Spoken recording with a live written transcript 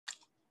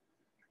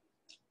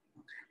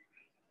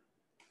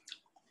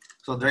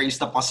So there is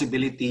the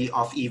possibility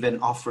of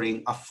even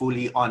offering a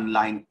fully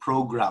online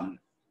program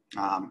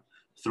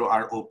through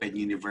our Open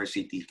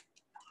University.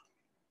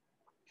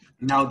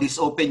 Now, this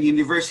Open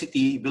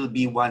University will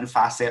be one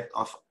facet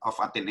of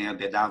Ateneo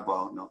de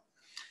Davao, no?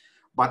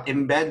 But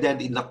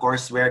embedded in the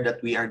courseware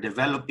that we are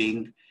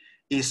developing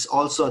is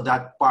also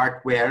that part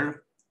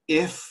where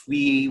if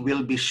we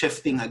will be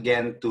shifting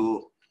again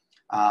to,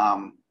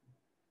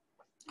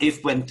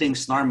 if when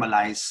things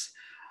normalize,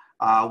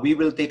 we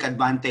will take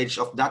advantage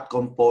of that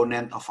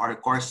component of our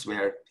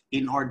courseware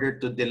in order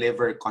to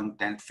deliver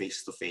content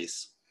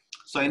face-to-face.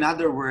 So in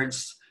other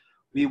words,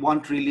 we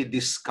won't really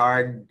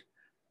discard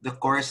the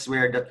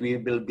courseware that we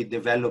will be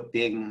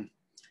developing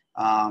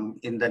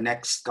in the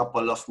next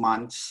couple of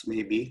months,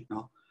 maybe,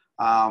 no?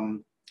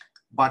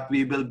 But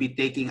we will be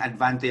taking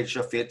advantage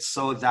of it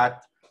so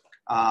that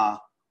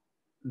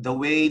the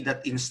way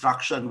that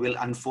instruction will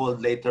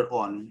unfold later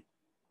on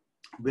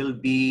will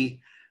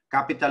be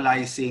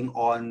capitalizing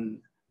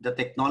on the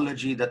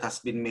technology that has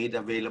been made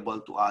available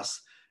to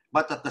us,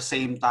 but at the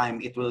same time,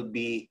 it will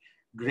be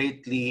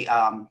greatly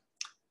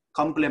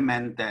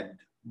complemented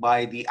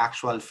by the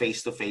actual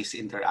face-to-face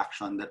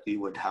interaction that we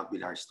would have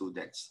with our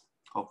students,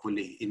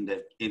 hopefully in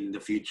the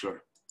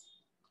future.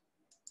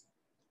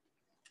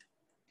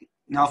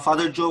 Now,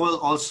 Father Joel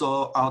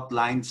also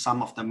outlined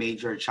some of the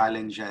major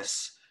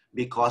challenges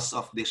because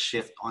of this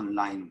shift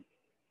online.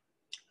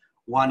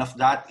 One of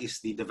that is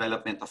the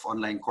development of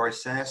online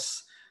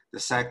courses. The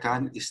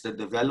second is the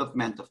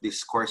development of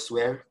this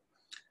courseware.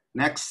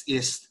 Next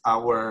is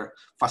our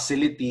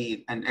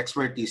facility and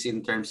expertise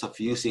in terms of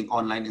using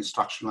online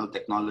instructional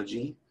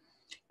technology.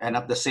 And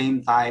at the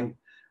same time,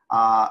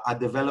 a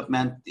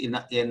development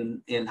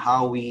in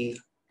how we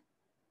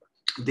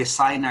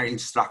design our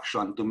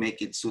instruction to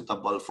make it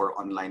suitable for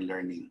online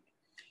learning.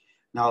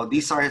 Now,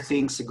 these are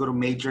things, siguro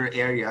major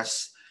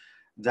areas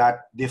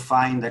that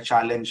define the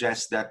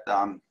challenges that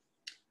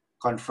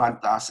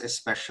confront us,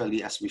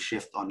 especially as we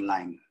shift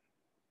online.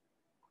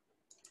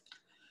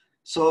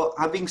 So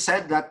having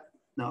said that,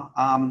 no,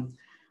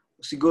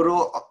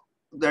 siguro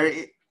there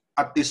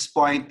at this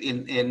point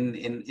in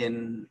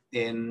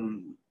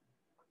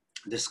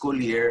the school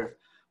year,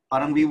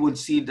 parang we would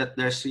see that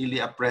there's really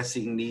a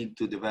pressing need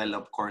to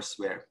develop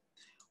courseware.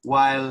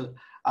 While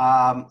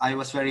I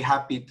was very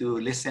happy to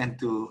listen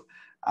to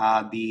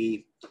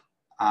the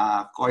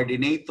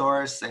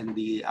coordinators and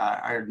the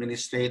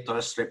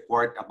administrators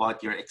report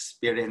about your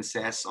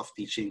experiences of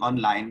teaching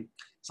online.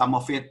 Some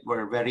of it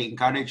were very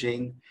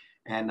encouraging,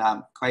 and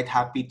I'm quite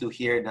happy to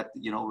hear that,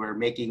 you know, we're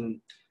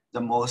making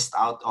the most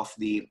out of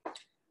the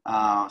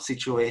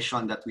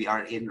situation that we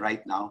are in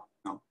right now.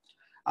 No?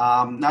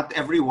 Not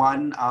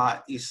everyone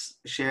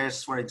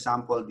shares, for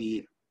example,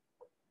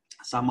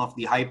 some of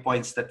the high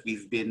points that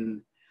we've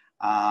been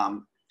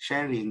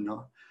sharing.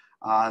 No?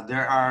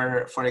 There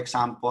are, for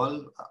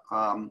example,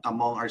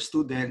 among our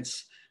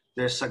students,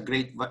 there's a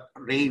great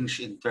range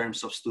in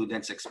terms of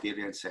students'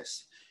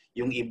 experiences.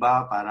 Yung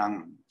iba,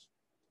 parang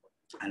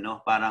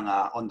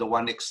on the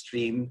one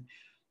extreme,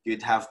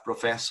 you'd have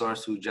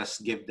professors who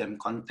just give them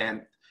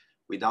content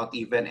without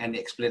even any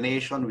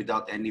explanation,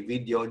 without any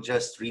video,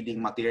 just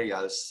reading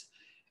materials.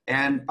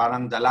 And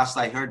parang the last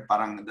I heard,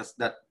 parang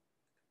that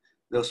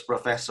those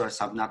professors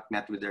have not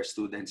met with their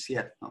students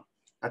yet. No?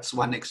 That's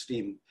one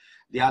extreme.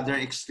 The other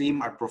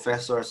extreme are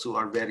professors who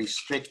are very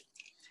strict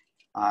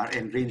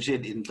and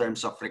rigid in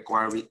terms of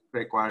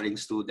requiring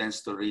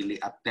students to really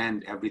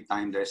attend every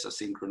time there's a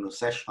synchronous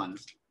session.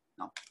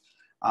 No?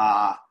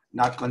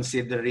 Not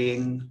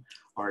considering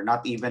or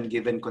not even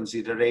given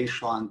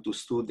consideration to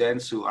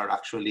students who are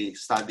actually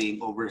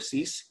studying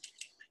overseas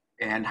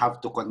and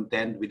have to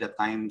contend with the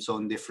time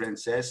zone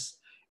differences,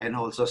 and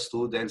also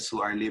students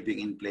who are living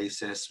in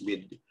places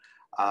with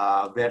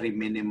very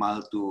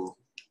minimal to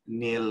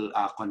nil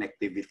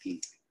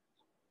connectivity.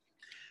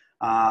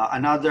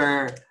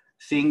 Another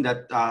thing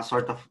that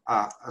sort of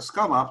has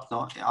come up,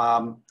 no?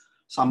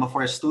 Some of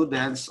our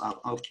students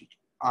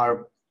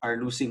are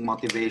losing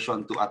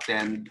motivation to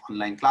attend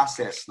online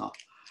classes, no?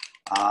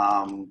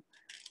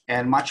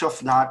 And much of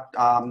that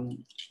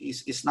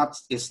is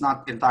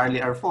not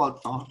entirely our fault,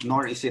 no?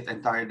 Nor is it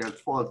entirely their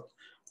fault.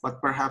 But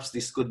perhaps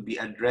this could be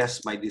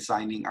addressed by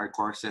designing our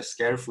courses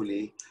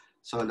carefully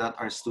so that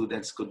our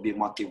students could be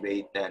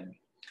motivated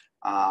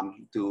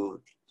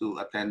to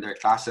attend their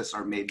classes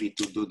or maybe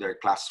to do their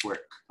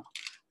classwork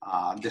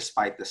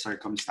despite the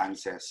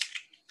circumstances.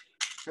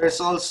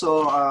 There's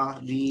also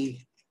the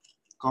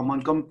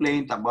common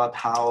complaint about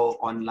how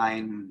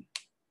online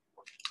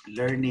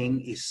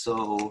learning is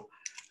so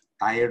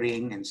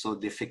tiring and so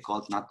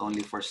difficult, not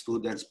only for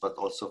students, but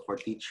also for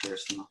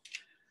teachers. No?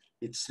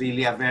 It's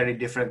really a very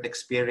different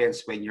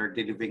experience when you're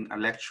delivering a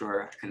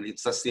lecture and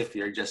it's as if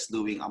you're just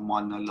doing a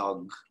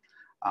monologue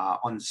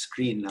on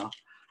screen. No?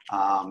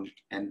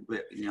 And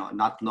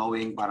not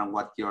knowing parang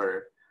what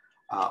your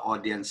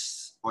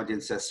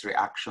audience's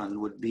reaction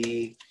would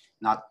be,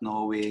 not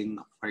knowing,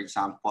 for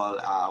example,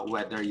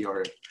 whether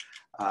you're,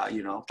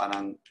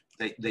 parang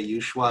the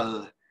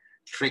usual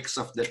tricks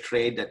of the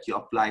trade that you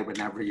apply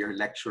whenever you're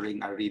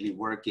lecturing are really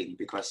working,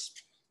 because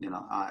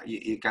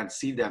you can't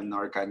see them,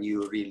 nor can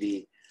you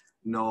really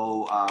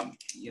know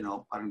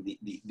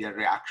the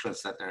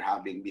reactions that they're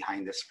having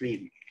behind the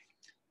screen.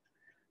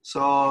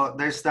 So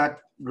there's that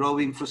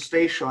growing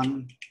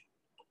frustration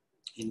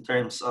in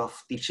terms of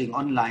teaching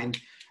online,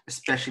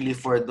 especially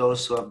for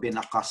those who have been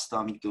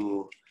accustomed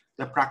to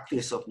the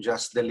practice of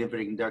just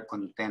delivering their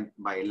content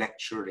by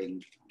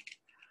lecturing.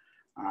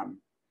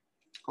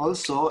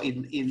 Also,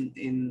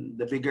 in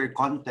the bigger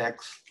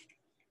context,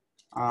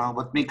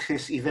 what makes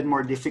this even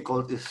more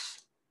difficult is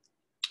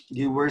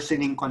the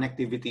worsening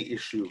connectivity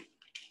issue.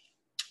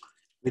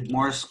 With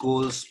more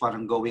schools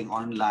parang going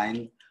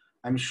online,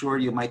 I'm sure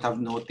you might have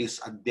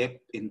noticed a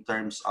dip in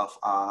terms of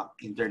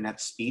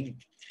internet speed,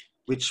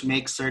 which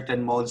makes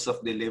certain modes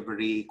of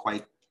delivery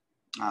quite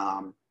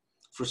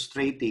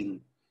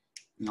frustrating.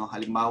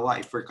 Halimbawa,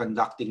 if we're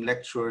conducting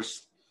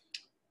lectures,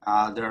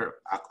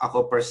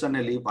 ako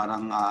personally,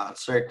 parang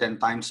certain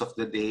times of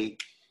the day,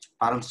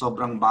 parang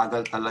sobrang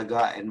bagal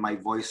talaga, and my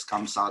voice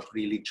comes out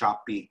really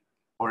choppy.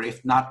 Or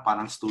if not,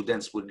 parang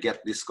students would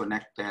get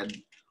disconnected,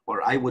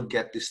 or I would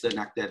get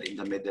disconnected in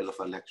the middle of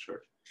a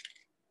lecture.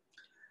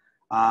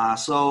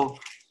 So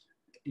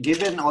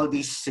given all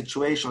these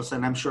situations,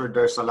 and I'm sure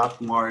there's a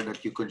lot more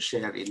that you could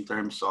share in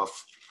terms of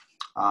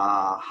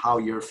how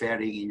you're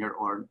faring in your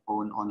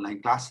own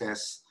online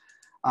classes,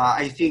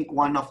 I think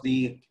one of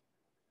the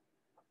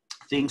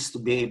things to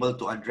be able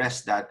to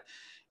address that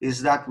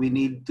is that we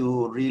need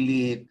to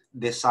really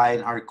design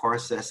our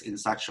courses in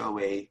such a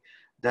way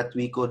that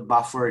we could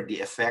buffer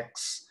the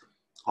effects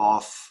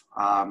of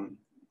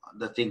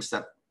the things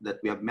that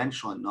we have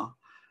mentioned, no?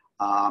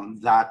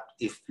 That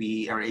if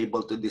we are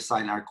able to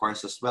design our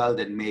courses well,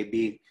 then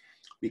maybe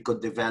we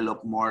could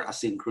develop more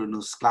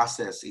asynchronous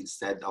classes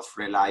instead of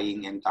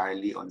relying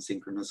entirely on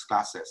synchronous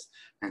classes,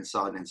 and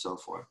so on and so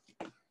forth.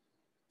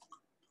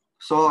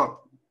 So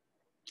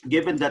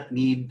given that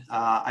need,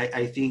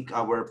 I think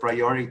our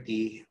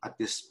priority at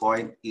this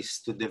point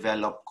is to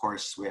develop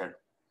courseware.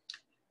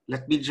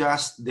 Let me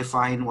just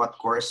define what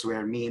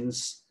courseware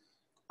means.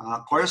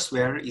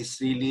 Courseware is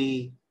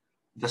really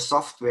the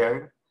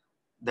software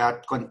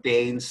that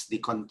contains the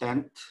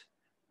content,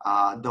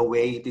 the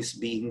way it is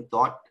being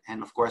taught,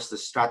 and of course the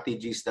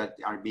strategies that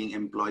are being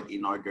employed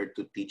in order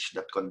to teach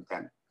that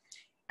content.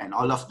 And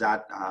all of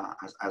that,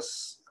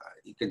 as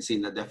you can see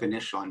in the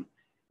definition,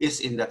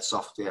 is in that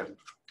software.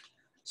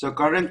 So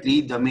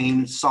currently, the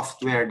main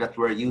software that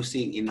we're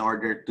using in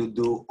order to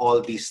do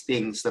all these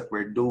things that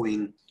we're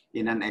doing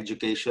in an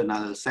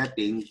educational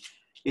setting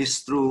is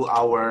through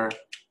our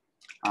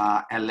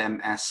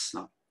LMS.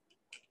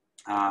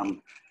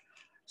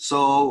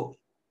 So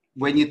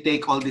when you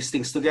take all these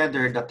things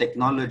together, the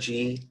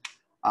technology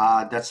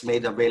that's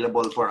made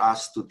available for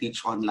us to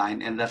teach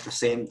online, and at the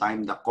same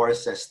time, the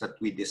courses that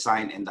we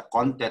design and the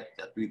content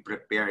that we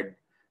prepared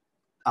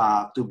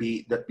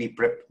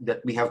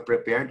that we have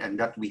prepared and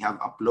that we have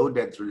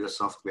uploaded through the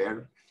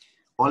software,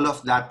 all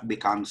of that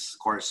becomes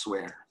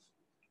courseware.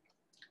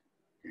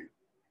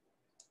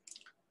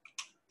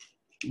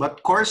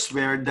 But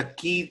courseware, the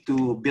key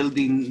to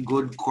building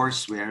good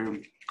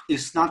courseware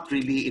is not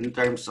really in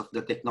terms of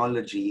the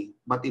technology,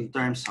 but in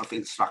terms of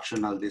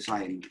instructional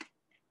design.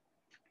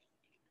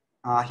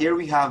 Here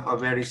we have a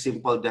very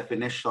simple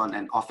definition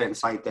and often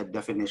cited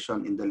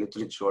definition in the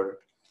literature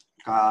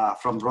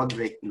from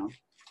Roderick.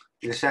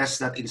 It says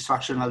that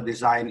instructional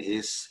design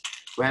is,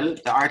 well,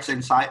 the art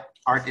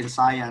and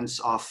science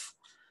of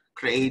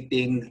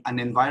creating an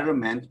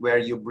environment where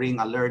you bring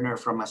a learner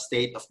from a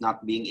state of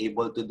not being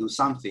able to do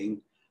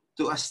something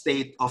to a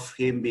state of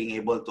him being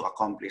able to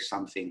accomplish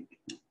something.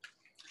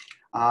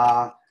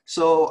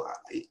 So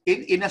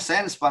in a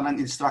sense, parang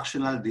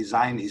instructional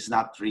design is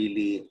not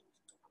really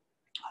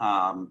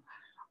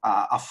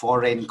a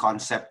foreign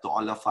concept to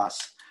all of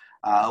us.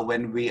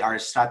 When we are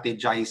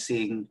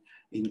strategizing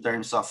in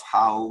terms of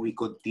how we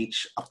could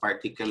teach a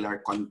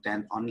particular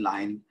content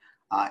online,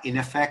 in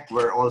effect,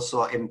 we're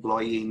also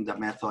employing the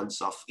methods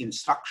of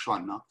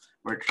instruction. No?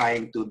 We're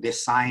trying to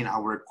design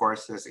our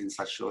courses in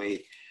such a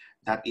way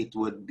that it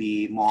would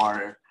be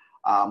more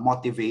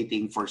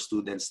motivating for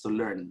students to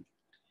learn.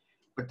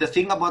 But the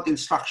thing about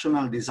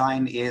instructional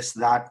design is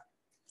that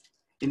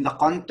in the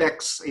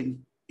context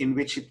in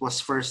which it was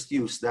first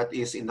used, that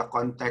is in the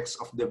context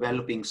of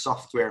developing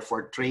software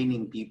for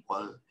training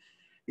people,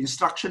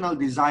 instructional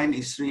design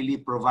is really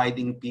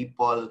providing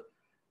people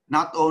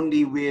not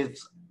only with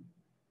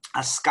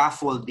a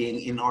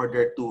scaffolding in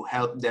order to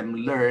help them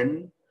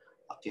learn,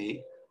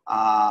 okay,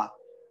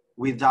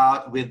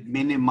 with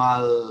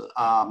minimal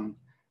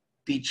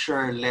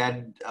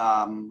teacher-led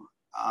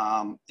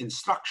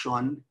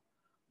instruction,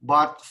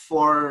 but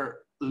for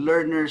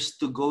learners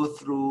to go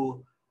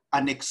through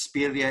an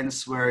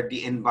experience where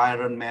the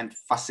environment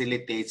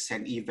facilitates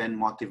and even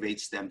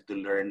motivates them to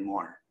learn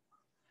more.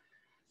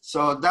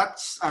 So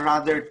that's a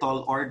rather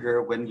tall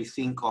order when we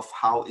think of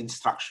how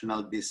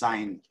instructional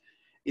design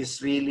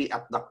is really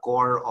at the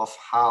core of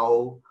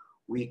how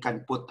we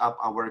can put up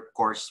our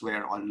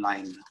courseware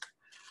online.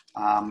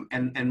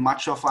 And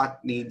much of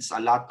that needs a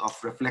lot of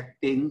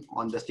reflecting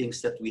on the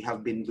things that we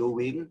have been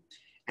doing,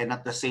 and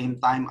at the same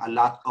time, a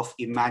lot of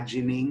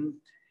imagining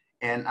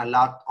and a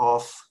lot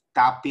of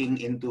tapping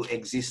into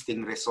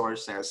existing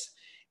resources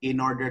in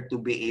order to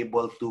be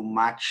able to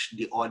match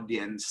the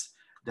audience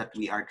that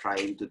we are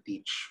trying to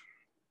teach.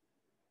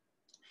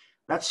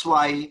 That's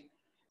why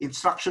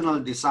instructional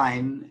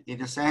design,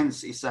 in a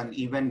sense, is an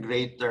even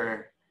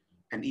greater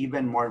and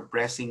even more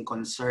pressing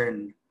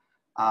concern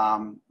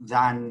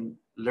than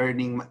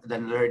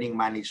learning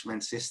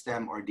management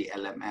system or the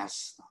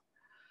LMS.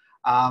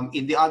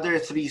 In the other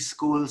three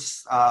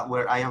schools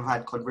where I have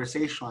had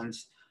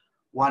conversations,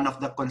 one of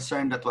the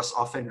concern that was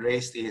often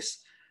raised is,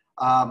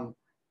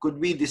 could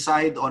we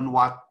decide on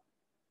what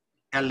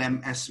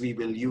LMS we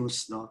will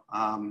use? No?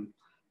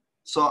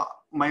 So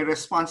my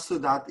response to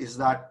that is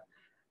that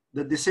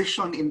the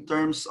decision in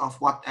terms of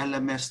what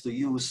LMS to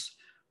use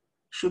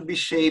should be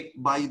shaped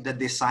by the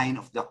design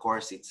of the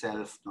course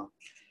itself. No?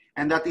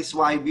 And that is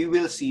why we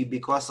will see,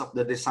 because of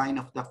the design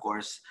of the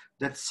course,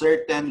 that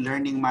certain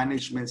learning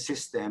management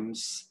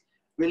systems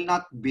will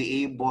not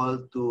be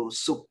able to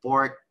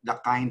support the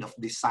kind of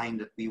design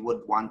that we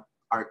would want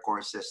our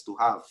courses to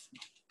have.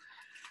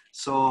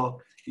 So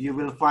you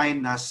will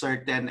find that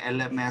certain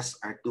LMS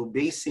are too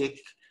basic,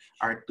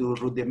 are too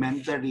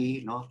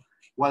rudimentary,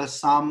 while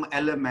some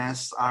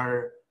LMS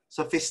are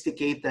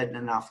sophisticated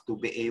enough to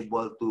be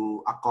able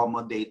to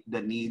accommodate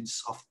the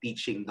needs of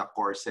teaching the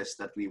courses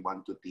that we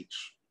want to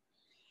teach.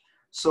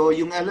 So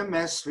yung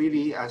LMS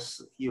really,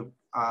 as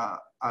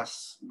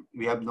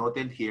we have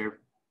noted here,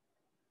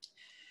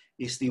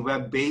 is the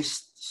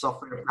web-based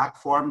software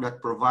platform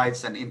that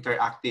provides an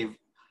interactive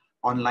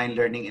online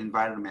learning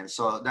environment.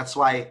 So that's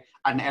why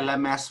an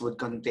LMS would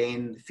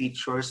contain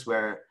features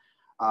where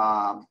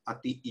a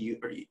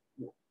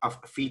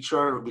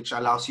feature which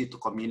allows you to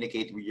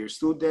communicate with your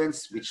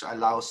students, which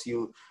allows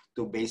you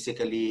to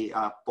basically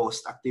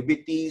post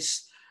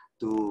activities,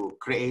 to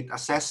create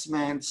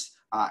assessments,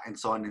 and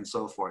so on and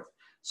so forth.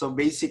 So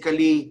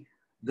basically,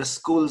 the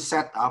school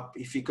setup,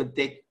 if you could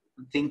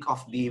think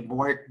of the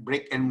more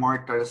brick and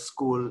mortar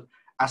school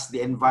as the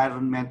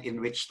environment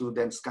in which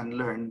students can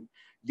learn,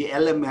 the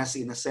LMS,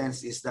 in a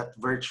sense, is that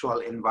virtual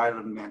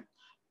environment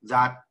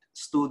that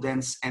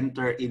students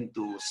enter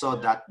into so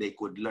that they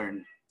could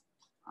learn.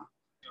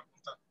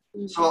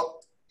 So,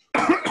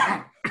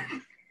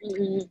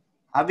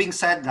 having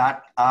said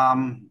that,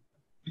 I'm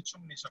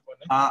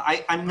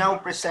now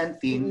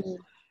presenting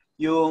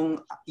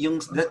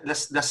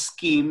the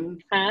scheme.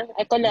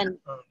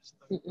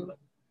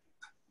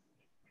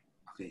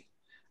 Okay,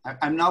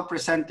 I'm now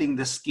presenting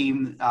the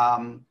scheme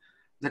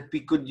that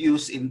we could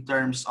use in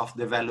terms of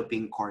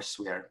developing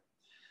courseware.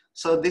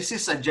 So this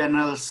is a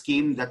general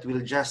scheme that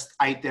will just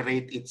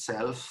iterate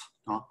itself.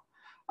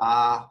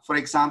 For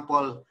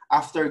example,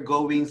 after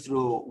going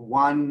through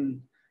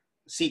one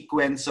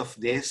sequence of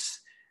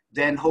this,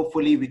 then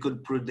hopefully we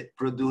could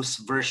produce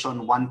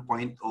version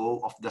 1.0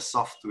 of the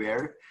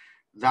software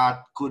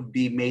that could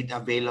be made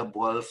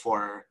available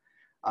for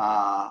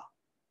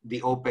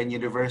the Open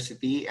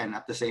University, and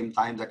at the same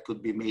time that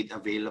could be made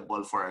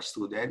available for our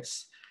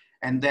students.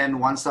 And then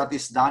once that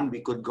is done,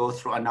 we could go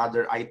through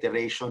another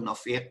iteration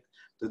of it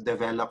to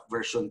develop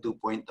version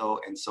 2.0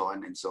 and so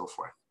on and so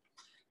forth.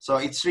 So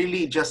it's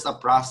really just a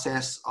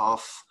process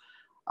of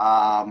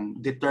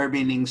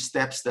determining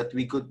steps that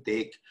we could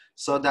take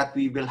so that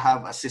we will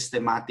have a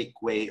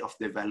systematic way of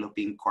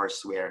developing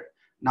courseware,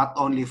 not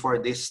only for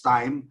this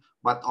time,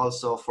 but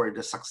also for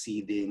the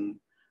succeeding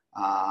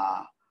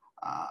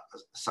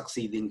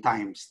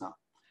times. No?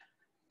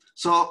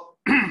 So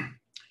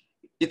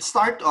it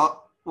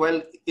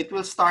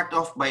will start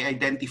off by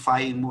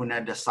identifying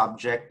muna the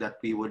subject that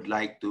we would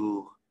like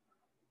to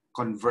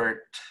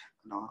convert,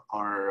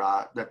 or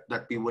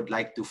that we would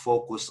like to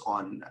focus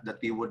on, that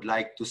we would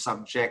like to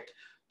subject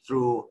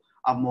through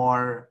a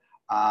more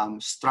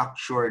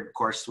structured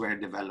courseware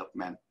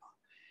development.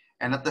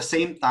 And at the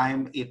same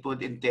time, it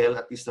would entail,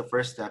 at least the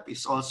first step,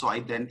 is also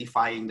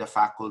identifying the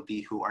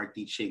faculty who are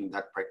teaching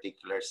that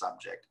particular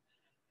subject.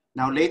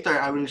 Now later,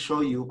 I will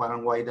show you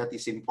why that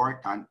is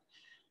important,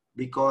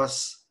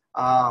 because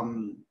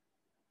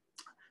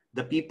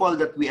the people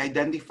that we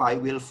identify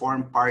will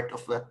form part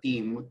of a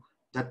team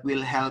that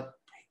will help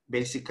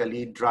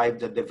basically drive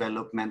the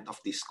development of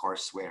this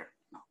courseware.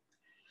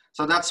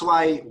 So that's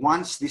why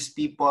once these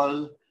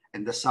people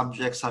and the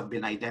subjects have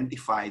been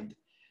identified,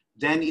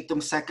 then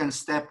itong second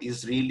step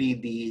is really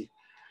the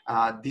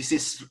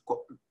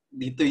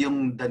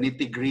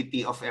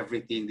nitty-gritty of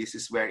everything. This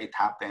is where it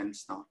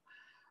happens, no?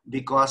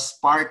 Because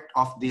part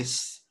of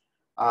this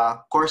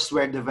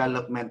courseware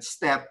development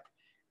step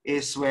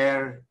is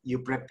where you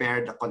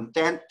prepare the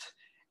content,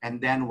 and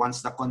then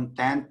once the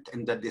content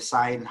and the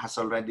design has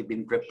already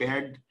been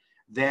prepared,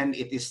 then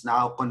it is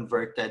now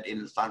converted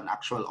into an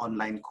actual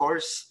online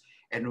course.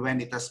 And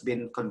when it has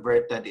been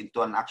converted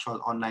into an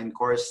actual online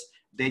course,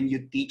 then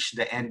you teach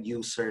the end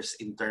users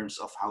in terms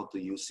of how to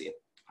use it.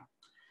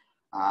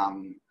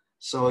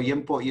 So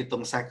yun po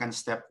itong second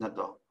step na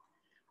to.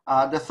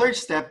 The third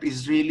step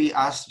is really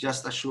us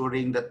just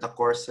assuring that the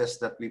courses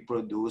that we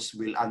produce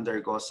will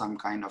undergo some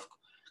kind of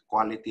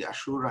quality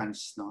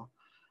assurance. No?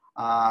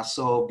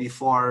 So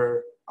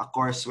before a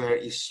courseware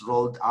is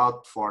rolled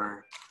out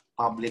for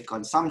public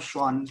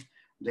consumption,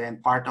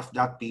 then part of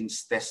that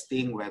means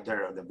testing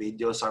whether the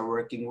videos are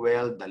working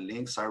well, the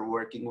links are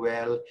working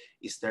well,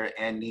 is there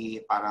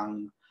any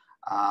parang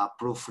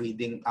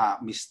proofreading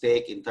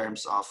mistake in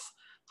terms of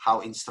how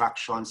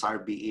instructions are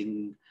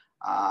being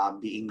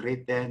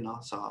written. No?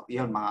 So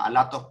yun, a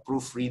lot of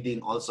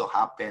proofreading also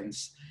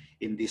happens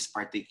in this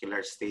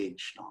particular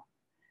stage. No?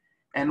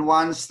 And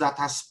once that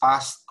has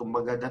passed,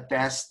 kumbaga, the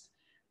test,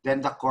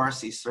 then the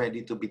course is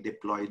ready to be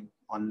deployed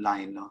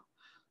online. No?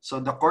 So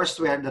the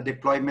courseware, the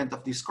deployment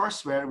of this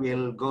courseware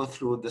will go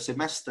through the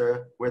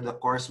semester where the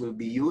course will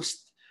be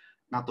used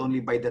not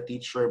only by the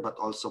teacher but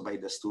also by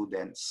the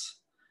students.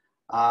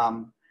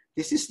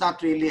 This is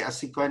not really a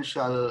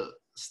sequential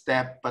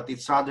step, but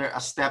it's rather a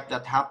step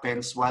that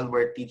happens while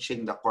we're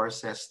teaching the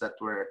courses that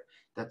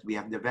we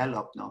have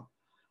developed. No?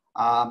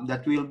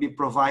 That will be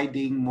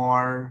providing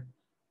more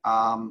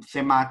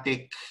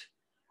thematic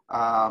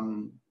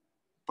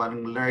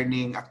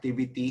learning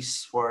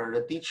activities for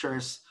the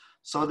teachers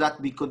so that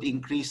we could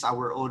increase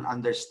our own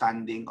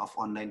understanding of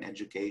online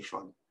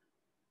education.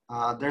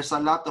 There's a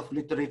lot of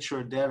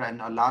literature there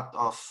and a lot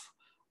of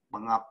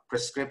mga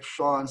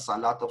prescriptions, a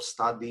lot of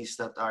studies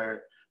that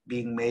are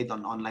being made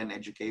on online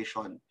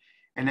education.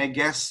 And I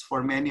guess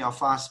for many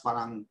of us,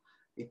 parang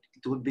it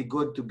would be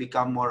good to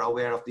become more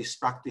aware of these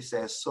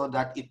practices so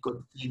that it could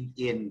feed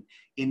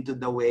into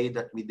the way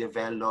that we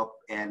develop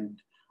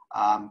and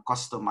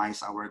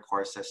customize our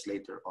courses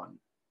later on.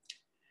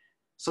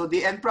 So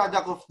the end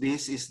product of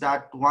this is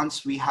that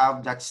once we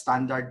have that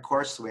standard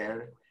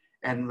courseware,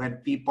 and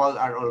when people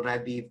are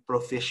already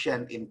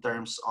proficient in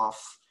terms of,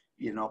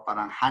 you know,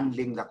 parang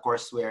handling the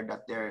courseware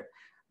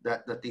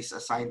that is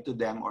assigned to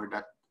them, or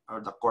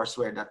the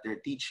courseware that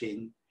they're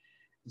teaching,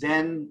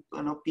 then,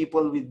 you know,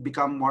 people will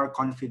become more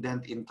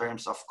confident in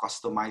terms of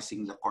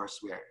customizing the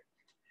courseware.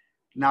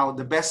 Now,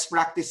 the best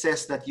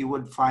practices that you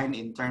would find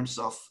in terms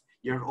of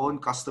your own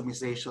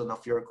customization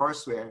of your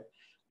courseware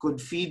could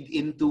feed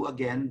into,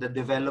 again, the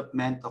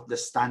development of the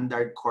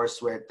standard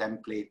courseware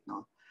template,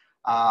 no?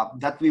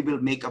 That we will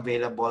make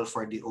available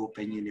for the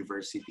Open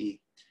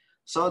University.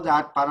 So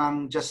that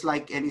parang just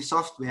like any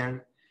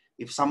software,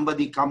 if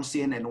somebody comes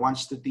in and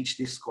wants to teach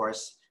this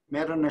course,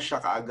 meron na siya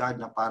kaagad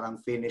na parang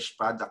finished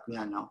product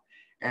niya, no?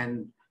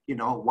 And, you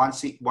know,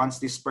 once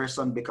this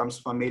person becomes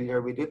familiar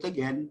with it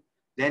again,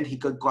 then he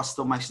could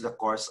customize the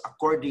course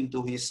according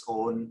to his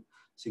own,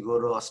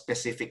 siguro,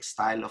 specific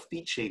style of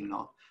teaching,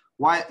 no?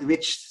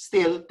 Which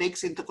still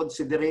takes into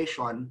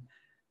consideration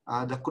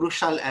the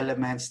crucial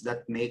elements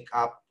that make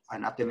up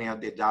an Ateneo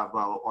de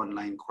Davao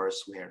online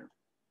courseware.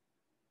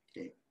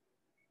 Okay.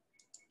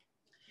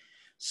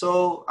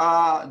 So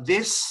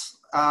this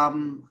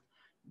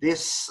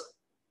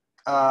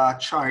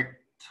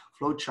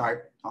flow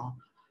chart,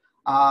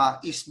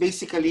 is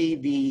basically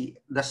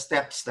the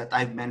steps that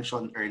I've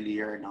mentioned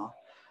earlier. No?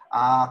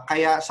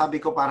 Kaya sabi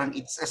ko parang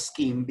it's a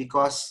scheme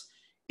because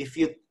if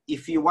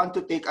you want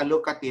to take a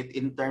look at it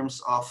in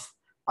terms of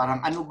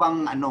parang ano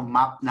bang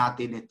map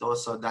natin ito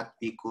so that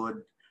we could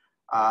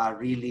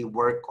really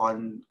work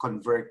on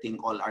converting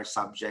all our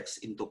subjects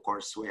into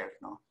courseware.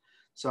 No?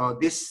 So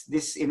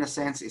this in a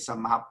sense is a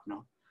map.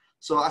 No?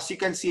 So as you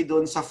can see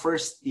doon sa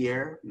first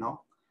year,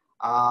 no?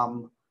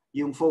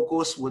 Yung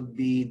focus would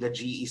be the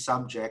GE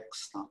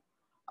subjects. No?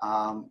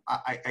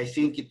 I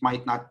think it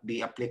might not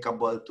be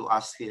applicable to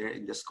us here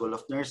in the School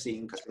of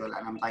Nursing kasi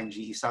wala naman tayong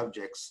GE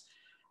subjects.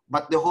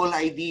 But the whole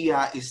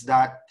idea is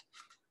that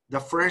the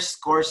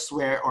first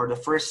courseware or the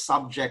first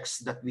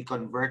subjects that we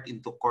convert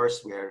into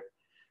courseware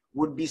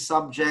would be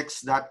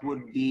subjects that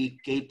would be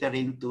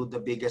catering to the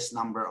biggest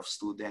number of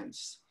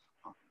students.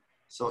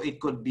 So it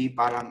could be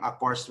parang a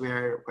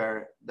courseware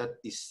where that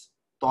is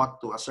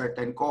taught to a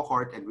certain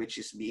cohort and which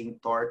is being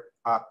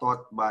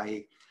taught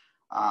by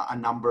a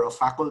number of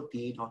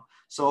faculty. No?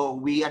 So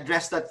we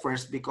address that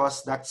first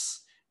because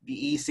that's the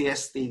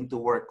easiest thing to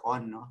work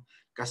on. No?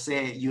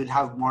 Kasi you'd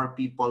have more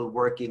people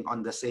working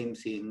on the same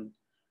thing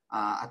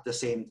at the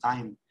same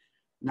time.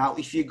 Now,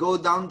 if you go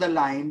down the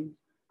line,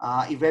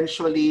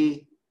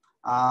 eventually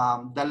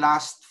the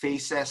last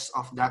phases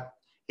of that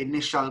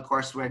initial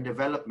courseware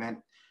development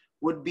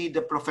would be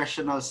the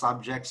professional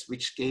subjects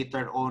which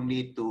cater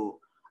only to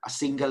a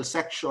single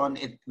section,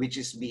 which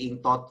is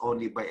being taught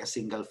only by a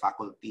single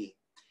faculty.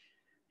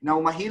 Now,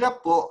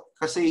 mahirap po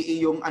kasi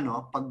yung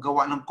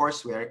paggawa ng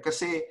courseware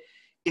kasi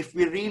if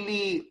we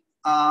really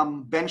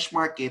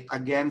benchmark it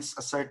against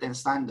a certain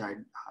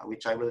standard,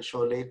 which I will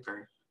show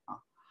later,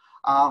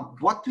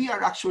 what we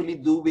are actually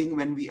doing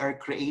when we are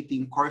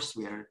creating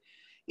courseware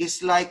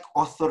is like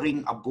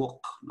authoring a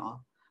book. No?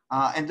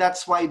 And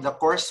that's why the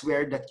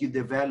courseware that you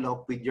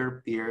develop with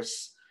your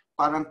peers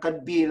parang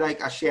could be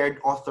like a shared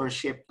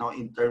authorship, no,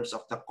 in terms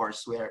of the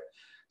courseware.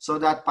 So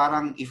that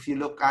parang if you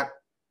look at,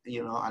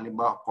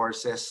 halimbawa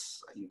courses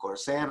in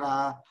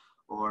Coursera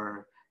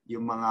or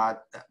yung mga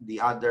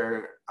the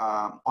other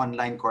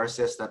online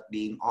courses that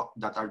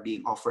are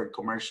being offered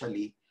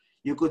commercially,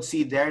 you could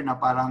see there na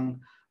parang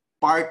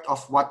part of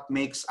what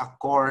makes a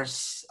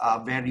course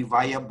very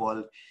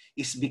viable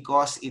is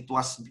because it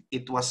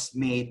was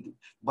made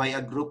by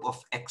a group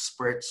of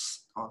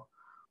experts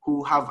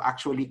who have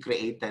actually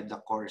created the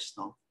course,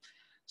 no?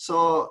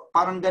 So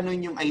parang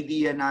ganun yung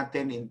idea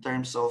natin in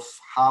terms of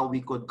how we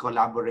could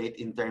collaborate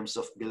in terms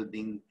of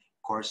building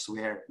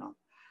courseware, no?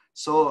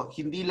 So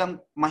hindi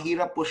lang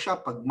mahirap po siya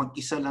pag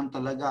mag-isa lang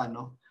talaga,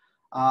 no?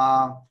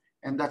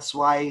 And that's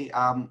why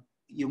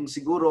yung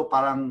siguro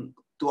parang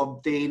to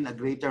obtain a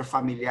greater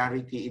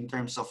familiarity in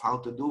terms of how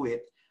to do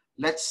it,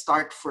 let's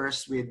start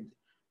first with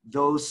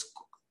those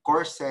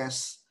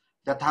courses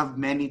that have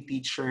many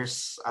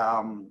teachers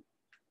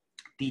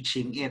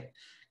teaching it.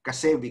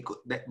 Kasi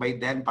by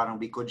then parang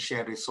we could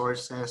share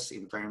resources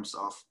in terms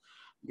of,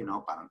 you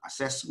know, parang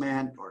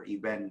assessment or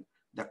even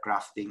the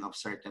crafting of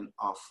certain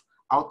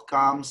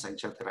outcomes,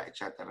 etc.,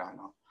 etc.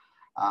 No?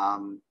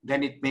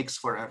 Then it makes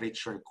for a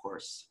richer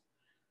course.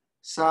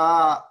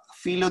 Sa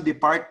Philo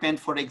department,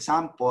 for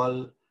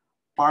example,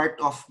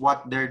 part of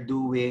what they're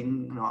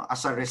doing, you know,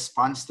 as a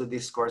response to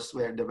this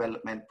courseware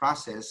development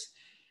process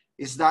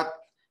is that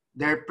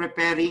they're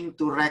preparing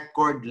to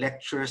record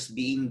lectures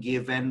being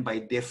given by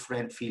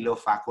different Philo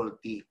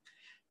faculty.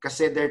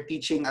 Kasi they're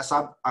teaching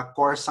a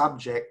core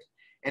subject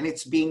and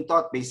it's being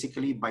taught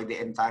basically by the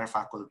entire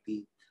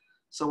faculty.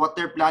 So what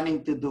they're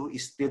planning to do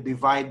is to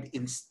divide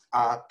in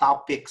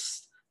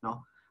topics,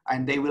 no?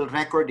 And they will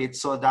record it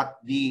so that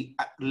the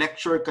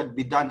lecture could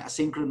be done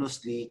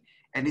asynchronously,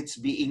 and it's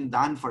being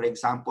done, for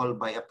example,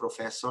 by a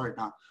professor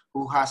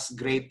who has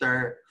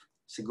greater,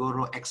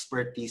 siguro,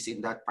 expertise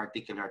in that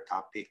particular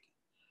topic.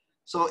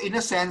 So in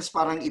a sense,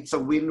 parang it's a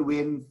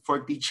win-win for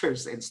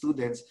teachers and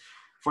students.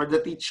 For the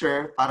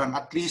teacher, parang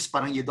at least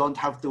parang you don't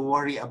have to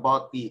worry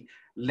about the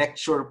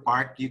lecture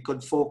part. You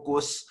could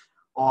focus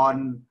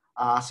on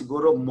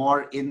siguro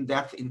more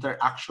in-depth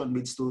interaction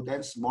with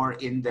students, more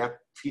in-depth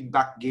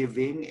feedback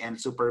giving and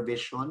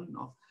supervision.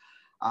 No?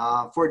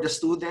 For the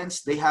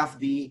students, they have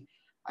the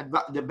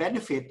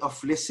benefit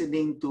of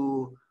listening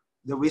to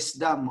the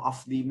wisdom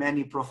of the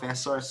many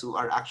professors who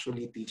are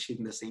actually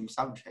teaching the same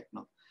subject.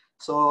 No?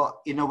 So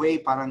in a way,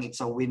 parang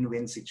it's a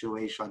win-win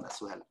situation as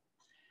well.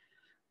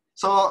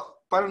 So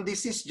parang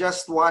this is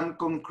just one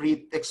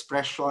concrete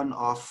expression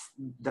of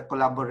the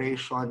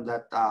collaboration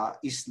that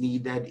is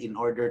needed in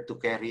order to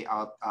carry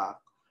out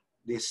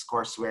this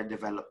courseware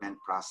development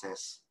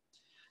process.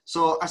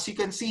 So as you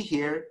can see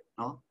here,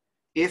 no,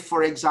 if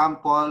for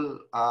example,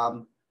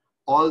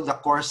 all the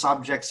core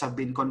subjects have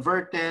been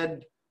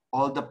converted,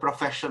 all the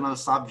professional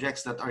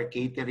subjects that are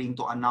catering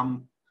to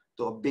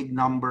a big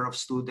number of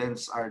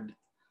students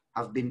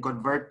have been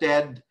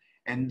converted,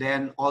 and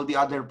then all the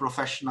other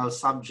professional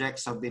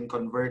subjects have been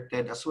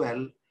converted as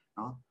well.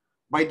 No?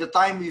 By the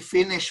time we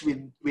finish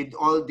with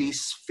all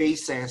these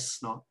phases,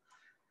 no,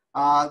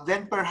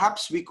 then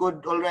perhaps we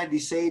could already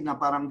say na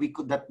parang we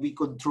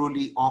could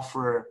truly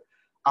offer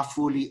a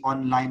fully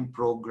online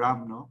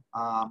program. No?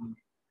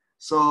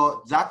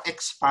 So that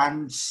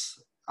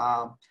expands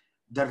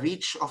the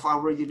reach of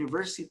our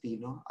university.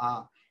 No?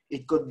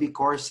 It could be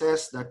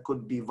courses that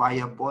could be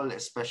viable,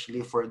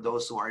 especially for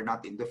those who are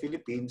not in the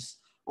Philippines,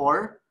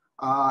 or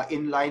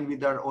in line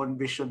with our own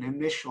vision and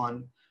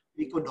mission,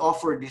 we could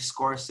offer these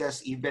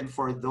courses even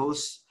for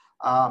those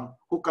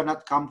who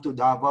cannot come to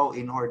Davao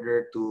in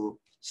order to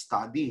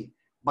study.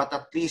 But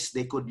at least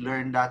they could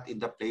learn that in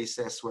the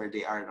places where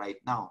they are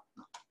right now.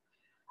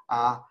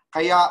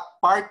 Kaya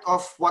part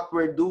of what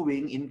we're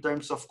doing in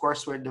terms of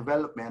courseware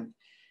development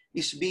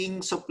is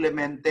being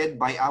supplemented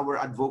by our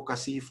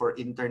advocacy for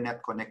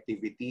internet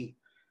connectivity.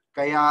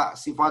 Kaya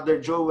si Father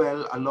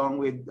Joel, along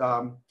with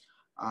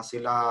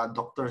sila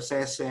Dr.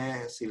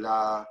 Sese,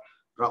 sila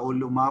Raul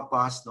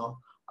Lumapas, no?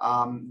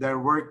 They're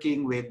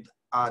working with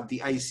the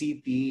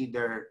ICT,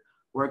 they're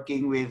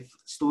working with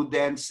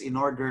students in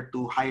order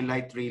to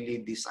highlight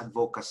really this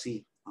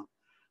advocacy. No?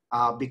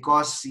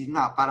 Because yun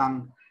nga,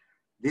 parang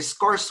this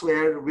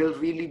courseware will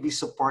really be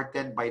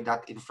supported by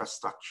that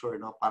infrastructure.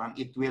 No? Parang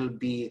it will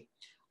be,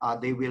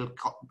 they will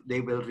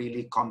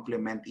really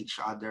complement each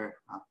other.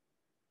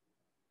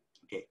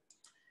 Okay.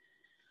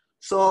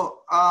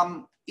 So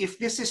if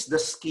this is the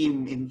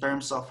scheme in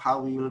terms of how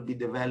we will be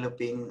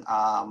developing,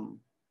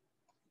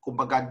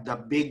 kumbaga, the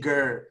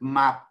bigger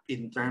map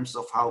in terms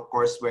of how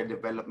courseware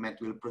development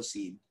will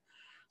proceed,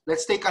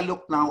 let's take a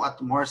look now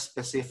at more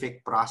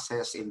specific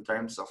process in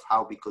terms of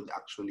how we could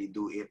actually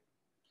do it.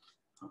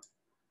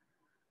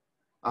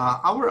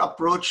 Our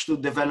approach to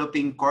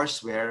developing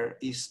courseware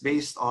is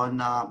based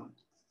on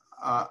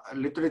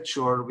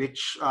literature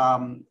which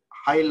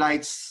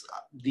highlights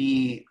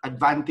the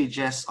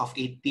advantages of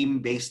a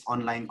team-based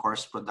online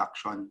course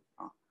production.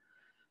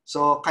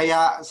 So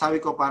kaya sabi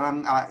ko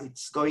parang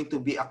it's going to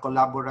be a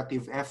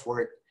collaborative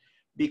effort,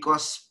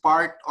 because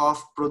part of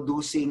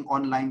producing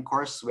online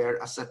courseware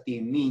as a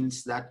team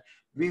means that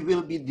we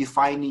will be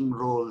defining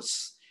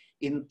roles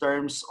in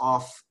terms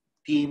of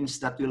teams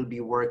that will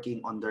be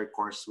working on their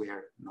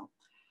courseware. No?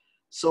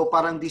 So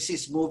parang this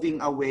is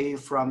moving away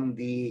from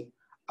the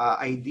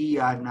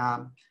idea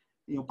na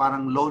yung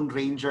parang lone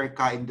ranger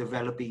ka in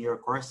developing your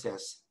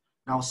courses.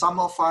 Now, some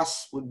of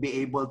us would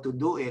be able to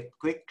do it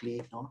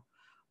quickly, no?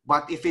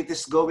 But if it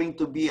is going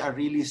to be a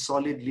really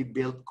solidly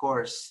built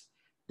course,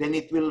 then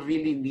it will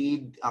really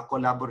need a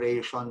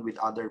collaboration with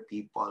other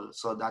people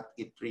so that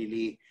it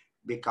really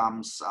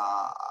becomes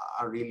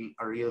a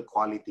real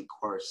quality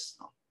course.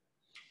 No?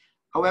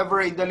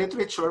 However, in the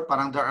literature,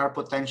 parang there are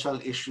potential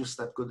issues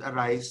that could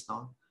arise.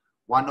 No?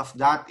 One of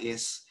that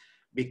is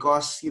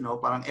because, you know,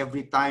 parang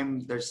every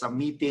time there's a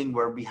meeting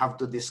where we have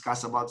to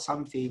discuss about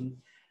something,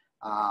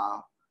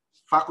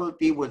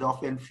 faculty would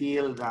often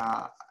feel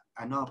na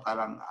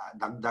parang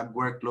dagdag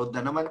workload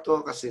na naman to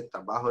kasi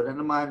trabaho na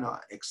naman, no?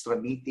 Extra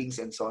meetings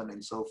and so on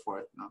and so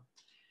forth. No?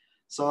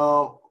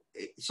 So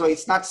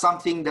it's not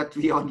something that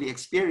we only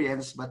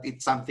experience, but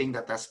it's something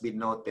that has been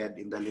noted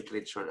in the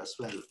literature as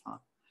well.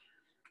 No?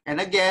 And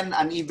again,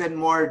 an even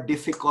more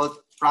difficult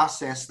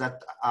process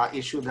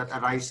issue that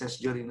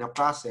arises during the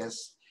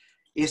process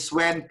is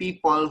when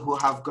people who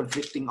have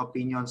conflicting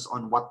opinions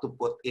on what to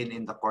put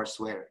in the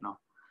courseware.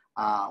 No?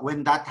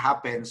 When that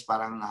happens,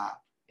 parang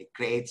it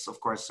creates,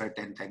 of course,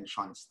 certain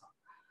tensions.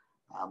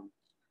 No?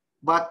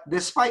 But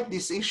despite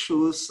these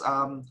issues,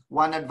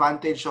 one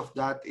advantage of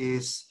that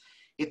is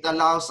it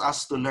allows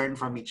us to learn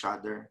from each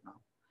other. No?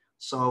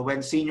 So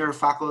when senior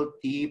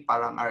faculty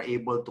parang are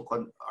able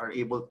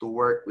to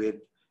work with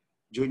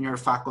junior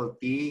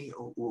faculty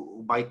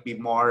who might be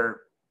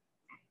more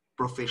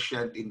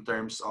proficient in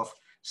terms of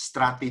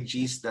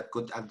strategies that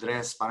could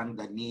address parang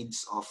the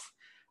needs of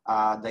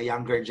the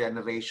younger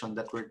generation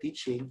that we're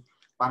teaching,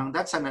 parang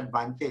that's an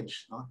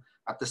advantage. No?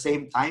 At the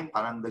same time,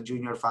 parang the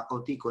junior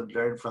faculty could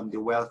learn from the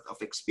wealth of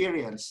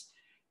experience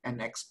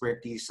and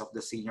expertise of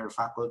the senior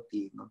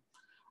faculty. No?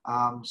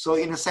 So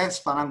in a sense,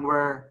 parang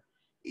we're,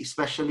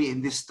 especially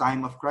in this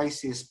time of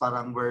crisis,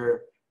 parang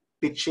we're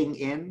pitching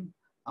in,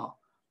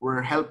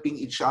 we're helping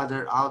each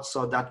other out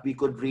so that we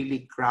could really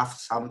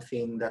craft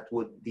something that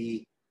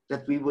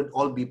we would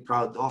all be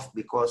proud of,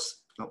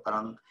 because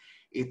parang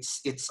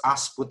it's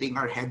us putting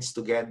our heads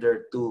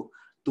together to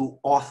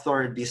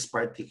author this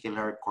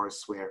particular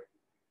courseware.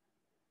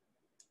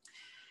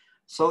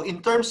 So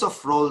in terms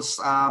of roles,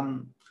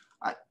 I'm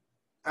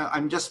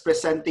just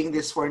presenting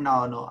this for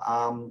now.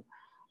 No?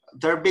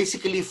 There are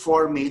basically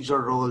 4 major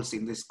roles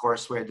in this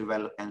courseware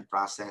development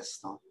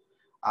process. No?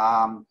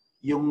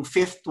 Yung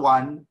 5th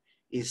one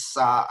is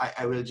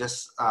I will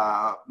just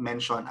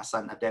mention as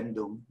an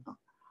addendum. No?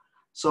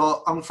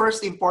 So ang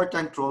first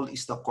important role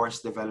is the course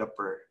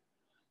developer.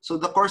 So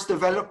the course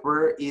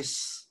developer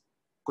is,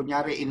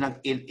 kunyari,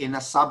 in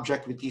a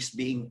subject which is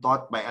being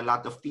taught by a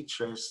lot of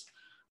teachers,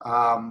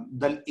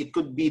 it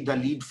could be the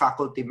lead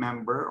faculty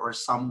member or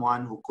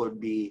someone who could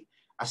be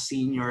a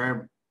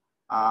senior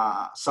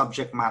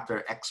subject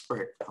matter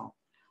expert. No?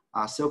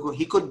 So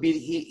he could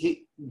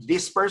be,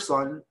 this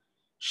person,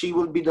 she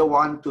will be the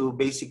one to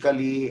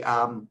basically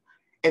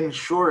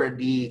ensure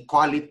the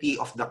quality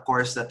of the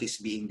course that is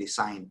being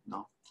designed.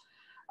 No?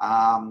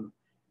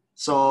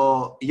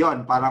 So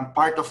yon, parang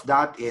part of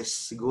that is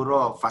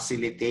siguro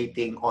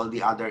facilitating all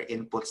the other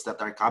inputs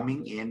that are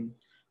coming in,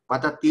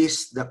 but at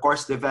least the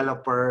course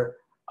developer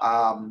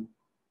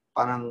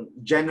parang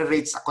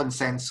generates a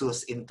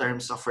consensus in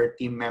terms of her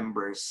team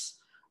members,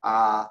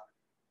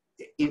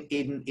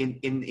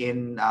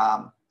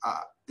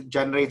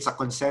 generates a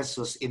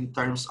consensus in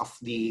terms of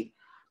the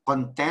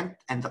content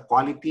and the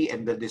quality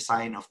and the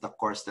design of the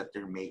course that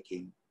they're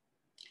making.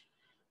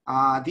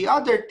 The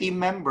other team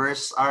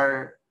members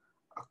are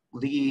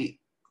the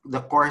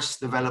course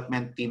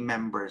development team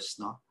members.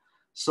 No?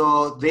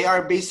 So they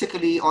are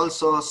basically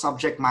also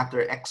subject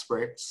matter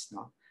experts.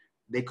 No?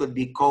 They could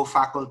be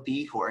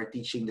co-faculty who are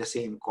teaching the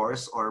same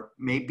course, or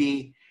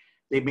maybe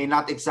they may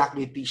not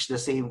exactly teach the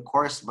same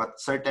course, but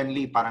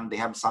certainly parang they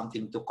have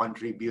something to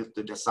contribute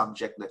to the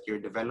subject that you're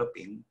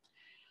developing.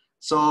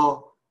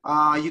 So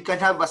you can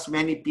have as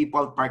many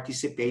people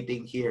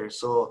participating here.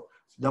 So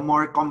the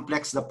more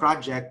complex the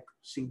project,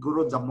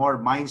 siguro the more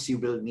minds you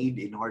will need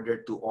in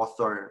order to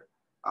author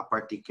a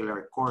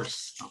particular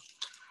course.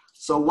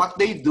 So what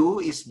they do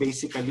is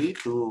basically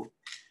to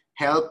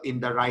help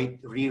in the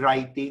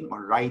rewriting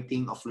or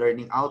writing of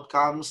learning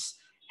outcomes,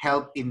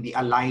 help in the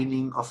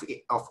aligning of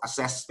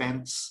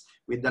assessments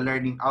with the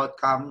learning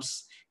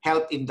outcomes,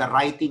 help in the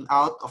writing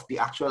out of the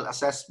actual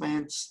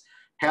assessments,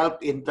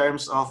 help in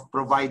terms of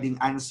providing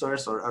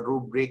answers or a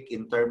rubric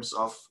in terms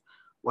of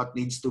what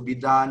needs to be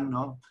done,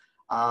 no?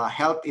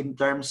 Help in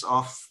terms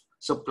of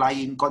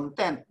supplying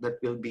content that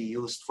will be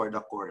used for the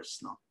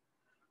course. No?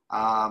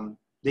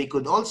 They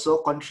could also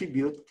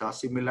contribute,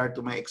 similar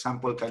to my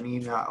example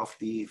kanina of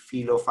the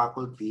philo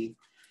faculty,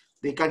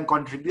 they can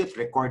contribute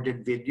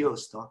recorded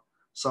videos, no?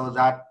 So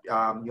that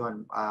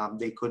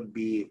they could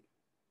be,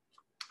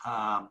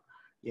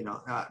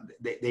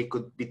 they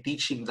could be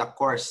teaching the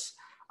course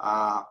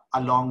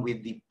along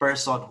with the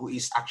person who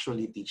is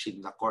actually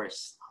teaching the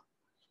course.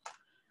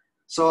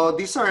 So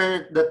these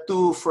are the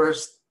 2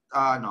 first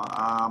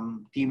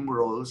team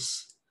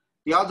roles.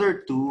 The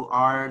other two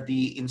are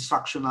the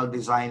instructional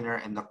designer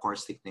and the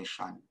course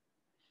technician.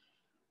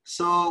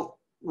 So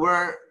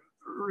we're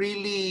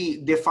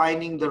really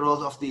defining the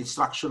role of the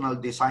instructional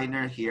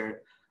designer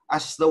here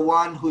as the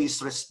one who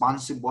is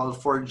responsible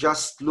for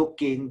just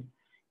looking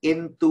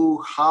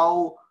into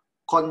how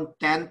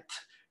content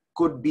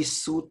could be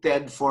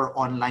suited for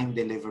online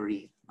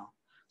delivery. No?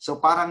 So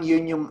parang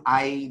yun yung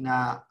eyes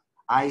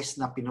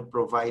na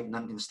pinoprovide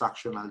ng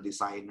instructional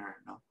designer.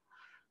 No?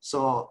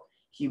 So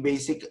she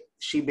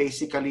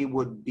basically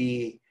would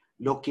be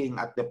looking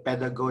at the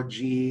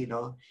pedagogy.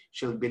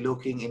 She'll be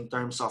looking in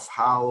terms of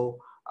how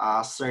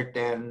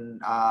certain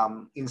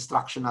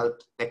instructional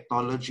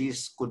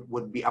technologies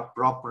would be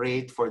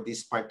appropriate for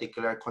this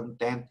particular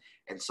content,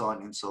 and so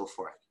on and so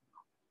forth.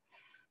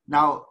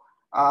 Now,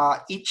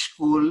 each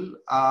school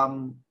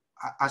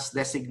has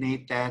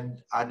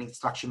designated an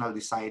instructional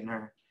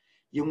designer.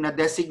 Yung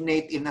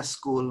na-designate in a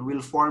school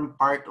will form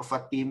part of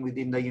a team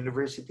within the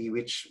university,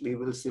 which we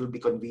will still be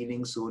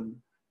convening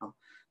soon.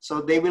 So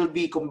they will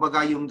be,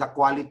 kumbaga, yung the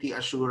quality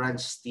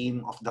assurance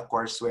team of the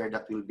courseware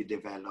that will be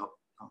developed.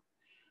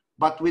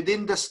 But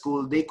within the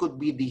school, they could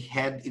be the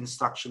head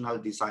instructional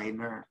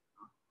designer.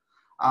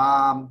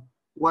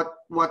 What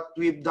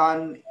we've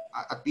done,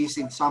 at least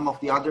in some of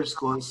the other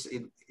schools,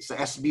 is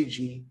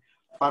SBG,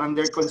 parang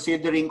they're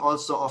considering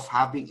also of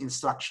having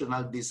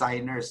instructional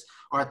designers,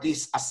 or at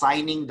least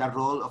assigning the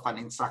role of an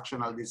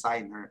instructional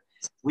designer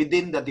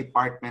within the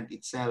department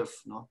itself,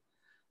 no?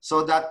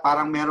 So that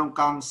parang meron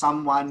kang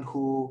someone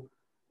who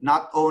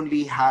not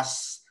only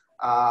has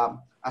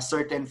a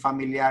certain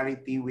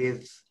familiarity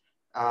with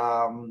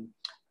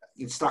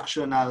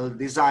instructional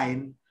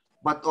design,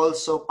 but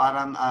also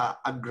parang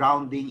a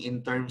grounding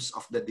in terms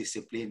of the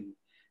discipline.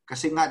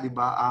 Kasi nga, di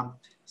ba,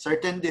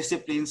 certain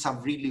disciplines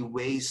have really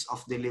ways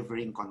of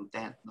delivering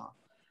content, no?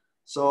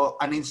 So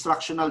an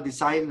instructional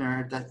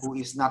designer who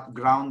is not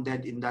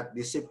grounded in that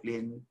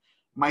discipline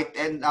might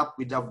end up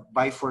with a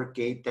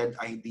bifurcated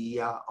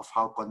idea of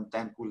how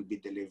content will be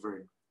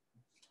delivered.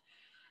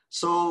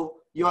 So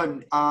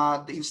yun,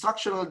 the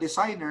instructional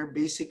designer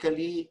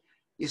basically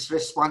is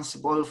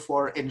responsible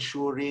for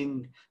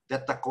ensuring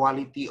that the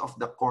quality of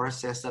the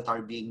courses that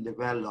are being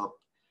developed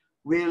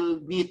will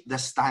meet the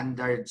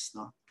standards,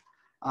 no?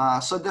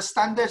 So the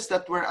standards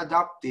that we're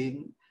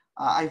adopting,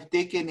 I've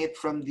taken it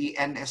from the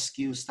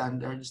NSQ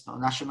standards, no?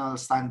 National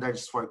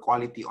Standards for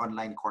Quality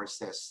Online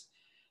Courses.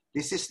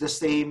 This is the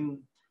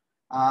same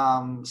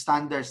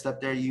standards that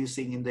they're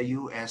using in the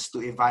US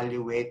to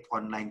evaluate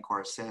online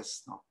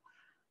courses, no?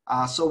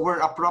 So we're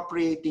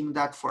appropriating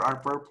that for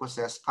our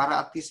purposes para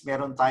at least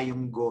meron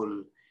tayong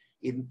goal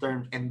in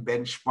terms and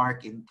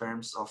benchmark in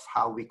terms of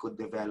how we could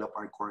develop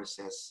our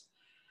courses.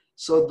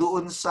 So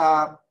doon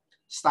sa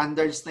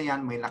standards na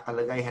yan, may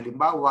nakalagay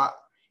halimbawa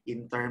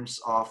in terms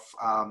of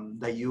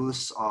the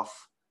use of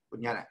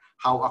kunyari,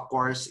 how a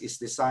course is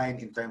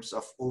designed in terms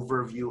of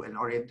overview and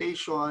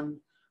orientation,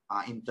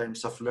 in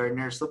terms of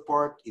learner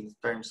support, in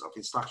terms of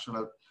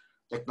instructional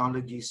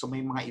technology. So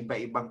may mga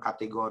iba-ibang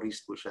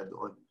categories po siya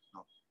doon.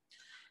 No?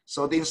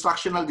 So the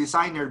instructional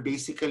designer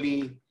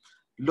basically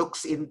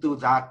looks into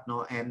that,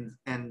 no,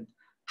 and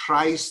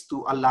tries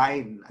to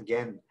align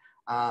again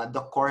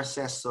the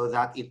courses so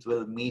that it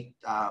will meet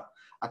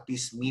at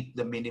least meet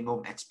the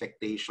minimum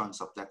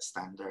expectations of that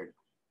standard.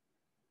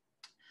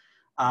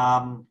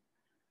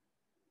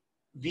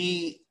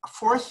 The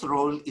fourth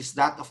role is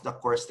that of the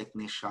course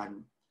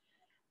technician.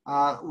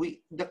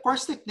 The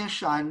course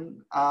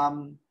technician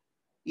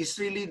is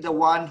really the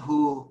one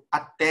who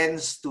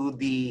attends to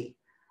the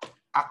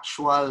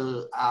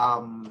actual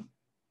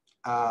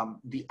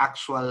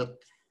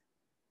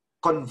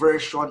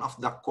conversion of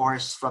the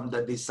course from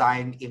the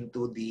design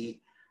into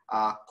the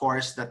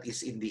course that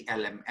is in the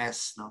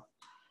LMS, no?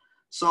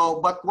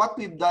 So, but what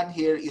we've done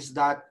here is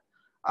that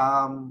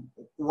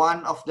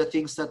one of the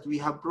things that we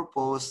have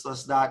proposed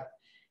was that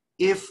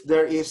if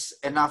there is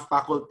enough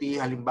faculty,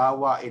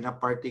 halimbawa in a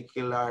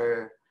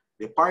particular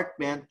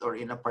department or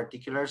in a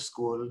particular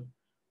school,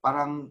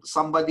 parang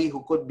somebody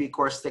who could be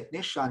course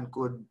technician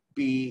could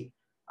be,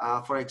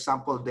 for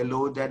example,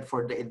 deloaded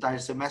for the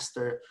entire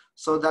semester,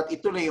 so that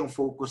ito na yung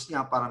focus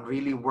niya, parang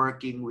really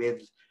working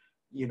with,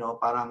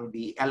 parang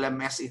the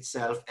LMS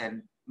itself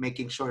and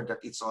making sure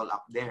that it's all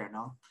up there,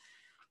 no?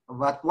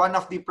 But one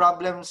of the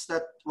problems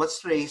that was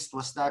raised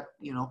was that,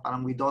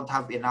 parang we don't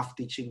have enough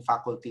teaching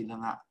faculty na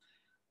nga.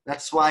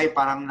 That's why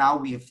parang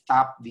now we've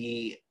tapped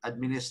the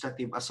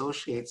administrative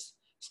associates,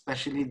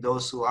 especially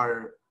those who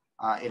are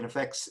in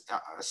effect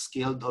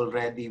skilled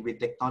already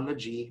with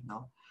technology,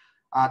 no,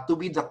 to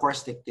be the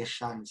course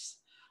technicians.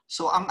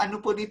 So ang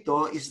ano po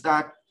dito is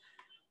that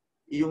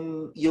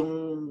yung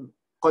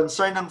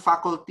concern ng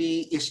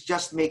faculty is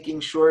just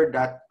making sure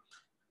that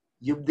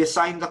you've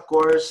designed the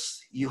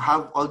course, you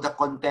have all the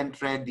content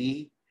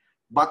ready,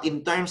 but in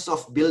terms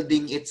of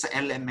building it sa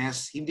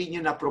LMS, hindi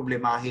nyo na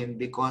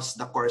problemahin because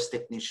the course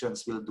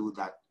technicians will do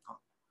that.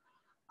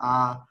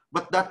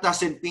 But that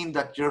doesn't mean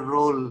that your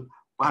role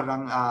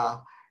parang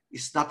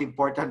is not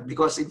important,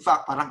 because in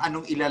fact, parang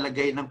anong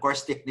ilalagay ng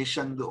course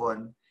technician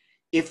doon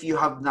if you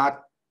have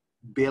not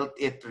built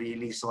it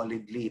really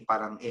solidly,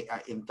 parang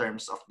in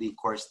terms of the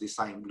course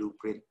design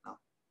blueprint. No?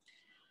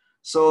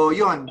 So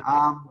yun,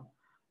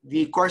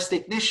 the course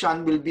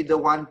technician will be the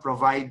one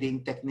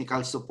providing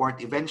technical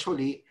support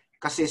eventually,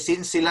 kasi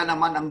since sila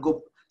naman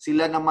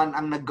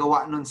ang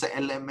naggawa nun sa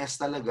LMS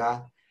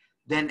talaga,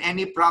 then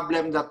any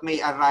problem that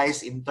may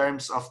arise in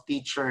terms of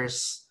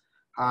teachers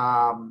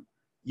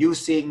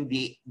using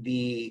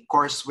the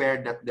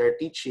courseware that they're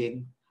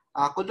teaching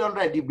could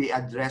already be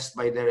addressed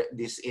by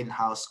this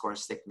in-house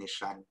course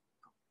technician.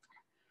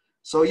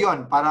 So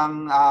yun,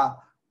 parang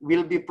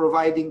we'll be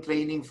providing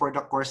training for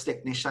the course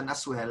technician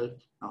as well.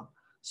 No?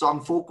 So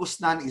ang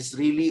focus nan is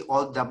really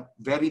all the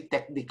very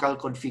technical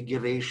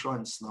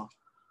configurations, no,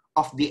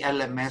 of the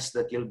LMS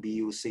that you'll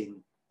be using.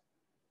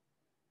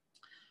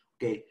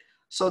 Okay,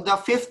 so the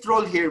fifth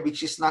role here,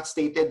 which is not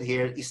stated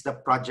here, is the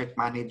project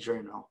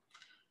manager. No?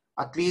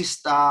 At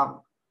least,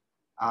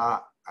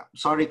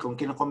 sorry kung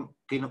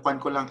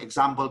kinukuhan ko lang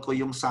example ko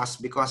yung SAS,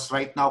 because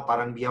right now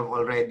parang we have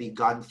already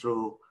gone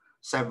through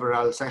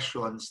several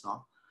sessions.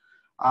 No?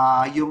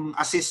 Yung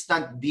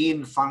assistant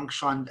dean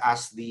functioned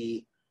as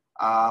the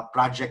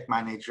project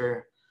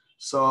manager.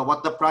 So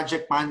what the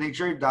project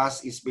manager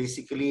does is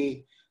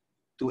basically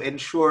to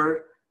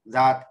ensure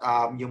that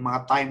yung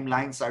mga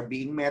timelines are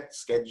being met,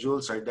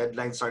 schedules or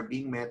deadlines are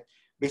being met.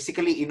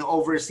 Basically,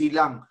 in-oversee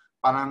lang.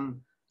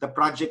 Parang the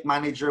project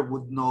manager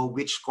would know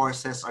which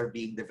courses are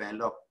being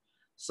developed.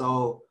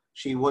 So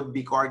she would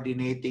be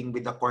coordinating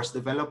with the course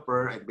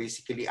developer and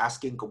basically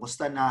asking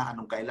kumusta na,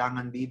 anong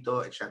kailangan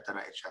dito,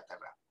 etc., etc.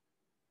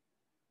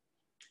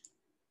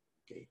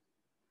 Okay.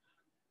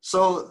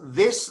 So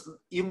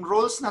yung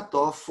roles na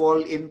to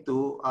fall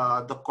into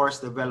the course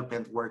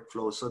development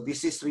workflow. So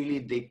this is really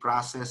the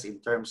process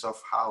in terms of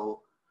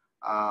how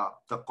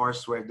the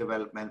courseware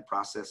development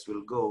process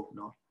will go.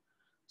 No?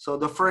 So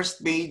the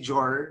first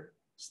major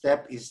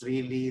step is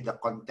really the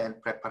content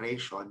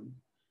preparation.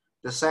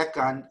 The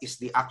second is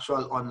the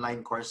actual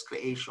online course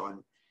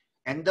creation.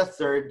 And the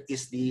third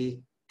is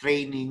the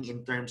training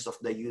in terms of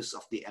the use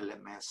of the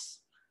LMS.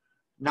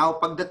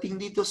 Now,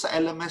 pagdating dito sa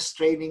LMS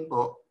training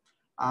po,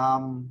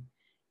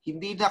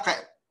 hindi na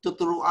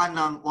tuturuan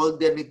ng all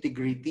the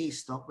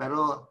nitty-gritties, no?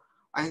 Pero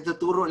ang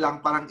tuturo lang,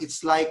 parang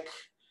it's like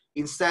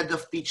instead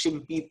of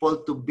teaching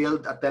people to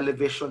build a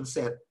television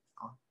set,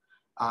 no?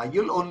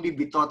 You'll only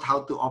be taught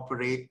how to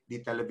operate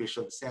the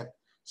television set.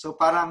 So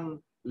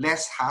parang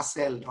less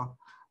hassle, no?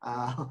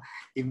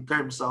 In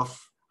terms of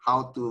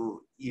how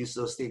to use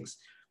those things.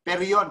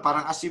 Pero yun,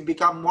 parang as you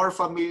become more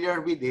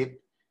familiar with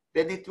it,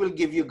 then it will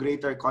give you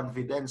greater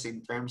confidence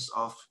in terms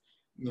of,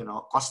 you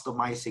know,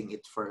 customizing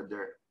it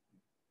further.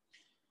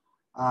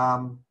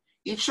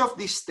 Each of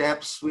these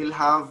steps will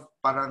have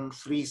parang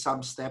 3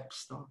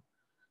 sub-steps. No?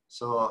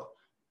 So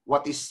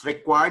what is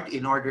required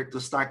in order to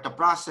start the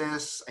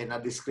process and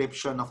a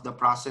description of the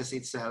process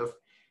itself,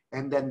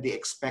 and then the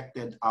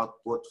expected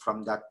output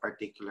from that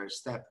particular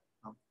step.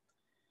 No?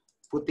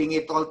 Putting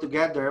it all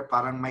together,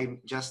 parang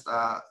may just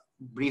a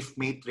brief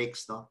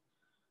matrix. No?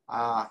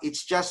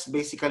 It's just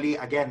basically,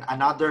 again,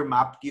 another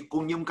map.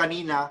 Kung yung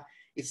kanina,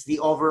 it's the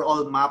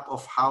overall map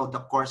of how the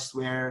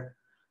courseware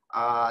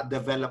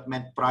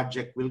development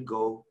project will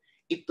go.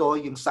 Ito,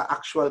 yung sa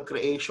actual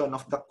creation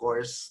of the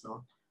course,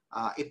 no?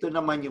 Ito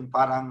naman yung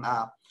parang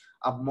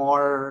a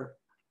more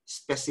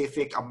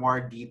specific, a more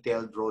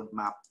detailed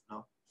roadmap.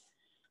 No?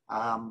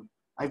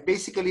 I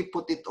basically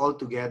put it all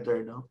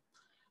together. No?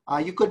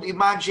 You could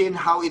imagine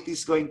how it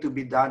is going to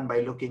be done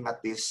by looking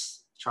at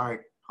this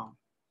chart. No?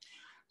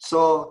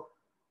 So,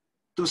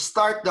 to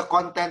start the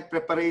content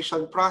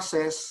preparation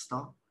process,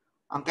 no?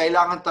 Ang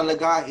kailangan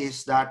talaga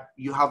is that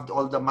you have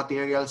all the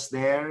materials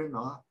there,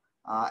 no?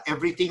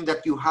 Everything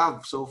that you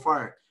have so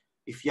far.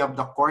 If you have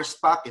the course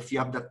pack, if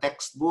you have the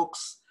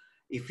textbooks,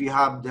 if you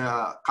have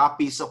the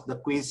copies of the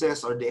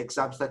quizzes or the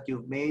exams that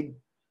you've made,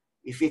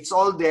 if it's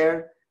all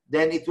there,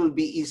 then it will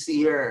be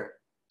easier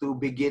to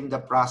begin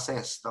the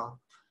process, no,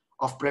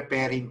 of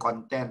preparing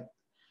content.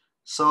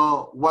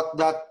 So what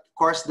that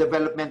course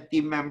development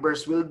team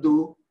members will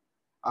do,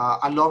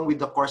 along with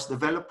the course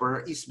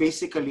developer, is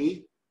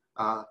basically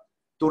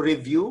to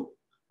review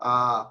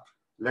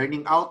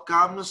learning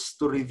outcomes,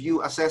 to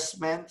review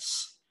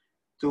assessments,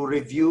 to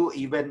review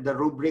even the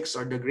rubrics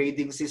or the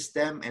grading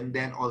system, and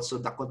then also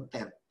the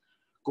content.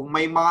 Kung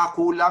may mga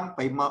kulang,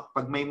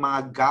 pag may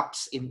mga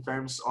gaps in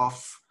terms of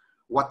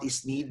what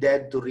is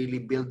needed to really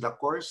build the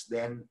course,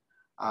 then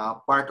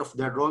part of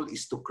their role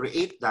is to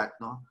create that,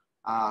 no,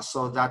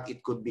 so that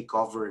it could be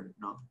covered.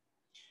 No?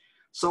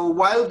 So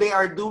while they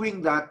are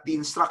doing that, the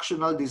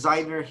instructional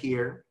designer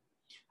here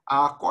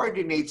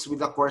coordinates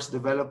with the course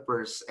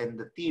developers and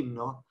the team,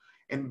 no,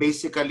 and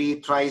basically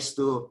tries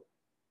to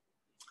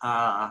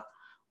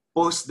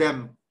post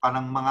them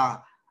parang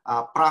mga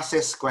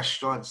process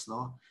questions,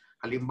 no.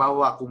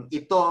 Halimbawa, kung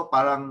ito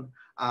parang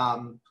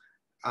of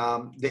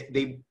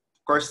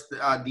course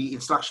the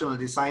instructional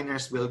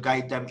designers will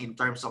guide them in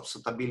terms of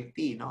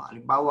suitability, no.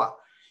 Halimbawa,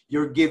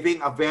 you're giving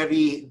a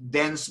very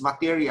dense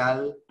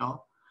material,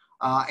 no,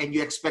 and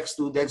you expect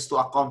students to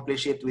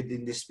accomplish it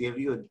within this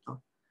period.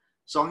 No?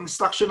 So ang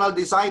instructional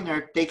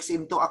designer takes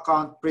into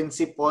account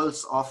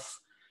principles of,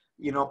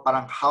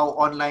 parang how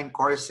online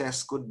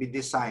courses could be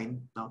designed,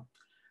 no?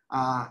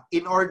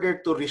 In order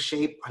to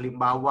reshape,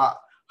 halimbawa,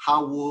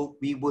 how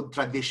we would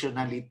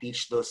traditionally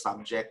teach those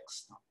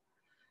subjects. No?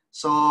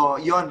 So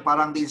yon,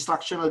 parang the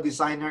instructional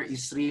designer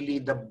is really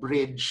the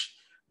bridge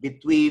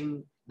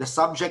between the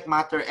subject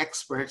matter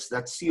experts,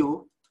 that's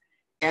you,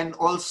 and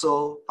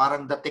also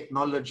parang the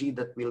technology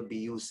that we'll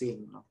be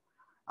using. No?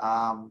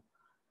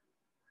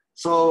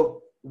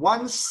 So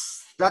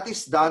once that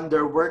is done,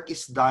 their work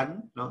is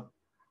done, no?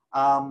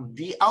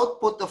 The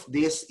output of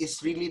this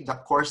is really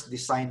the course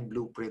design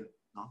blueprint.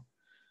 No?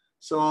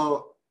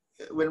 So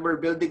when we're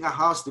building a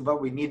house, diba,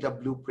 we need a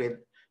blueprint.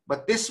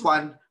 But this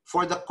one,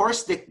 for the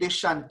course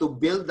technician to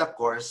build the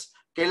course,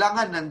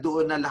 kailangan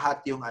nandoon na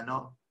lahat yung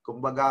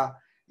kumbaga,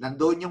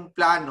 nandoon yung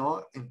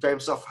plano in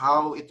terms of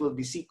how it will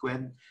be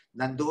sequenced,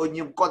 nandoon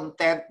yung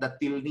content that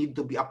will need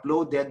to be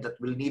uploaded, that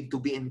will need to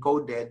be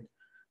encoded,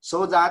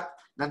 so that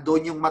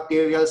nandoon yung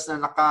materials na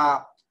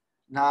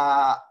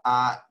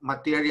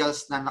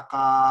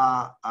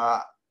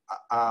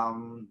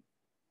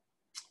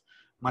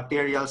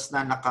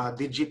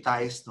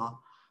naka-digitize, no?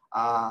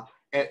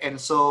 And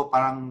so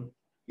parang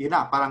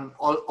parang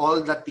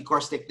all that the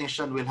course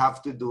technician will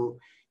have to do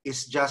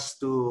is just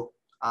to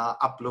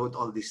upload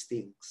all these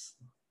things.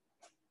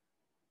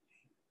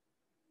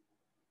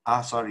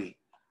 Sorry.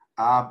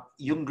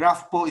 Yung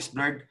graph po is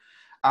blurred.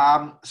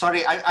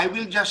 Sorry, I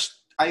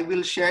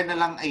will share na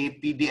lang a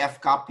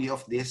PDF copy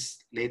of this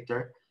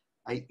later.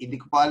 Hindi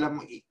ko pa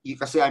alam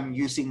kasi I'm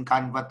using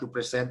Canva to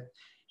present.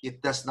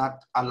 It does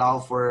not allow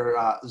for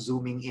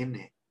zooming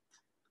in.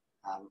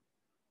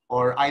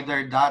 Or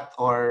either that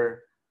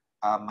or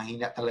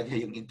mahina talaga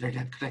yung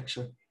internet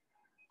connection.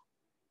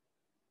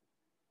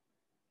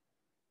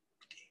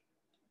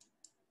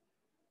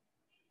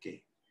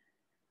 Okay.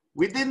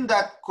 Within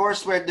that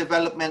courseware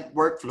development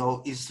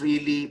workflow is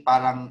really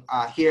parang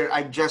here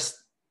I've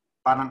just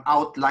parang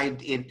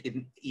outlined it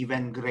in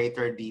even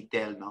greater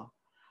detail, no?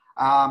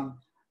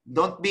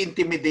 Don't be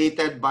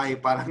intimidated by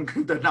parang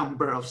the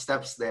number of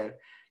steps there.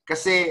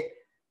 Kasi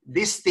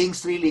these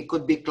things really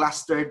could be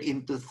clustered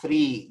into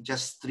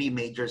just three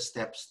major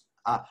steps.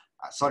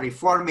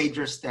 Four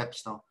major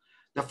steps, no?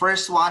 The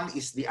first one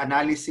is the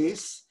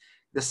analysis.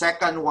 The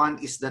second one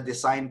is the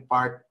design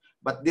part.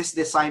 But this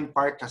design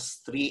part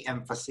has three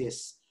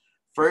emphases.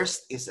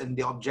 First is in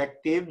the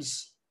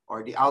objectives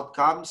or the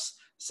outcomes.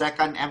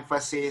 Second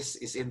emphasis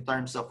is in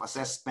terms of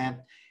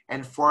assessment.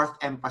 And fourth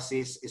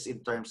emphasis is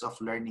in terms of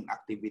learning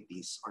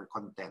activities or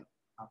content.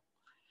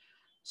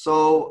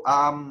 So,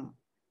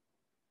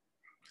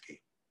 okay.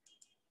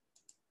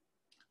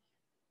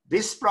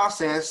 This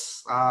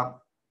process,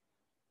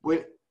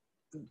 with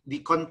the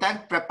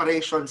content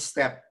preparation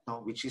step,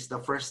 no, which is the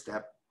first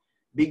step,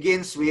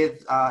 begins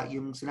with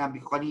yung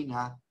sinabi ko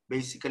kanina,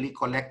 basically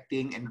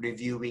collecting and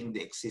reviewing the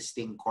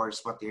existing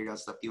course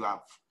materials that you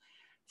have.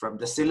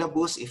 From the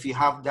syllabus, if you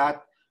have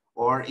that,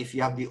 or if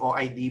you have the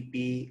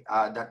OIDP,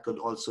 that could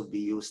also be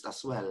used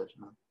as well.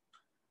 No?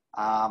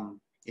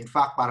 In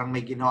fact, parang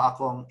may ginawa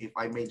akong, if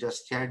I may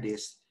just share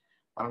this,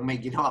 parang may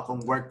ginawa akong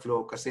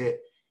workflow kasi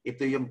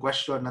ito yung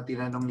question na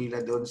tinanong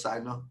nila doon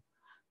sa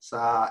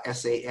sa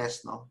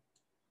SAS, no?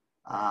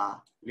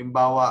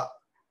 Limbawa,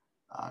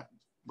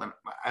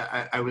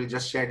 I will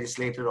just share this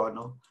later on,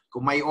 no?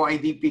 Kung may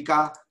OIDP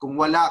ka, kung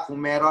wala, kung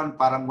meron,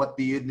 parang what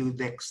do you do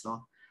next,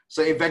 no?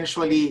 So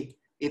eventually,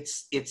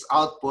 its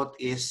output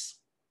is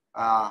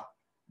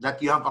that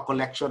you have a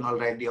collection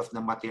already of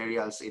the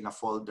materials in a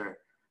folder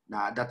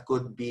that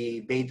could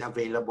be made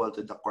available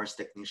to the course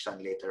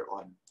technician later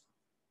on.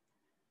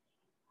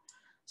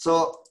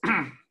 So,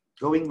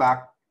 going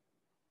back,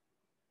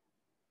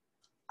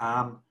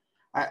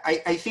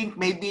 I think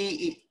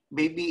maybe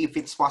if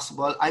it's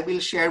possible, I will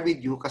share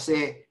with you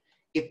kasi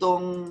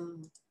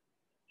itong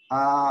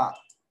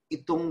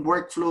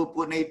workflow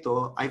po na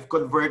ito, I've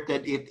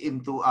converted it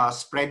into a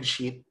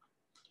spreadsheet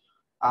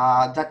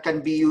that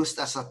can be used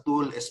as a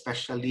tool,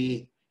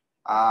 especially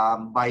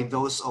by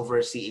those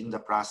overseeing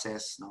the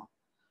process. No?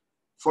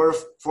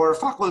 For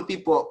faculty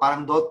po,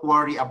 parang don't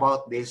worry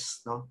about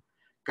this, no?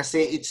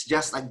 Kasi it's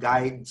just a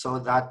guide so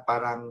that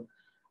parang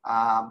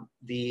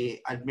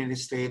the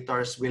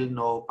administrators will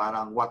know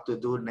parang what to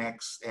do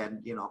next,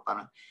 and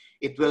parang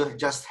it will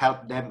just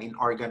help them in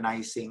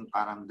organizing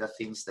parang the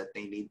things that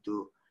they need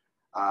to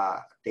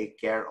take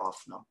care of,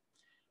 no?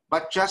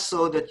 But just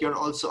so that you're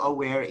also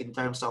aware in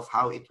terms of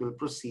how it will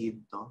proceed,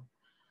 no?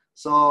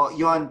 So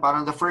yun,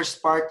 parang the first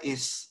part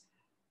is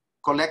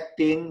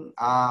collecting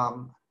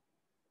and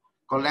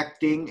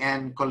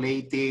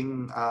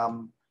collating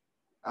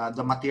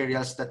the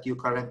materials that you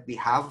currently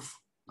have,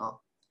 no?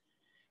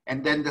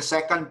 And then the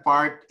second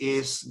part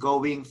is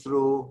going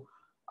through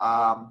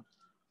a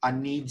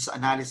needs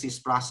analysis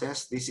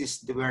process. This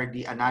is where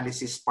the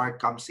analysis part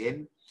comes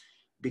in,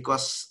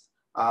 because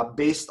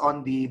based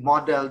on the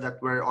model that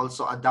we're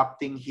also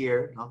adopting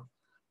here, no?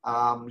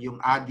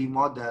 Yung ADI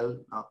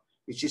model, no?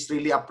 which is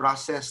really a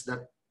process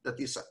that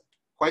is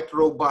quite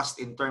robust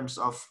in terms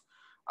of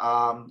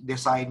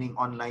designing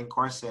online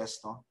courses.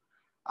 No?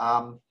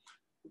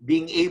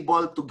 Being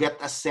able to get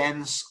a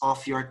sense of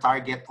your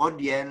target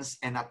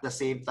audience and at the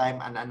same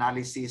time an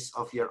analysis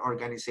of your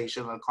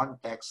organizational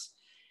context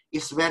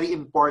is very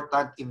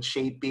important in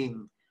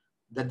shaping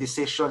the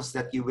decisions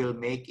that you will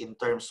make in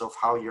terms of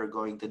how you're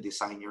going to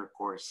design your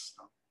course.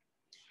 No?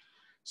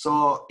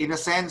 So in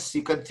a sense,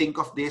 you can think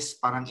of this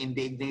parang in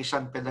the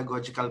Ignatian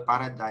pedagogical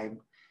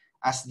paradigm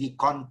as the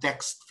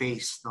context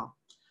phase. No?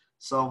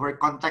 So we're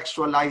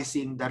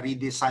contextualizing the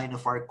redesign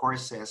of our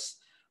courses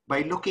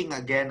by looking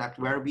again at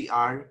where we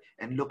are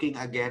and looking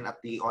again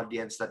at the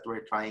audience that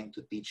we're trying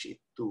to teach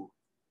it to.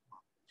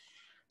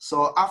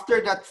 So after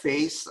that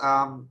phase,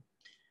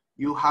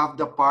 you have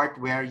the part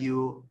where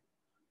you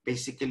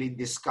basically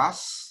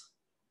discuss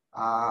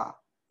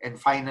and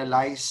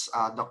finalize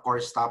the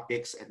course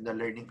topics and the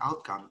learning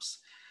outcomes.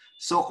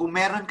 So kung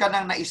meron ka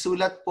nang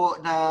naisulat po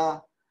na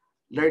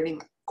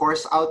learning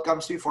course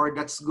outcomes before,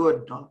 that's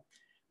good. No?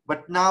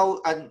 But now,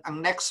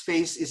 ang next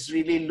phase is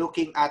really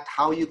looking at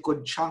how you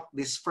could chunk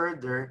this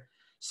further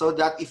so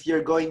that if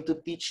you're going to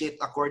teach it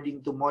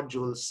according to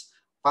modules,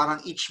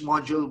 parang each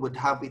module would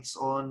have its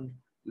own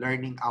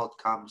learning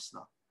outcomes.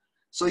 No?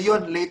 So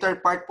yun, later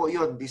part po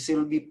yun. This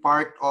will be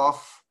part of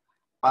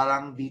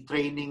parang the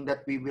training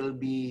that we will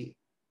be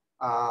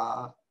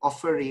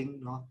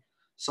offering, no?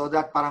 So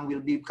that parang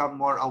we'll become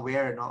more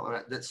aware, no?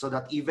 So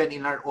that even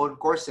in our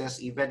own courses,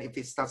 even if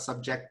it's not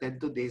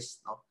subjected to this,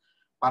 no?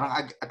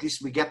 Parang at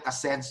least we get a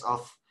sense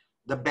of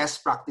the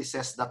best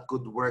practices that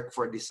could work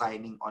for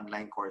designing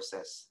online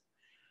courses.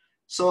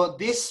 So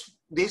this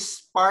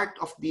part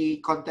of the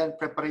content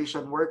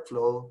preparation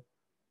workflow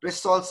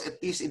results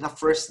at least in a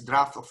first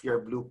draft of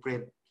your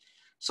blueprint.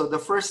 So the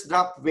first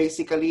draft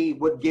basically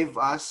would give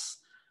us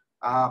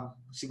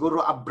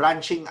siguro a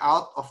branching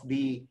out of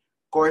the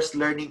course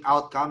learning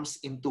outcomes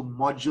into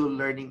module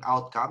learning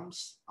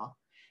outcomes. No?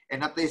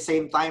 And at the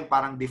same time,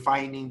 parang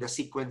defining the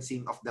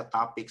sequencing of the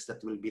topics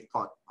that will be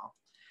taught. No?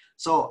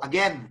 So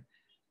again,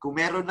 kung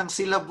meron ng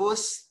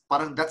syllabus,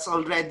 parang that's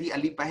already a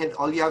leap ahead.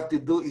 All you have to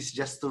do is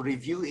just to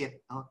review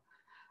it. No?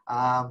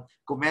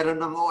 Kung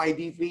meron ng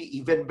OIDP,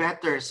 even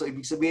better. So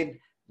ibig sabihin,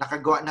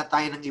 nakagawa na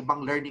tayo ng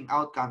ibang learning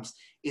outcomes.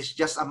 It's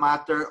just a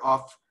matter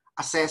of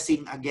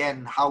assessing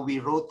again how we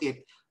wrote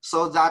it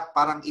so that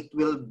parang it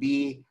will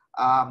be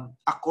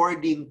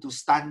according to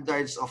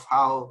standards of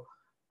how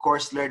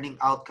course learning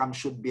outcomes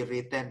should be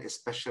written,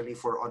 especially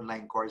for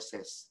online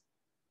courses.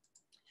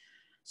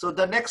 So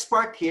the next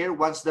part here,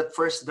 once that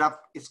first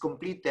draft is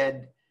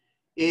completed,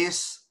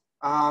 is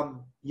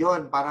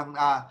yun, parang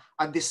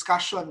a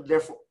discussion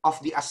therefore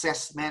of the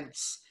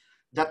assessments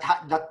that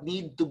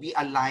need to be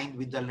aligned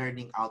with the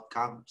learning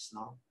outcomes.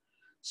 No?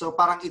 So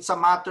parang it's a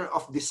matter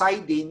of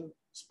deciding,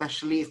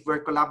 especially if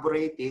we're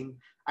collaborating,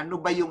 ano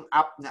ba yung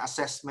app na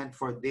assessment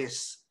for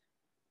this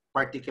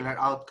particular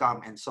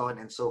outcome and so on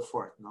and so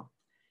forth. No?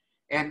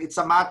 And it's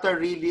a matter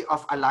really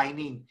of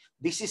aligning.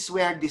 This is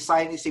where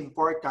design is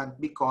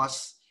important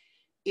because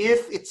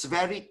if it's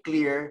very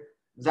clear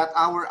that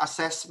our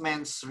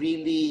assessments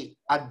really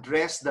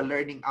address the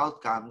learning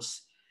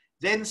outcomes,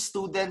 then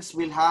students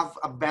will have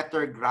a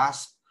better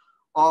grasp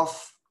of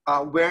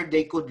where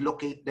they could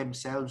locate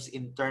themselves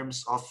in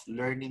terms of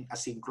learning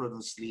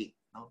asynchronously.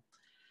 No?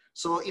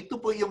 So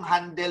ito po yung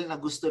handle na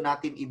gusto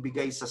natin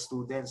ibigay sa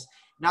students.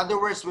 In other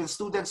words, when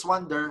students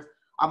wonder,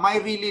 am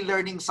I really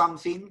learning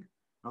something?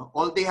 No?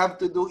 All they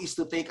have to do is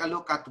to take a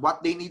look at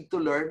what they need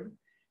to learn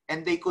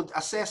and they could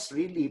assess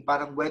really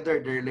parang whether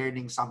they're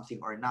learning something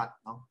or not.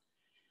 No?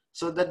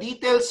 So the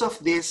details of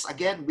this,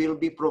 again, will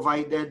be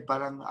provided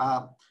parang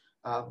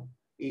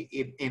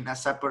in a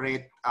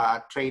separate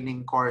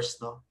training course.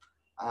 No?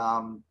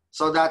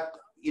 So that,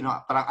 you know,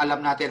 parang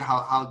alam natin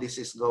how this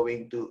is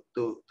going to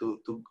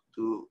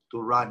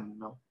run.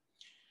 No?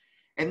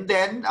 And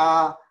then,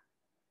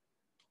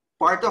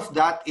 part of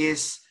that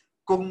is,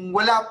 kung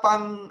wala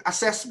pang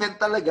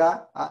assessment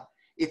talaga,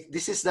 if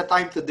this is the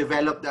time to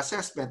develop the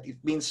assessment,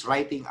 it means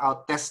writing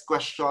out test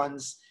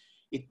questions.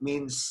 It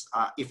means,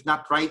 if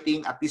not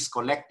writing, at least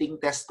collecting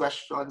test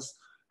questions,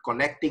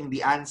 collecting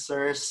the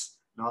answers,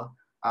 no?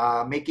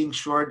 Making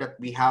sure that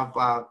we have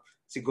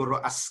siguro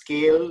a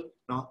scale,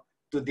 no?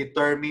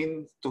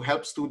 To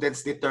help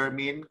students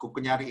determine, kung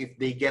kunyari, if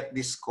they get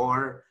this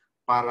score,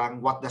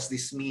 parang what does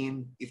this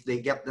mean? If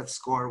they get that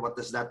score, what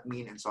does that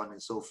mean? And so on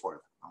and so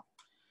forth. No?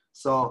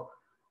 So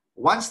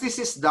once this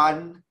is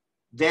done,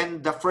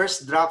 then the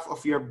first draft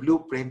of your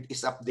blueprint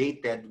is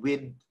updated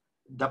with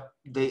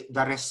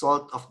the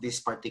result of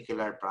this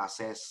particular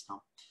process.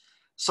 No?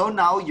 So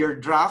now your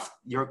draft,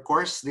 your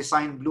course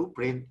design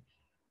blueprint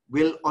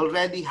will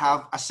already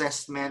have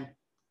assessment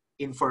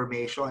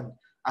information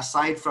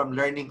aside from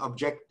learning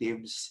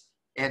objectives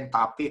and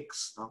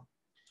topics. No?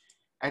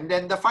 And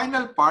then the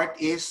final part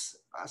is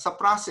sa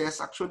process,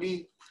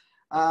 actually,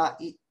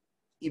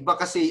 iba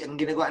kasi ang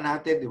ginagawa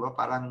natin, di ba?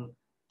 Parang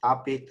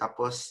topic,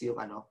 tapos yung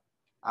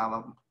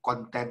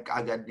content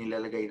kaagad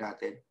nilalagay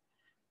natin.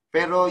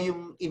 Pero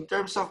yung in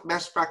terms of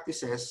best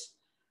practices,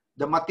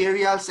 the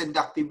materials and the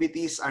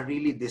activities are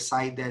really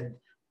decided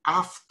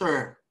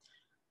after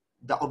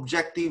the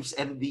objectives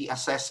and the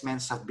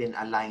assessments have been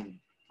aligned.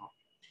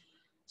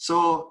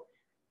 So,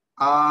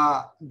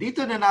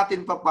 dito na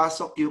natin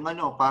papasok yung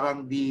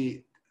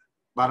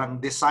parang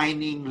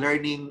designing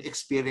learning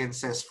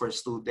experiences for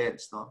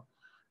students, no?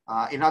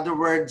 In other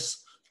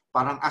words,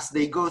 parang as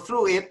they go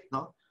through it,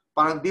 no?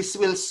 Parang this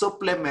will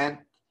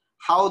supplement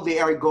how they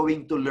are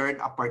going to learn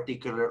a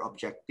particular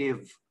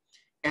objective.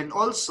 And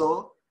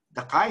also,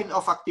 the kind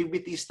of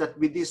activities that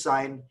we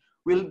design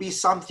will be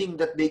something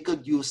that they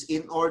could use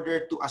in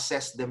order to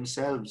assess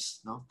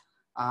themselves, no?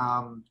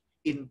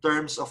 In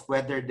terms of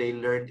whether they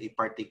learned a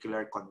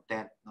particular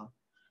content, no?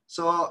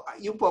 So,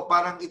 yun po,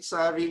 parang it's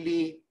a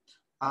really,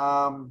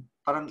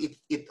 parang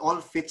it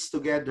all fits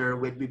together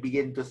when we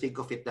begin to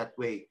think of it that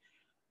way.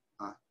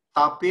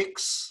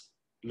 Topics,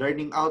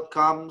 learning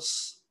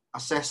outcomes,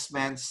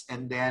 assessments,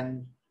 and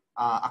then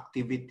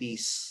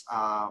activities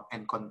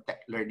and content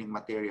learning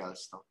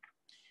materials, no?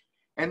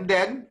 And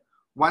then,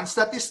 once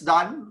that is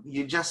done,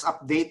 you just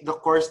update the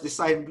course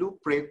design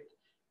blueprint.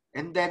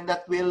 And then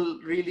that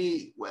will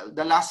really, well,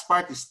 the last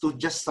part is to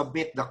just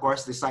submit the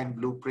course design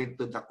blueprint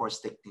to the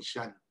course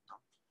technician.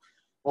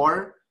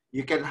 Or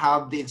you can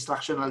have the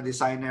instructional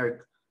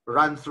designer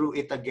run through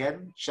it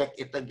again, check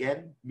it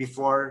again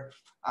before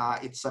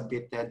it's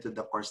submitted to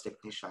the course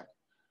technician.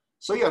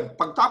 So yun,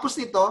 pagtapos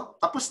nito,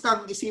 tapos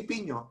nang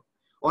isipin nyo,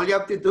 all you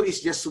have to do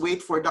is just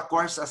wait for the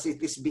course as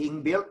it is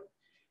being built.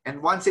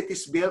 And once it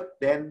is built,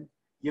 then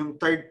yung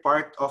third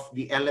part of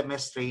the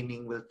LMS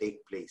training will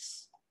take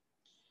place.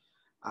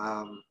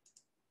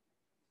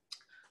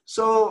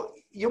 So,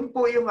 yung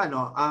po yung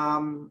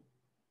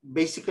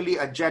basically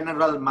a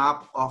general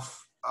map of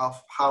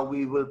how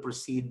we will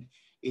proceed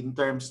in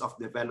terms of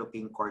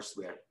developing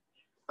courseware.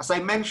 As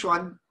I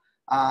mentioned,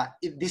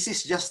 this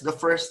is just the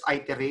first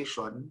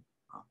iteration,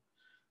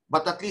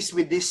 but at least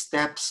with these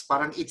steps,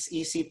 parang it's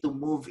easy to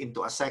move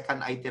into a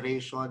second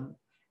iteration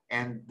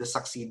and the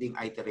succeeding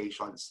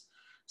iterations.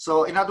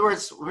 So, in other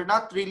words, we're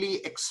not really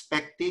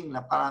expecting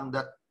na parang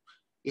that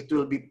it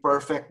will be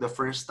perfect the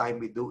first time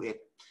we do it.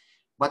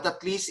 But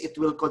at least it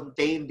will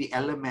contain the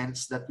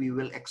elements that we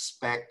will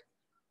expect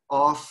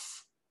of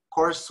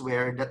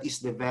courseware that is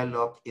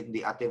developed in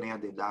the Ateneo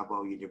de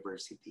Davao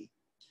University.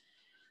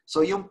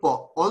 So yun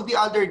po, all the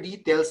other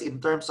details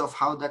in terms of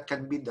how that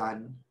can be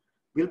done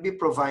will be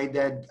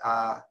provided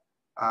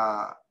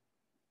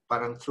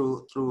parang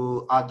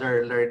through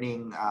other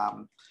learning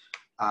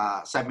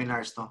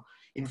seminars, no?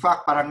 In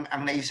fact, parang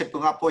ang naisip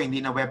ko nga po,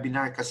 hindi na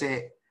webinar kasi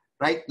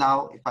right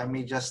now, if I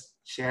may just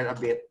share a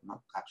bit,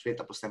 actually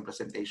tapos na yung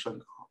presentation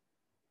ko.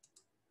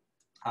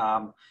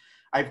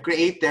 I've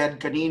created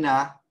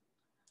kanina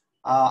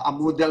a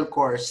Moodle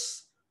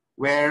course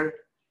where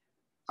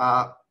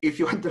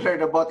if you want to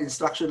learn about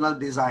instructional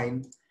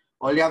design,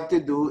 all you have to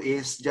do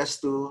is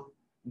just to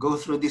go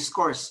through this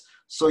course.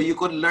 So you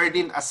could learn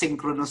it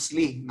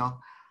asynchronously, no?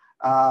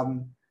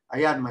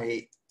 Ayan,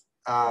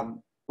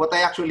 what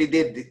I actually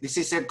did, this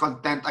isn't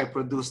content I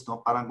produced,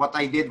 no? Parang what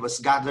I did was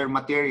gather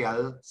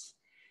materials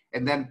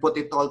and then put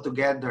it all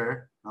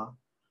together, no?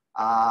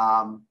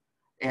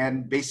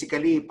 And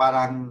basically,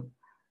 parang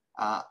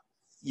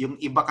yung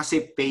iba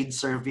kasi paid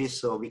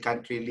service, so we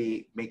can't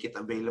really make it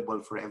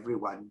available for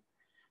everyone.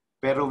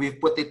 Pero we've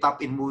put it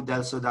up in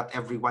Moodle so that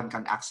everyone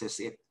can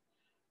access it.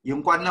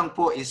 Yung kwan lang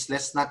po is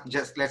let's not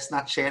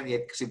share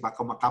it kasi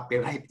baka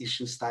ma-copyright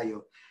issues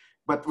tayo.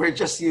 But we're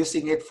just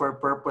using it for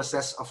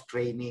purposes of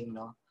training,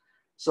 no?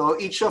 So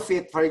each of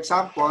it, for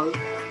example,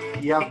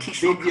 you have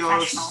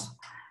videos,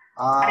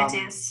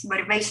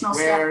 motivational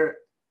where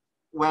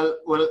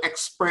well,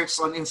 experts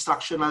on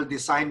instructional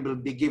design will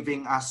be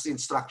giving us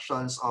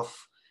instructions of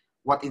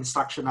what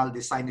instructional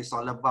design is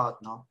all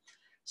about, no?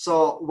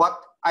 So what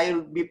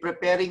I'll be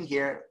preparing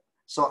here,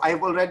 so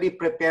I've already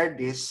prepared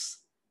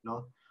this,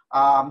 no?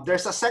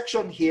 There's a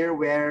section here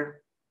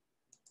where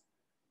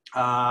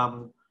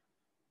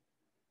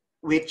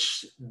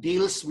which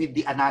deals with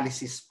the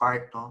analysis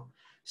part, no?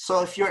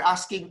 So if you're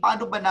asking,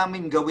 paano ba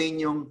namin gawin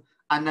yung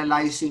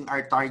analyzing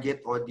our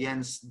target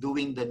audience,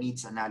 doing the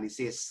needs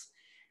analysis?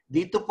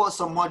 Dito po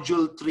sa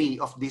module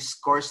 3 of this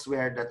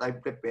courseware that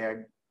I've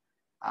prepared,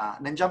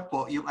 nandiyan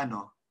po yung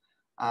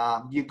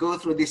you go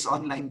through this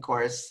online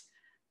course,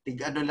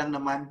 lang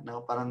naman,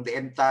 no? Parang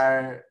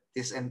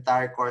this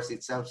entire course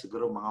itself,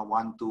 siguro mga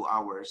 1-2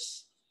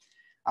 hours.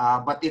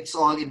 But it's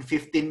all in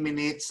 15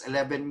 minutes,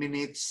 11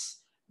 minutes.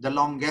 The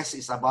longest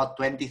is about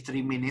 23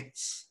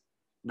 minutes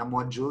na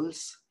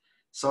modules.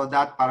 So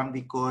that parang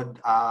we could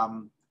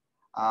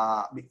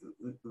at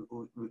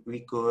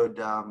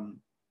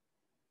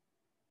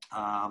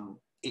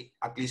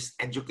least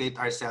educate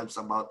ourselves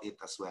about it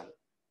as well.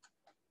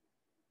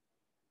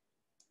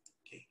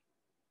 Okay.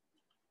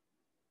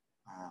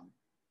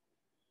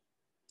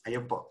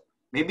 Ayun po.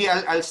 Maybe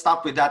I'll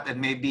stop with that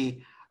and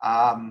maybe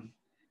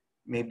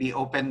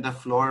open the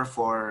floor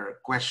for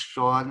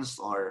questions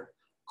or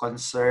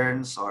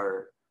concerns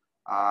or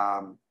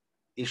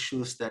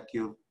issues that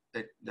you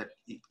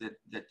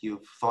that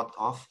you've thought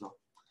of, no?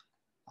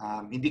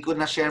 Hindi ko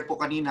na-share po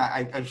kanina.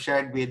 I've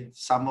shared with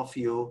some of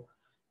you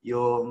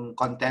yung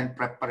content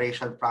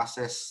preparation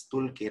process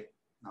toolkit.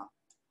 No?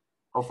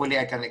 Hopefully,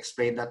 I can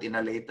explain that in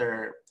a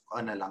later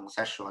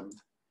session.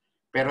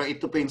 Pero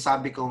ito po yung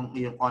sabi kong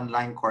yung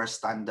online course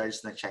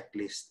standards na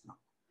checklist. No?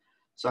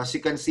 So as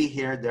you can see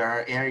here, there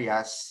are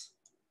areas.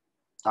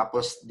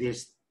 Tapos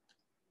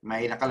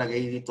may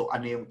nakalagay dito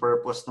ano yung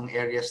purpose ng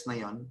areas na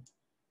yon.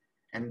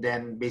 And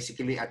then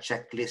basically a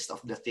checklist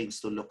of the things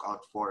to look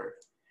out for.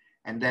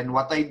 And then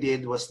what I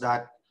did was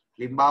that,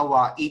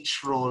 limbawa,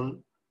 each role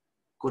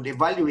could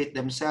evaluate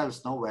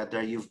themselves, no,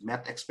 whether you've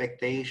met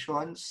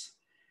expectations,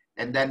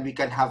 and then we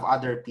can have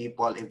other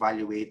people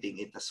evaluating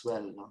it as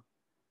well, no.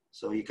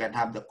 So you can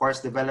have the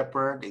course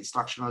developer, the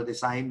instructional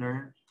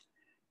designer,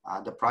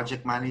 the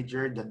project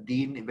manager, the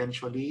dean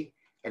eventually,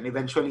 and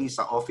eventually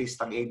sa office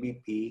ng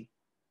ABP,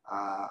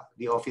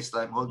 the office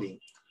that I'm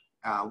holding,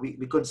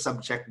 we could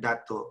subject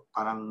that to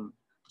parang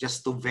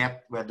just to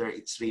vet whether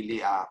it's really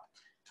a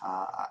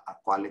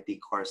quality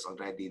course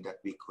already that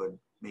we could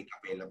make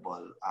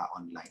available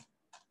online.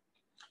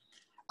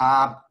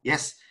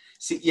 Yes,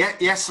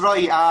 yes,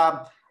 Roy.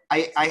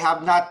 I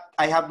have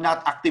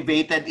not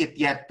activated it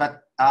yet,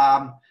 but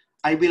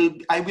I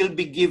will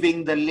be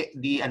giving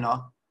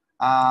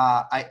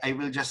I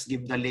will just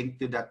give the link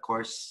to that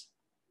course.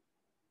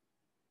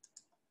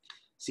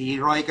 Si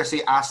Roy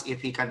kasi asked if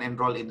he can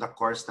enroll in the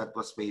course that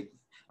was made.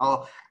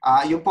 Oh,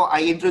 yun po,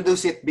 I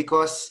introduce it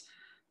because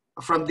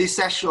from this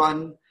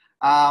session,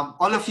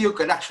 all of you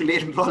could actually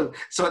enroll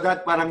so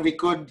that parang we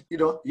could,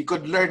 you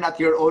could learn at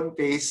your own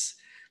pace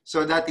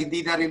so that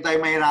hindi na rin tayo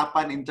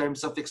mahirapan in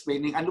terms of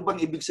explaining ano bang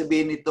ibig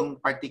sabihin nitong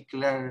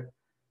particular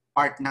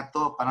part na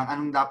to, parang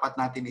anong dapat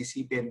natin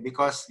isipin,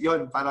 because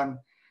yun parang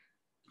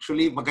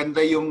actually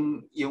maganda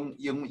yung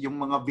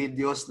mga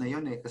videos na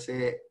yun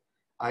kasi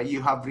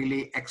you have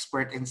really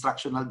expert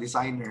instructional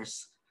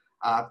designers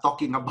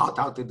talking about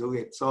how to do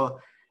it. So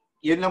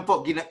yun lang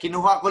po,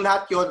 kinuha ko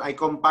lahat yun, I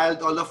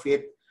compiled all of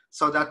it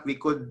so that we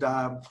could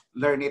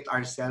learn it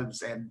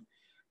ourselves. And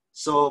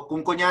so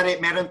kung kunyari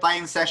meron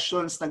tayong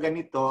sessions na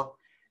ganito,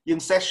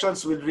 yung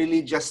sessions will really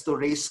just to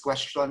raise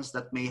questions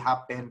that may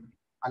happen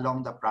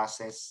along the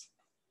process.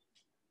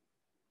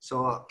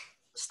 So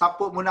stop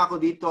po muna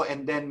ako dito,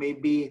 and then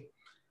maybe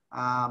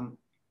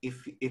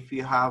if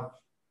you have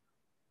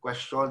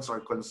questions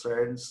or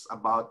concerns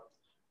about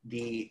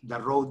the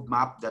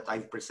roadmap that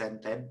I've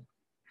presented.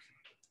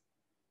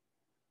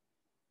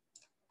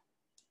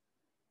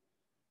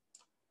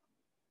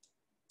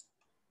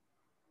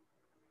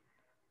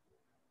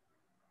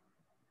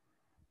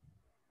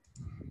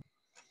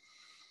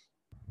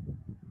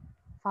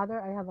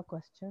 Father, I have a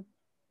question.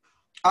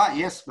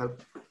 Yes,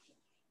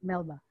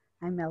 Melba.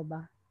 I'm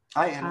Melba.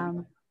 Hi,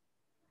 hello.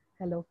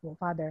 Hello,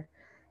 Father.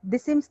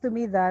 This seems to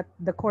me that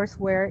the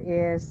courseware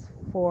is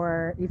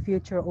for a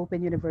future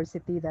open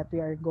university that we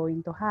are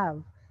going to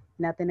have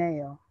in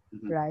Ateneo,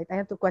 right? I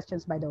have two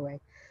questions, by the way.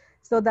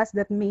 So does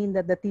that mean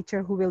that the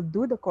teacher who will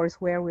do the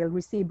courseware will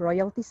receive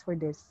royalties for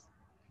this?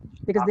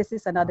 Because this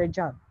is another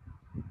job.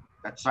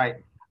 That's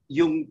right.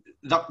 The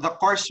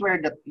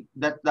courseware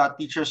that the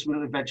teachers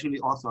will eventually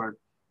author,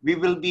 we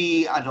will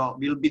be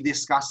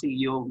discussing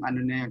yung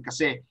ano na yan,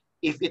 kasi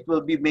if it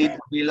will be made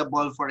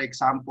available, for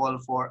example,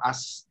 for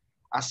us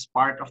as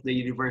part of the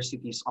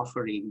university's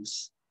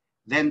offerings,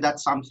 then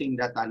that's something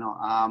that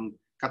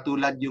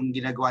katulad yung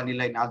ginagawa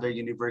nila in other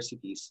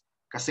universities,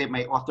 kasi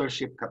may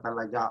authorship ka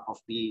talaga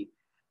of the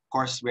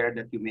courseware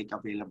that you make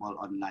available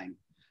online.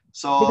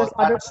 So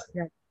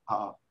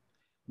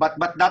but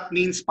that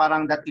means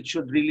parang that it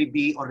should really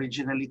be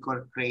originally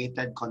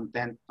created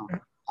content, no?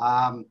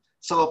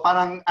 So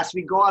parang as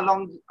we go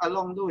along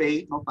the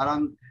way, no,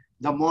 parang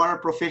the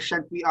more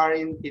proficient we are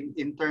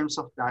in terms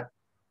of that,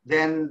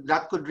 then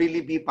that could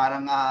really be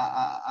parang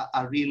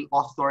a real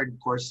authored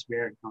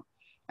courseware, no?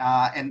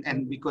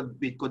 And we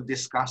could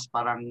discuss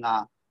parang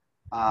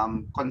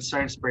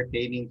concerns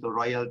pertaining to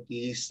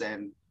royalties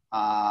and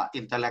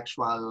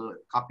intellectual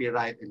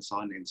copyright and so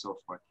on and so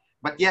forth.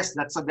 But yes,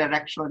 that's a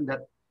direction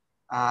that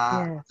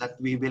that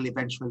we will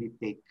eventually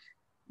take.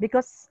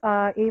 Because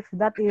if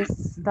that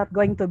is not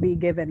going to be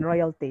given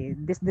royalty,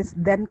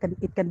 then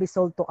it can be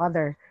sold to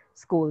other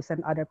schools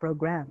and other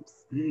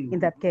programs. In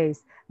that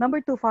case.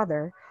 Number two,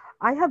 Father,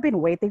 I have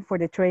been waiting for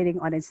the training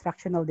on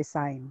instructional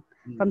design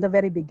from the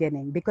very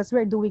beginning, because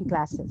we're doing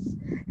classes.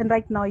 And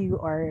right now you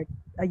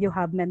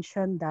have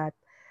mentioned that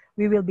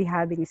we will be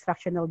having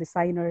instructional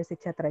designers,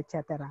 etc.,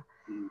 etc.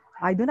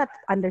 I do not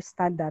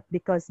understand that,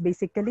 because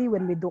basically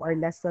when we do our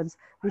lessons,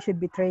 we should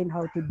be trained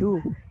how to do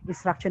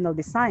instructional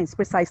designs,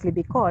 precisely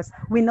because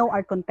we know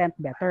our content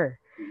better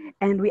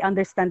and we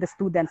understand the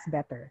students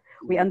better.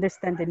 We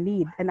understand the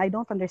need, and I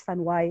don't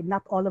understand why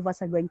not all of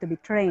us are going to be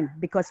trained,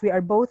 because we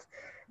are both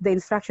the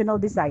instructional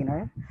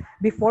designer.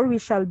 Before we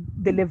shall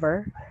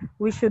deliver,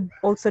 we should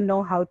also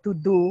know how to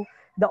do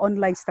the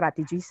online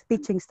strategies,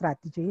 teaching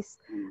strategies.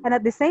 And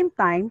at the same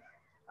time,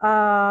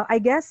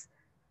 I guess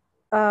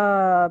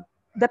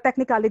the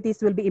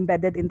technicalities will be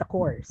embedded in the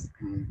course,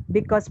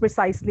 because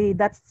precisely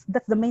that's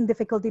the main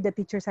difficulty that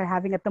teachers are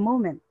having at the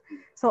moment.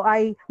 So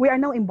we are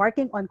now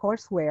embarking on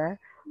courseware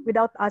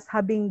without us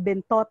having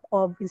been taught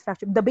of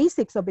the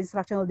basics of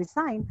instructional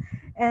design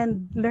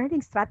and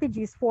learning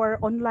strategies for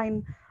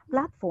online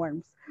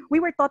platforms.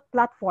 We were taught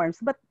platforms,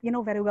 but you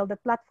know very well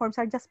that platforms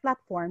are just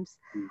platforms.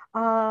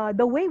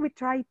 The way we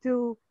try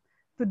to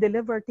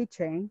deliver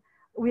teaching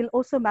will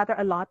also matter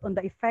a lot on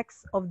the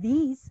effects of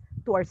these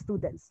to our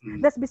students.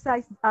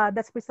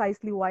 That's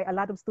precisely why a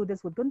lot of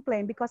students would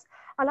complain, because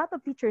a lot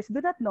of teachers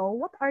do not know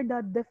what are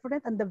the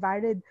different and the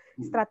varied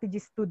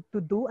strategies to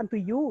do and to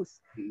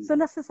use. So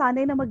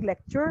nasasanay na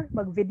mag-lecture,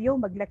 mag-video,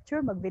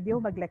 mag-lecture,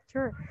 mag-video,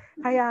 mag-lecture.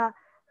 Kaya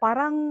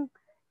parang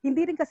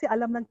hindi rin kasi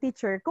alam ng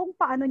teacher kung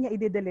paano niya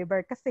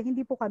i-deliver kasi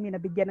hindi po kami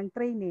nabigyan ng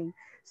training.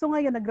 So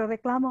ngayon,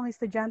 nagre-reklamo ang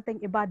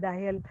estudyanteng iba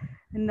dahil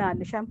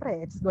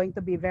syempre, it's going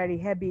to be very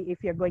heavy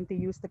if you're going to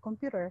use the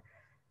computer.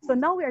 So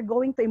now we are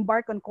going to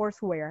embark on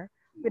courseware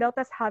without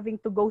us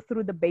having to go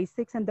through the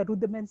basics and the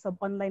rudiments of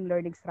online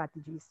learning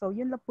strategies. So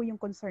yun lang po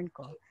yung concern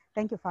ko.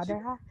 Thank you,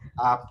 Father.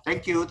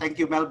 Thank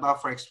you, Melba,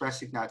 for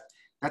expressing that.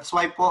 That's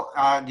why po,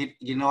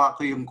 ginawa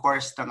ko yung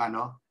course ng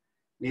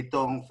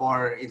nitong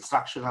for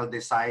instructional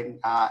design,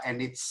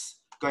 and it's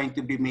going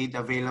to be made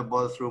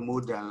available through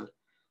Moodle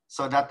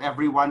so that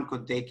everyone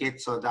could take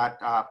it, so that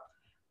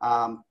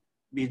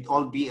we'd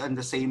all be on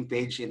the same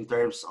page in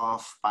terms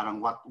of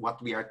parang what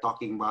we are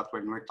talking about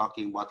when we're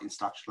talking about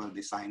instructional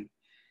design.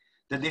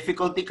 The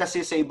difficulty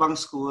kasi sa ibang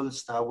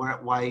schools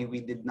why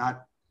we did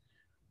not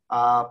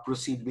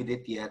proceed with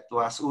it yet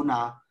was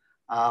una,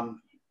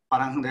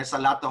 parang there's a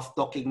lot of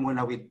talking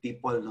muna with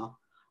people, no?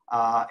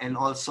 And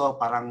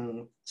also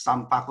parang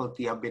some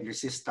faculty have been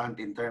resistant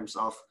in terms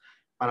of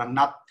parang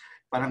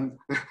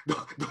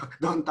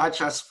don't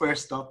touch us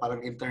first, no?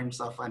 Parang in terms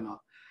of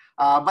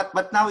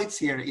but now it's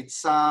here.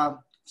 It's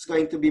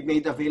going to be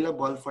made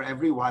available for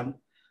everyone,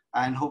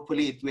 and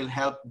hopefully it will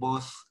help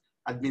both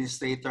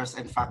administrators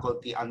and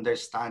faculty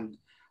understand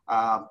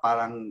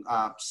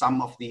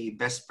some of the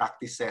best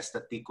practices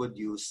that we could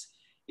use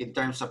in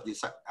terms of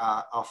this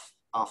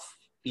of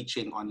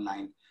teaching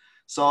online.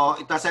 So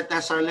it doesn't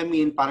necessarily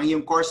mean parang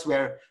yung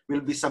courseware will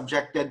be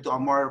subjected to a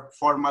more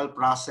formal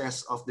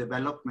process of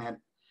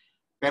development.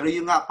 Pero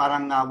yung nga,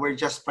 parang we're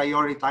just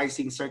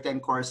prioritizing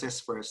certain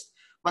courses first.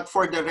 But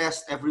for the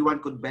rest,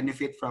 everyone could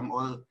benefit from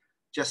all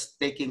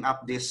just taking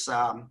up this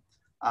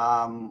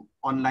online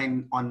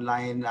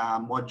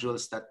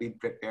modules that we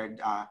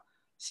prepared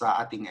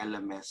sa ating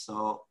LMS.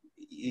 So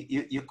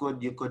you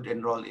could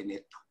enroll in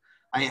it.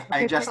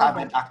 I just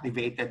haven't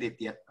activated it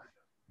yet.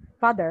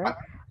 Father,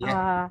 but,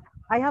 yeah.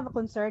 I have a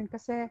concern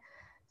kasi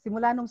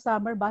simula nung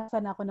summer, basa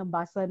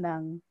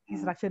ng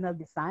instructional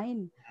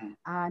design.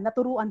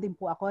 Naturuan din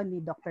po ako ni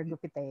Dr.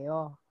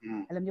 Gupiteo.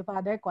 Alam niyo,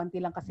 Father,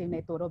 konti lang kasi yung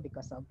naituro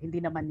because of hindi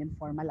naman yun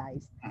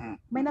formalized.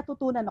 May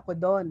natutunan ako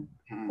doon.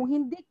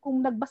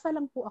 Kung nagbasa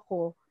lang po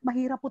ako,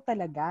 mahirap po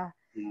talaga.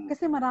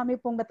 Kasi marami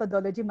pong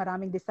methodology,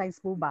 maraming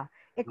designs po ba.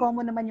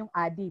 Common naman yung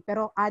ADI.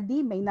 Pero ADI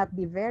may not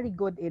be very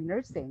good in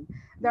nursing.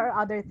 There are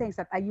other things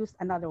that I used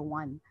another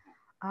one.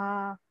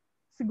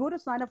 Siguro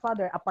sana,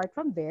 Father, apart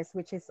from this,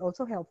 which is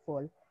also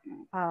helpful,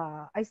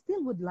 I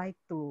still would like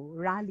to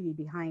rally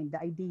behind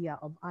the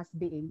idea of us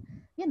being,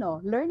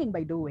 learning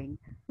by doing.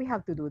 We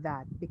have to do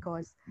that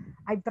because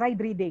I've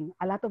tried reading.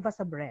 A lot of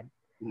us have read,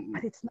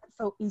 but it's not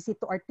so easy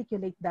to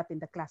articulate that in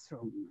the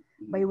classroom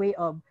by way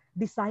of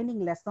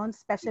designing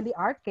lessons, especially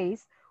our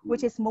case,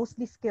 which is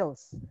mostly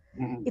skills.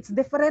 It's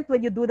different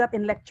when you do that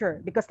in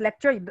lecture because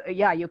lecture,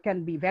 yeah, you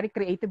can be very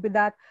creative with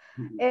that.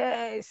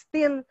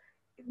 Still,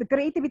 the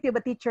creativity of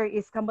a teacher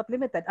is somewhat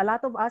limited. A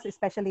lot of us,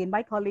 especially in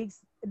my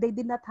colleagues, they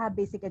did not have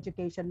basic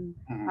education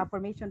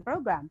formation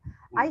program.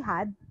 I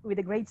had with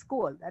a grade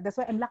school. That's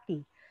why I'm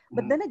lucky.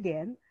 But then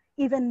again,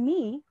 even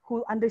me,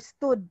 who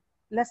understood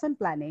lesson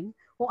planning,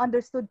 who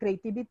understood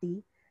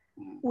creativity,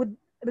 would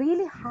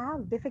really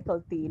have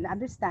difficulty in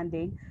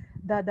understanding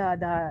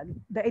the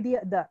idea,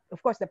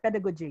 of course, the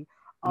pedagogy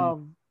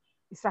of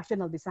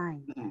instructional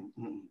design.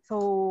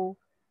 So,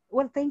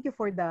 well, thank you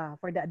for the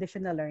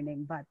additional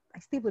learning, but I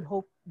still would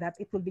hope that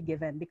it will be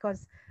given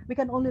because we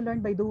can only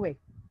learn by doing.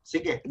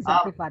 Sige.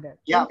 Exactly, Father.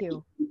 Yeah, thank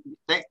you.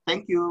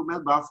 Thank you,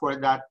 Melba, for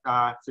that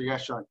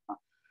suggestion.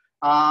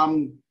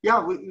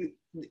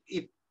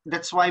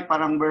 That's why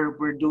parang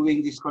we're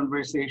doing this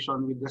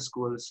conversation with the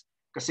schools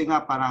kasi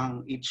nga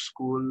parang each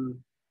school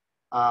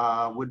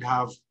would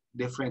have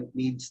different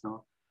needs,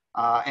 no?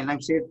 And I'm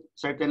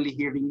certainly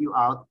hearing you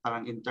out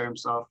parang in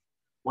terms of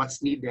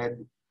what's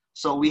needed.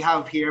 So we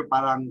have here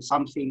parang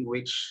something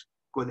which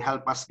could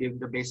help us give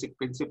the basic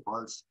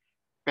principles.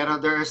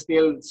 Pero there are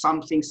still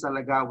some things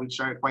talaga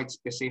which are quite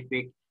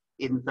specific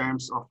in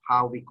terms of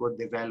how we could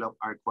develop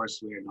our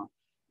courseware, no?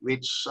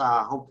 Which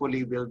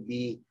hopefully will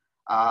be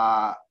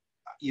the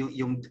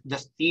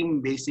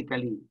theme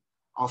basically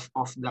of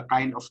the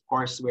kind of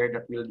courseware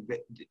that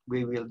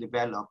we will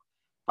develop.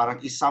 Parang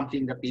is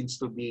something that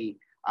needs to be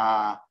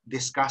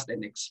discussed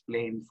and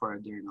explained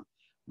further, no?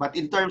 But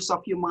in terms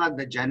of yung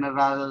the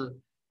general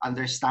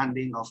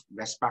understanding of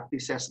best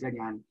practices,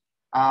 ganyan.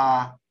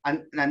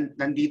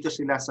 Nandito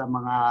sila sa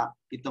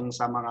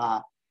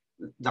mga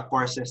the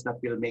courses that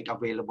we'll make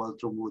available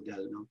through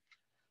Moodle, no?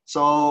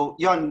 So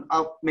yon,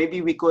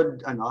 maybe we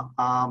could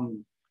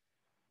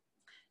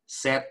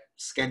set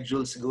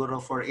schedule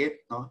siguro for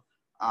it, no?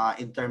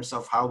 In terms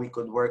of how we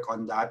could work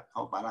on that,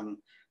 no? Parang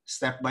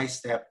step by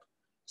step,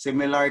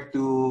 similar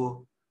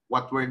to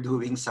what we're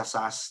doing sa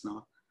SAS,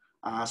 no?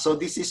 So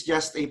this is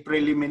just a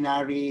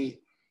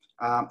preliminary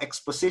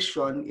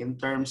exposition in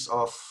terms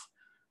of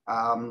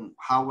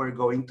how we're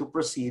going to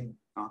proceed,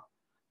 no?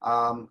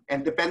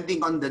 And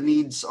depending on the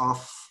needs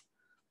of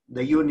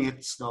the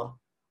units, no,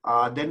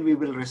 then we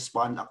will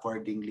respond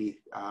accordingly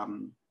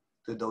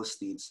to those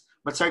needs.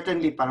 But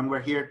certainly, parang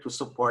we're here to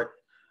support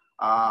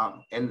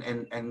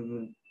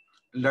and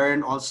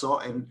learn also,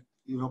 and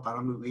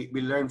parang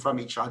we learn from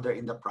each other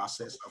in the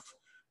process of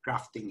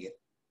crafting it.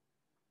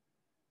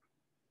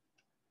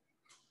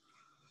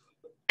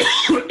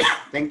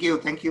 Thank you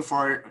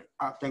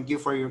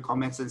for your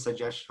comments and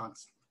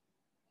suggestions.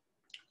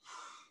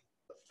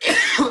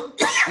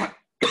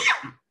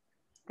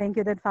 Thank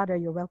you, Dad Father.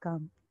 You're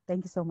welcome.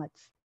 Thank you so much.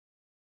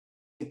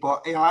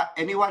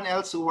 Anyone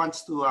else who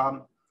wants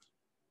to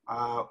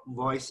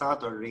voice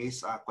out or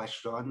raise a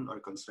question or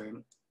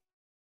concern?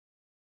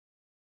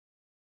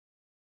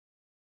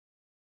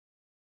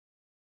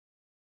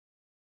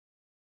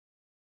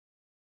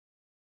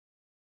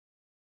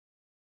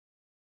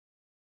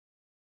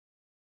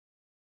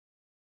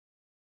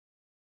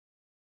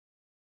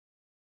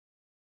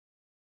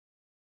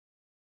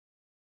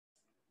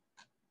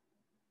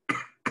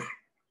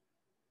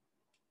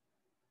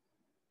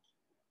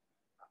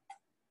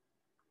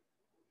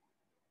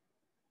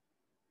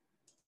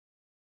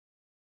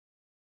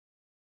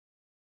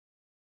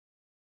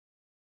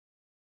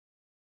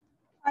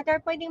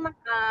 Father, pwedeng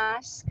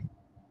mag-ask?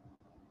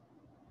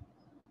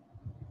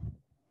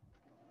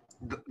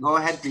 Go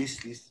ahead, please.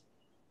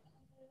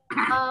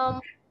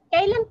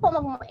 Kailan po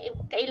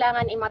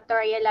kailangan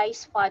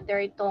i-materialize,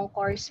 Father, itong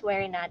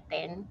courseware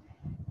natin?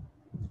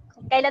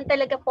 Kailan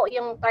talaga po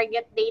yung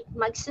target date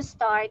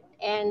mag-start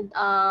and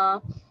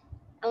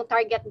ang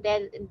target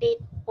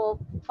date po,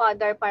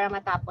 Father, para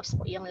matapos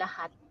po yung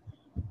lahat?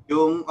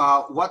 Yung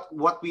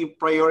what we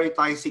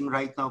prioritizing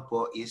right now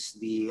po is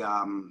the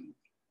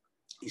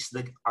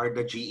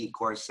GE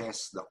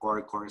courses, the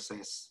core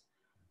courses.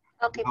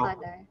 Okay,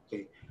 Father.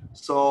 Okay.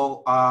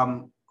 So,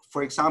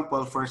 for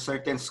example, for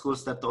certain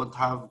schools that don't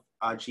have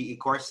GE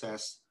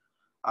courses,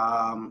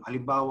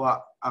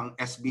 halimbawa, ang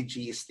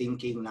SBG is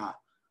thinking na,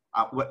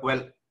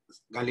 well,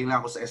 galing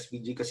na ako sa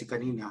SBG kasi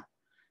kanina,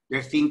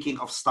 they're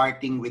thinking of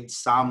starting with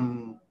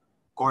some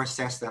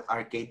courses that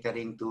are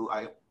catering to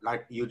a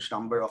huge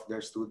number of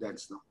their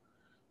students, no?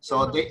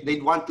 So,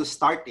 they'd want to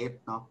start it,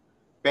 no?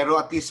 Pero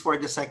at least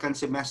for the second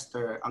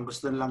semester, ang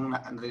gusto lang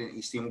na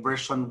is yung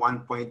version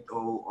 1.0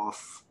 of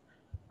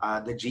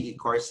the GE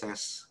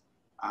courses.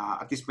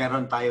 At least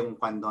meron tayong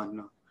pandon,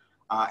 no?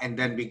 And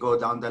then we go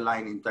down the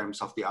line in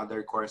terms of the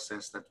other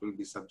courses that will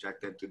be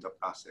subjected to the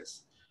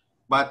process.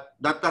 But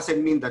that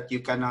doesn't mean that you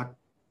cannot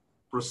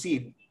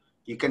proceed.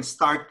 You can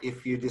start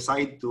if you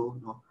decide to,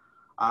 no?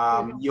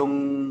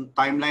 Yung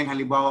timeline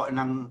halimbawa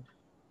ng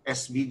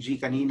SVG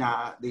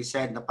kanina, they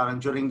said na parang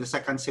during the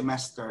second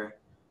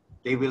semester,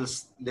 they will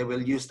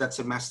use that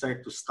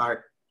semester to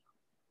start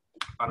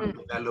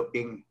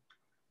developing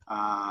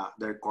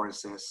their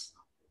courses.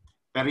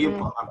 Pero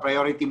yung ang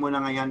priority mo na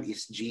ngayon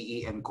is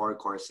GE and core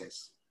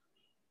courses.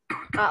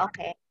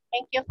 Okay.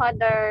 Thank you,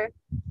 Father.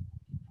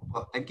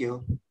 Oh, thank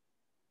you.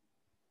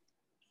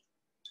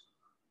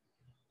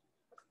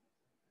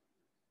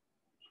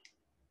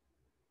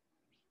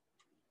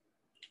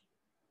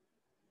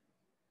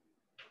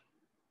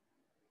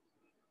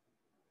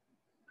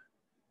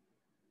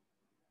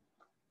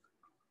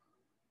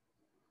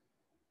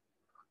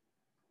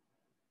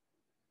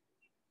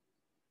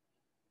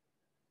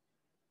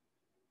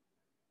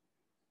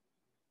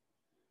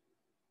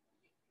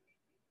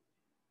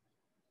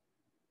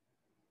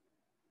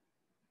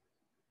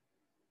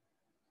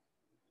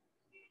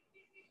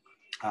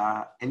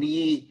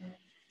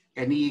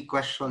 Any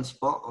questions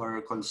po or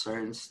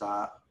concerns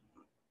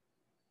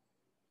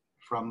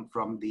from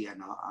the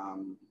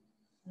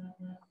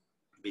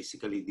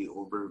basically the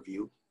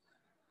overview?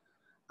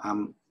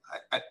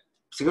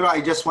 Siguro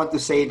I just want to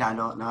say na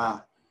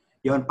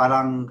yon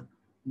parang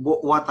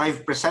what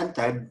I've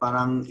presented,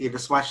 parang in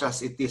as much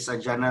as it is a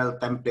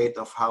general template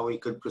of how we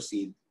could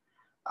proceed,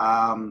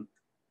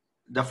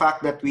 the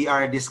fact that we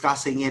are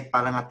discussing it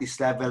parang at this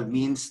level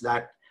means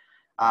that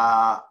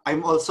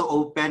I'm also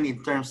open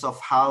in terms of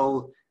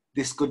how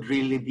this could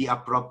really be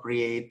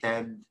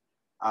appropriated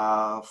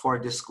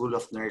for the School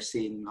of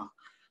Nursing, no?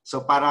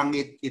 So parang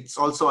it's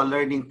also a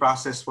learning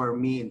process for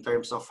me in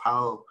terms of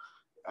how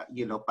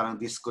parang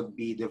this could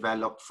be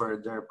developed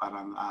further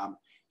parang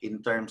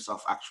in terms of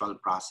actual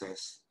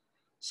process.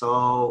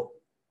 So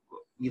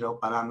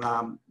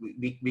parang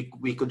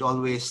we could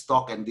always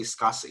talk and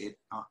discuss it,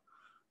 no?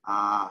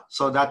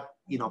 So that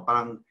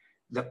parang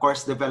the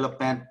course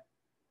development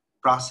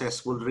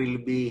process will really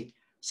be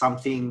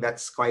something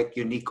that's quite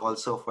unique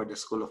also for the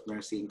School of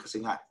Nursing, kasi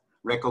nga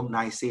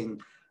recognizing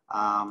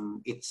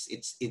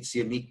its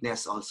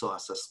uniqueness also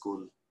as a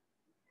school.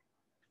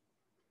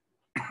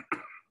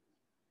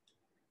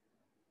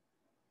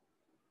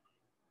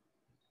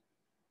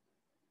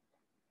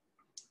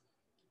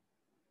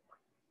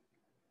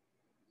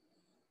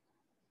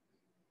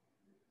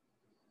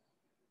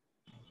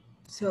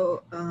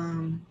 So,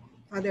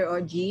 Father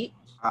Oji.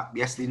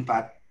 Yes, Lin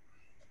Pat.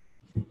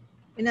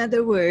 In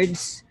other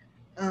words,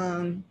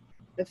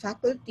 the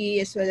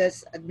faculty as well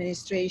as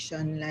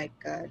administration, like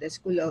the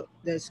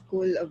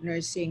School of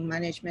Nursing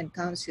Management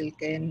Council,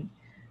 can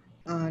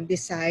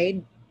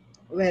decide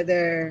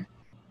whether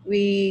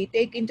we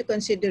take into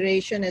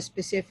consideration a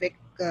specific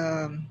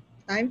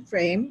time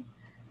frame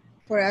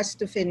for us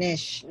to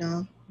finish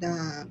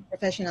the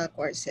professional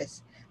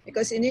courses.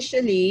 Because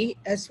initially,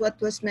 as what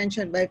was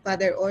mentioned by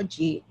Father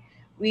Oji,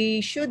 we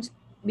should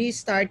be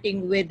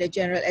starting with the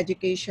general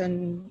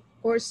education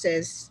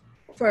courses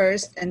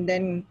first and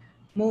then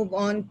move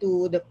on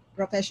to the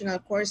professional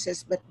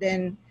courses. But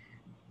then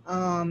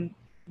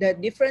the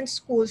different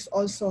schools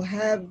also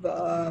have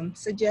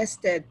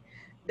suggested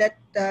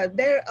that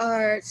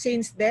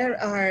since there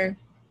are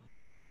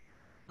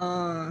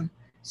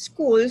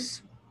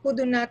schools who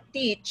do not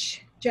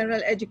teach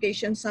general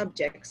education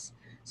subjects,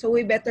 so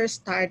we better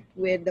start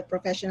with the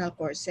professional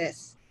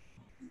courses,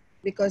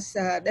 because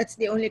that's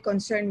the only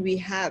concern we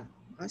have,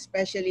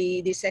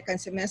 especially the second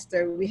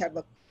semester. We have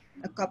a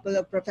couple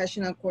of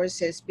professional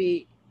courses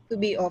to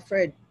be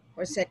offered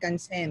for second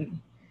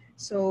sem.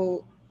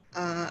 So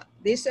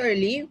this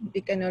early,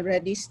 we can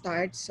already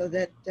start so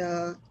that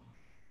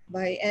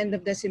by end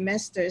of the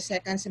semester,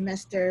 second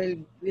semester,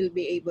 we'll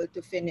be able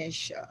to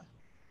finish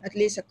at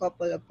least a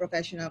couple of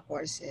professional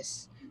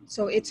courses.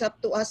 So it's up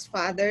to us,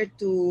 Father,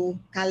 to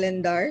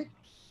calendar.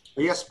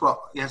 Yes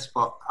po, yes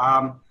po.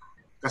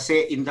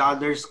 Kasi in the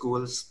other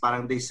schools,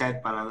 parang they said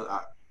parang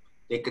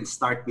they can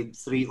start with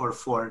 3 or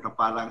 4 na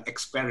parang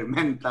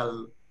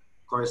experimental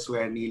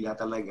courseware nila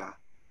talaga.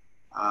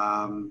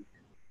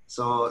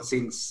 So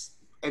since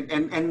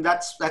and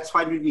that's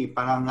fine with me.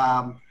 Parang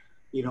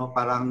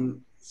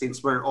parang since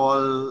we're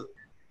all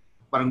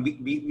parang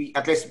we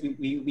at least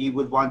we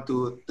would want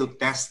to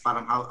test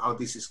parang how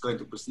this is going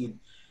to proceed.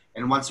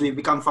 And once we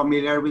become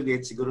familiar with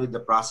it, siguro the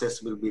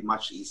process will be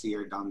much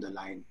easier down the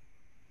line.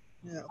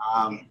 Yeah.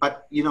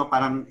 But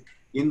parang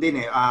yun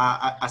din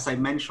as I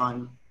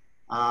mentioned,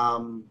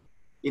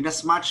 in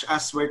as much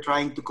as we're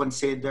trying to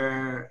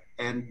consider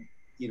and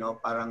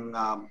parang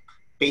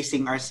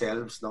pacing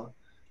ourselves,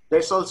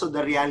 there's also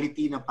the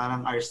reality na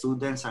parang our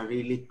students are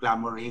really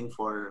clamoring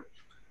for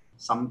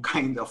some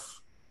kind of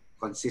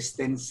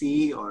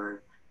consistency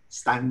or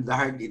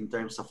standard in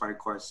terms of our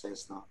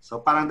courses, so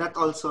parang that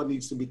also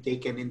needs to be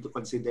taken into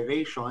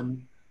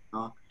consideration,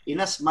 in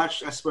as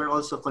much as we're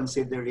also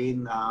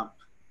considering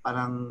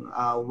parang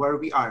where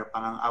we are,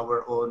 parang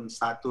our own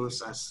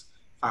status as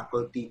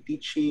faculty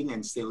teaching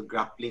and still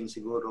grappling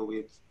siguro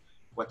with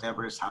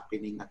whatever is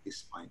happening at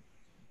this point.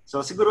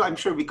 So siguro I'm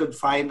sure we could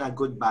find a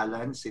good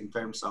balance in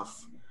terms of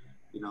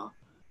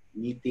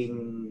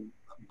meeting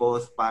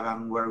both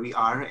parang where we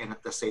are and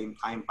at the same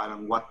time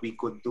parang what we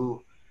could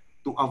do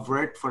to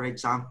avert, for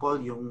example,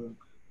 yung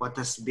what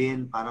has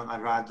been parang a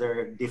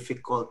rather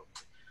difficult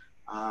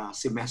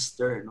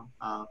semester,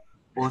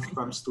 both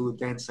from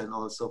students and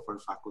also for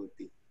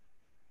faculty.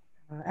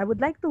 I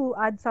would like to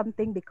add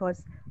something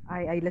because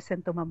I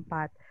listened to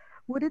Mampat.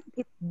 Wouldn't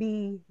it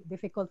be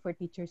difficult for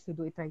teachers to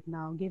do it right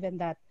now, given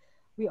that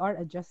we are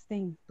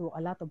adjusting to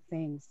a lot of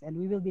things and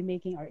we will be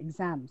making our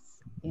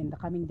exams in the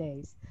coming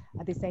days?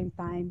 At the same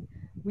time,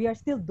 we are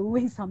still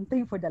doing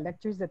something for the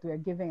lectures that we are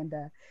giving and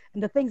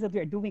the things that we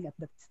are doing at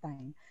this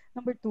time.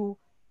 Number two,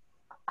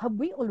 do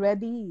we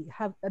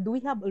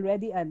have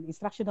already an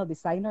instructional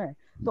designer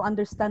to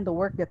understand the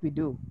work that we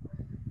do?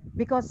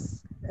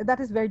 Because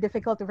that is very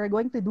difficult if we're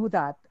going to do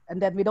that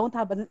and then we don't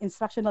have an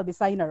instructional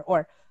designer,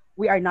 or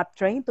we are not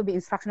trained to be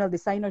instructional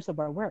designers of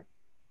our work.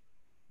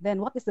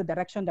 Then what is the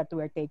direction that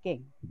we're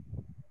taking?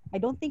 I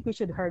don't think we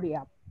should hurry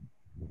up.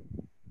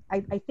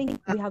 I think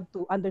we have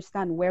to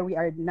understand where we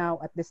are now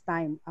at this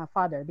time,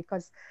 Father,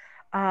 because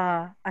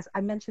as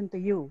I mentioned to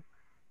you,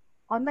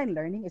 online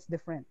learning is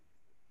different.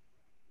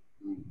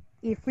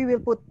 If we will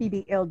put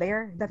PBL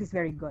there, that is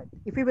very good.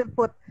 If we will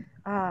put,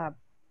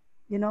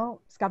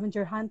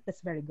 scavenger hunt, that's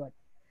very good.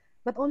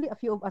 But only a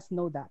few of us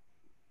know that.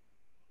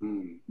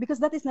 Because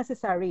that is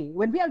necessary.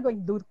 When we are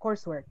going to do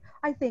coursework,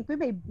 I think we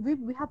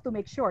have to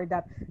make sure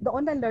that the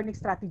online learning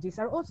strategies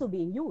are also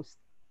being used.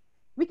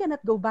 We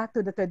cannot go back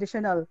to the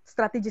traditional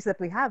strategies that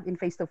we have in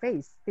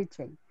face-to-face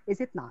teaching,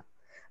 is it not?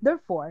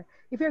 Therefore,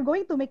 if you're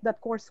going to make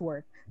that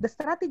coursework, the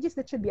strategies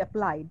that should be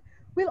applied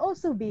will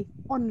also be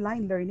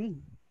online learning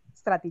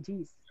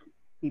strategies.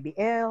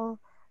 PBL,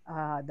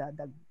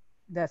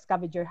 the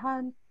scavenger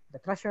hunt, the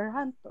treasure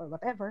hunt, or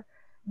whatever.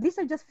 These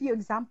are just few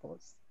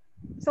examples.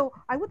 So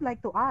I would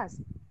like to ask,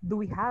 do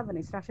we have an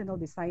instructional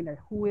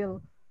designer who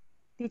will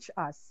teach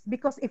us?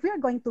 Because if we are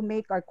going to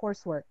make our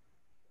coursework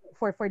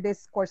for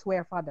this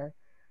courseware, Father,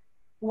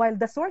 while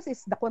the source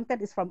is, the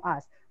content is from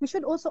us, we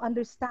should also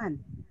understand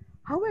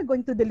how we're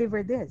going to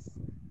deliver this.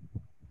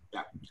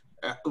 Yeah.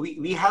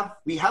 We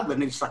have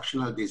an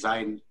instructional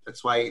design.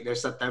 That's why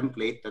there's a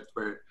template that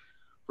we're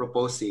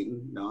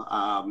proposing,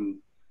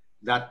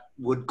 that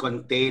would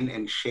contain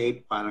and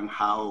shape parang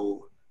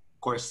how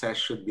courses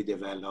should be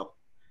developed.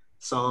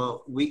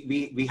 So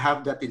we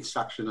have that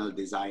instructional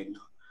design.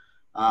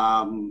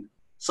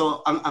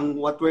 So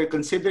what we're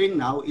considering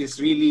now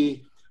is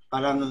really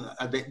parang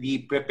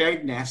the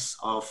preparedness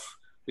of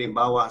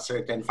halimbawa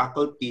certain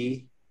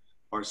faculty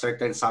or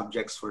certain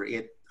subjects for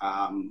it.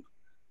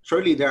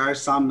 Surely there are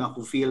some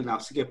who feel na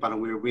sige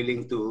parang we're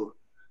willing to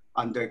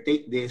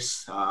undertake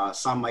this.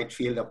 Some might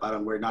feel that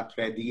parang we're not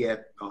ready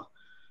yet. No?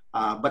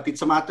 But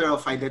it's a matter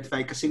of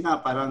identifying kasi nga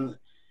parang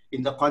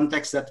in the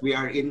context that we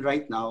are in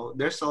right now,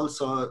 there's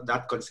also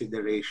that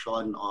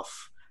consideration of,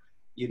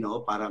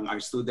 parang our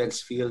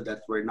students feel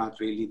that we're not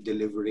really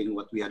delivering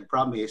what we had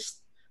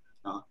promised.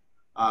 No?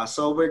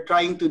 So we're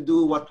trying to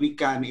do what we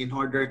can in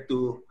order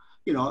to,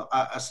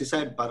 as I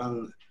said,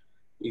 parang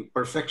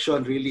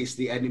perfection really is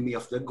the enemy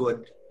of the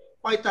good.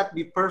 Might not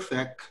be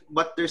perfect,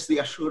 but there's the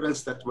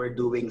assurance that we're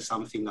doing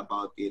something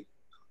about it.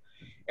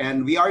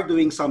 And we are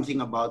doing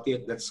something about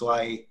it. That's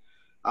why,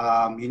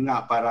 yun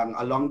nga, parang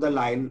along the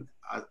line,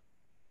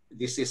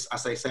 this is,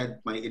 as I said,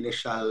 my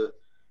initial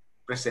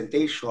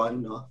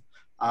presentation, no?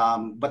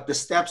 But the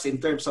steps in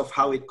terms of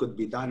how it could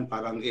be done,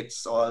 parang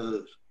it's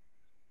all,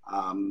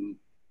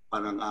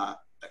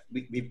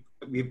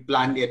 we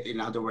planned it.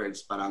 In other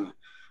words, parang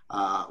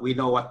we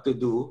know what to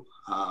do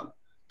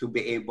to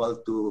be able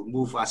to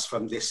move us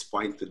from this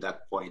point to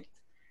that point.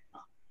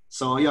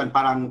 So yun,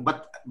 parang,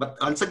 but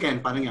once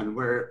again, parang yun,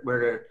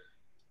 we're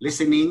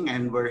listening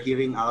and we're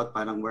hearing out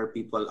parang where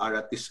people are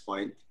at this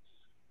point.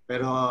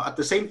 Pero at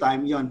the same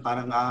time, yun,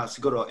 parang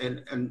siguro,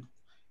 and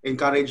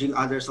encouraging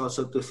others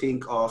also to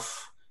think of,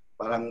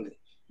 parang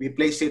we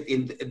place it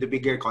in the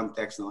bigger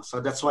context. No?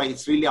 So that's why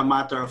it's really a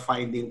matter of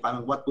finding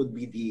parang what would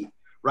be the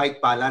right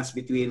balance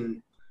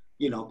between,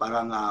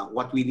 parang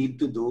what we need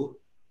to do,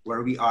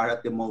 where we are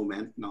at the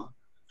moment. No?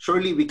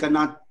 Surely we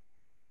cannot,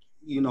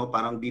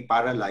 parang be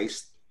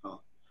paralyzed. No?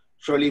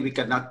 Surely we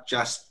cannot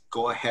just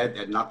go ahead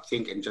and not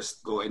think and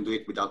just go and do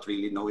it without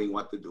really knowing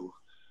what to do.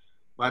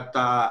 But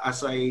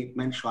as I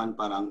mentioned,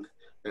 parang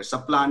there's a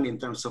plan in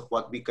terms of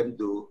what we can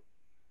do,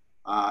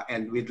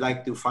 and we'd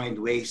like to find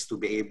ways to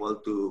be able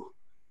to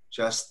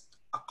just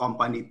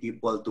accompany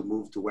people to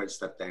move towards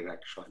that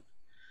direction.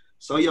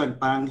 So yun,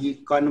 parang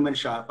naman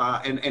siya,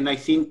 and I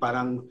think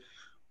parang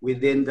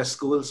within the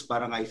schools,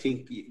 parang I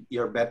think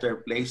you're better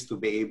placed to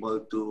be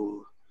able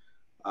to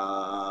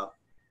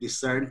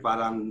discern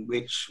parang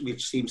which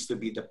seems to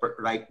be the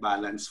right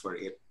balance for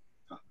it.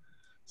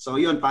 So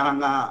yun,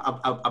 parang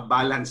a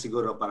balance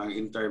siguro parang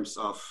in terms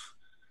of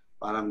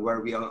parang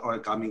where we are all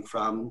coming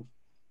from,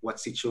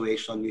 what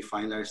situation we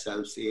find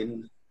ourselves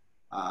in,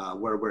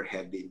 where we're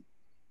heading.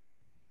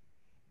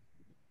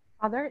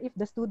 Father, if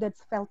the students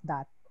felt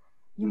that,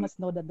 you must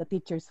know that the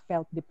teachers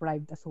felt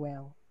deprived as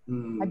well.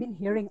 I've been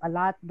hearing a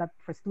lot that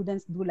for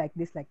students do like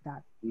this, like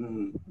that,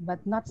 but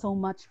not so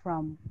much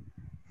from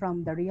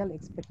the real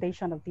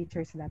expectation of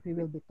teachers that we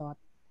will be taught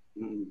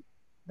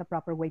the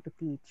proper way to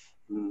teach.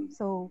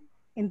 So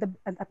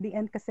at the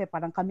end kasi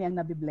parang kami ang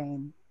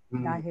nabiblame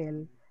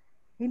dahil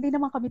hindi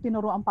naman kami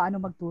tinuruan paano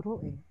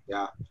magturo eh.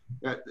 Yeah.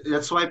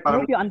 That's why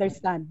parang, I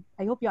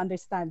hope you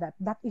understand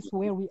that is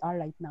where we are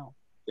right now.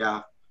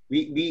 Yeah.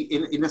 We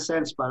in a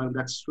sense parang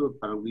that's true.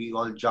 Parang we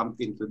all jumped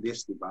into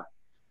this, di ba?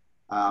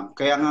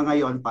 Kaya nga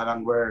ngayon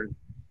parang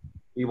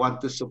we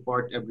want to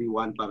support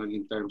everyone parang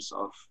in terms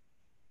of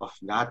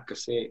that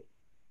kasi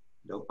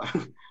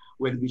parang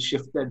when we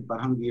shifted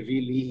parang we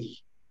really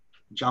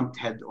jumped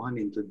head on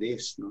into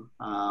this, no?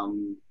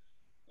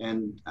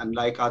 And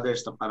unlike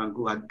others na parang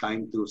who had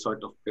time to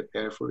sort of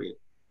prepare for it,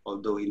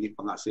 although hindi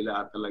pa nga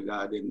sila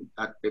talaga din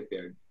that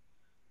prepared.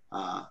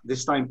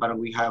 This time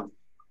parang we have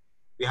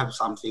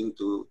something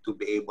to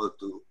be able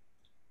to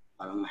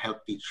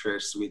help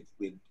teachers with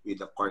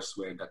the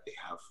courseware that they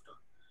have.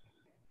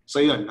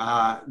 So yun,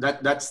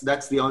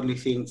 that's the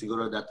only thing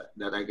siguro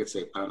that I could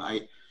say. Parang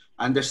I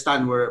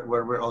understand where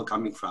we're all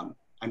coming from.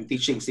 I'm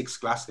teaching 6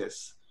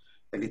 classes,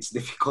 and it's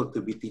difficult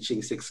to be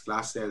teaching 6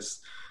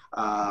 classes.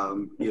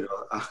 And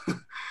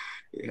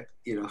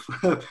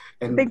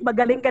I think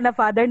magaling ka na,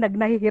 Father,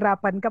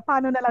 naghihirapan ka.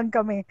 Paano na lang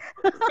kami?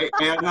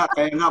 kaya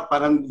nga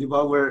parang di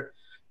ba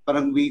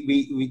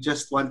we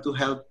just want to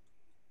help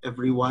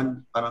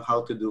everyone parang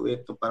how to do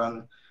it. So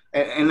parang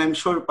and I'm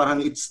sure parang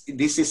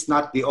this is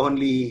not the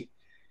only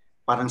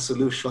parang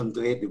solution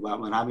to it, di ba?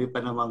 Marami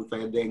pa ngang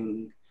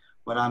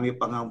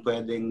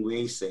pwedeng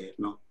ways eh,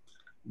 no?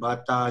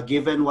 But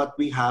given what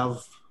we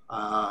have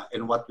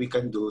and what we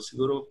can do,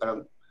 siguro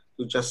parang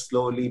to just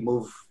slowly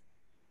move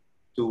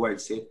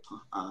towards it.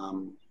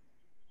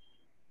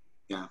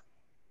 Yeah.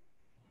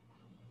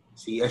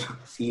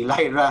 Si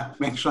Lyra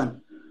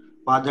mentioned,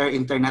 Father,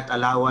 internet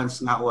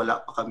allowance nga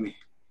wala pa kami.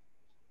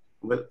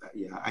 Well,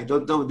 yeah, I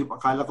don't know.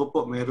 Akala ko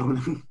po meron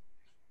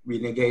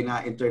binigay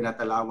na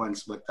internet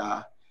allowance, but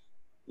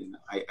you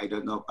know, I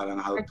don't know parang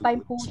how to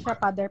Part-time po siya,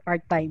 Father.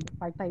 Part-time.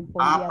 Part-time po.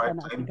 Hindi ata part-time.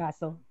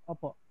 naasikaso.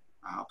 Opo.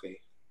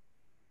 Okay.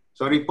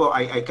 Sorry po,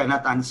 I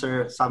cannot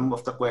answer some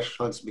of the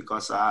questions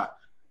because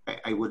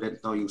I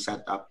wouldn't know yung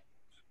setup.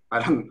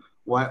 Parang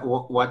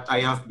what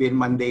I have been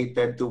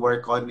mandated to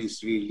work on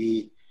is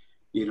really,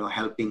 you know,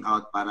 helping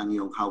out parang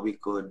yung how we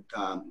could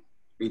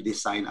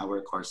redesign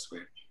our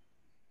courseware.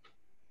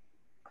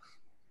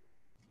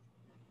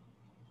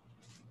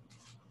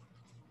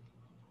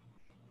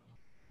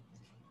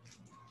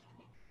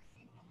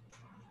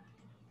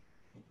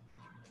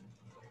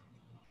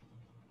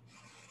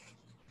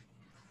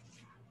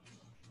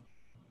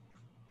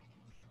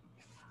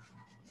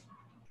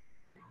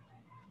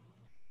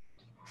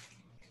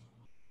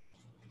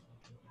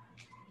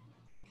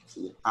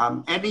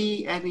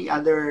 Any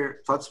other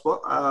thoughts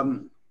po?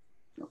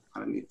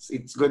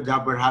 It's good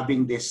that we're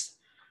having this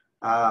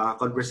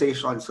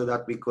conversation so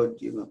that we could,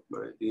 you know,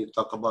 really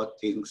talk about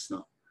things.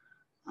 No,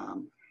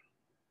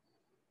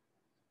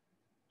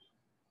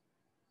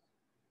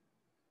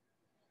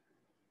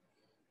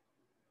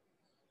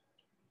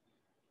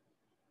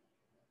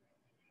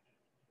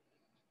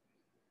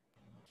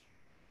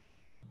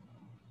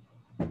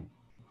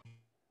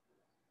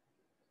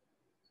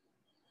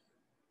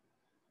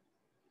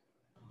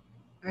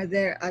 Are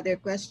there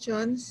other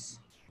questions?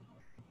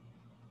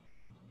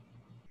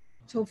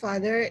 So,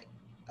 Father,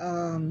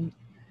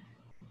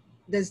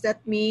 does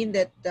that mean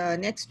that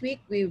next week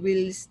we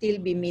will still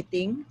be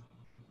meeting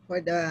for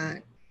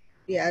the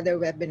other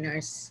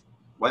webinars?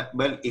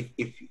 well,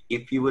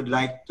 if you would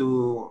like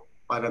to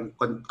parang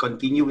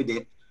continue with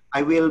it,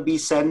 I will be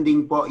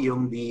sending po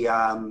yung the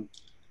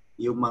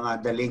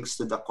links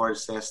to the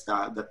courses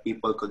that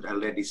people could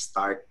already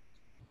start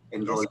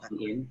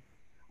enrolling in.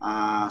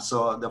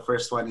 So the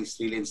first one is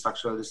really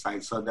instructional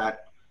design, so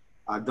that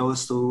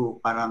those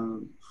who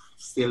parang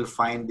still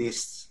find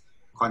this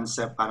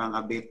concept parang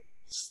a bit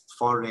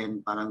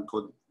foreign, parang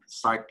could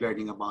start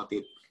learning about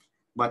it.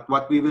 But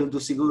what we will do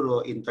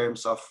siguro in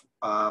terms of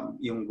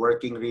yung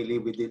working really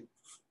with it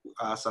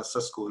sa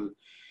school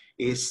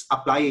is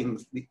applying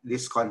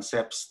these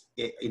concepts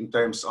in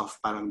terms of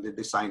parang the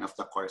design of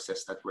the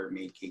courses that we're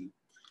making.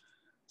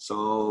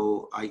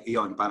 So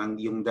yon parang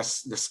yung the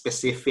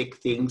specific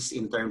things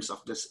in terms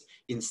of this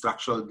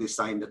instructional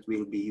design that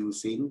we'll be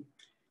using,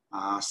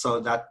 so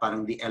that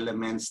parang the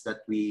elements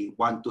that we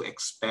want to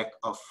expect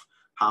of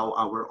how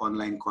our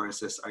online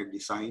courses are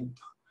designed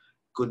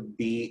could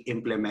be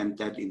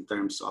implemented in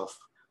terms of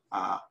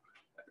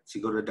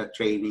siguro the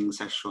training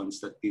sessions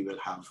that we will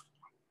have.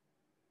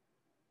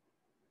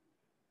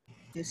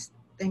 Yes,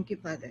 thank you,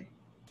 Father.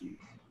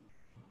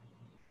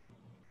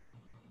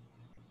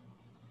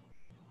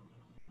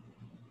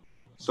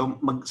 So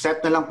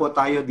mag-set na lang po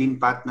tayo din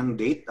Pat ng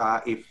date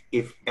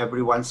if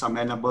everyone's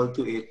amenable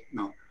to it,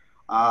 no.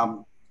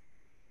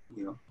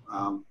 You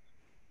know,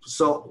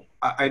 so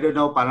I don't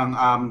know parang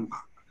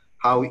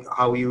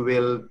how you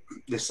will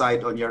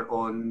decide on your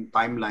own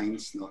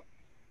timelines, no.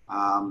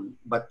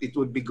 But it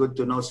would be good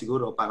to know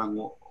siguro parang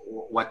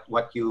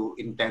what you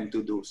intend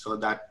to do, so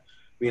that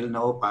we'll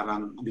know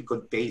parang we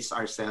could pace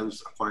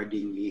ourselves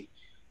accordingly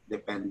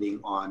depending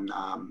on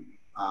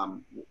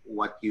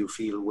what you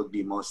feel would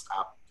be most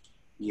apt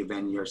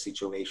given your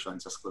situation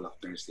sa School of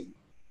Nursing.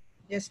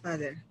 Yes,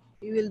 Father.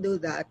 We will do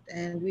that,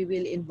 and we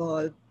will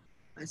involve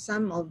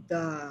some of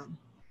the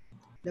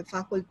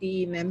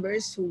faculty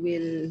members who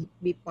will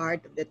be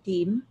part of the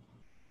team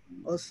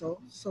also,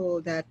 so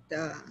that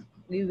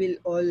we will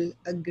all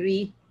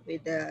agree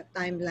with the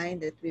timeline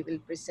that we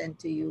will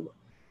present to you,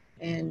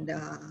 and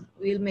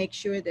we'll make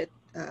sure that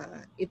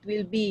it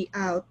will be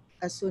out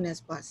as soon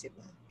as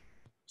possible.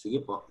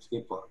 Sige po,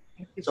 sige po.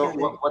 So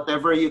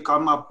whatever you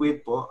come up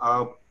with po,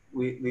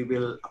 we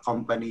will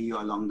accompany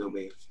you along the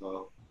way.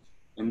 So,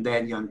 and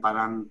then yon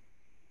parang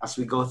as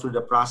we go through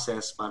the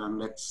process, parang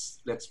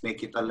let's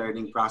make it a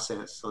learning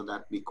process so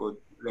that we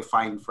could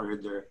refine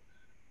further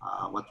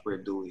what we're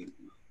doing.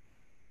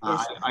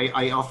 Yes.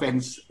 I often,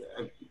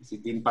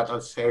 si Dean Pat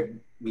said,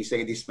 we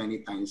say this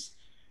many times,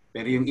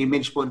 pero yung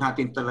image po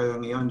natin talaga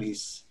ngayon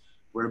is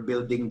we're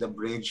building the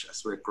bridge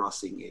as we're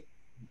crossing it.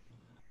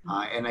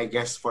 And I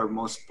guess for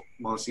most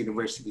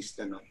universities,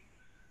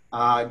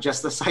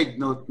 just a side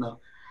note,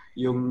 no,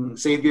 yung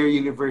Xavier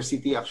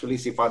University, actually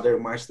si Father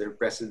Mars, their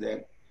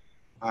president,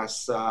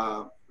 has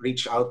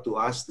reached out to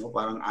us, no,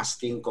 parang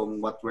asking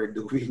kung what we're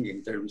doing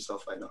in terms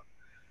of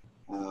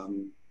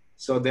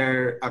so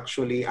they're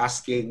actually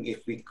asking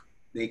if we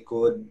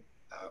could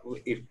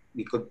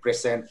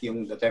present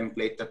the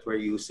template that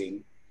we're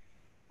using.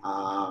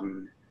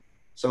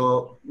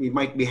 So we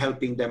might be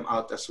helping them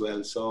out as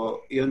well.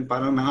 So yun,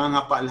 parang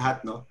nangangapa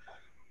lahat, no?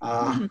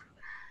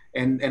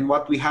 And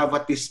what we have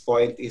at this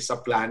point is a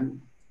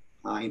plan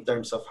in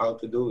terms of how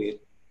to do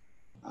it.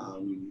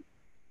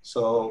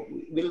 So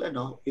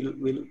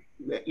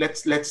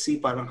let's see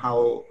parang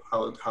how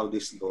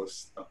this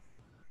goes.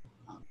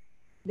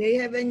 They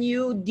have a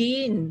new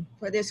dean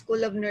for the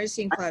School of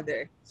Nursing,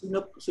 Father.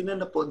 Sino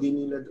na po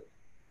din nila?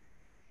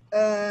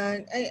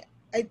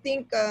 I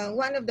think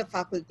one of the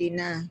faculty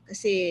na,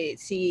 kasi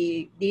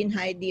si Dean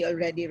Heidi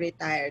already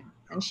retired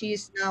and she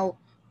is now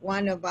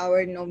one of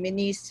our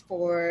nominees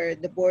for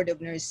the Board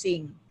of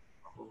Nursing.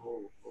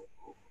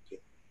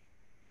 Okay.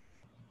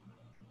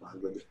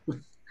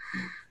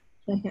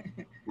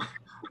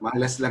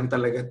 Malas lang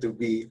talaga to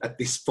be at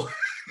this point,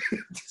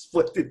 at this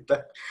point in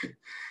time.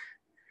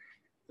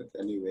 But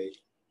anyway.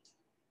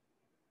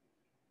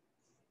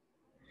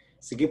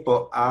 Sige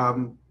po,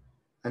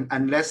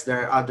 unless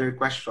there are other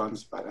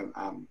questions, parang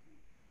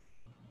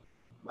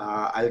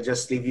I'll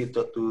just leave you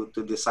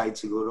to decide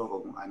siguro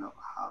kung ano,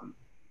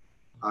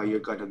 how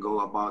you're gonna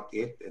go about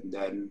it, and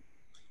then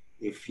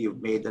if you've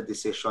made a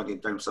decision in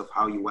terms of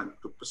how you want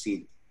to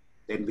proceed,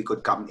 then we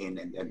could come in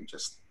and then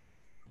just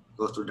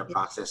go through the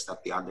process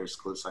that the other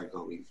schools are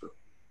going through.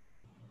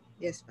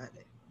 Yes,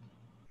 Father.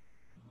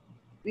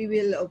 We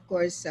will, of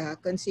course,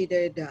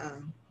 consider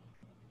the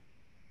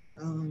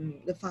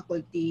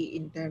faculty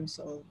in terms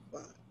of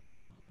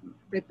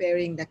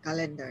preparing the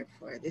calendar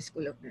for the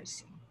School of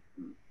Nursing.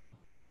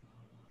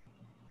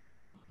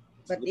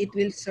 But it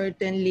will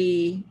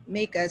certainly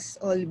make us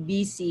all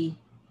busy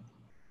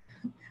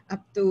up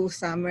to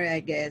summer,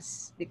 I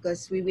guess,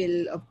 because we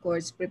will, of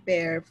course,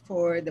 prepare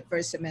for the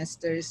first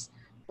semester's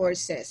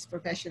courses,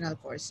 professional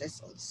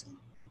courses also.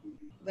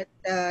 But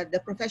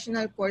the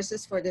professional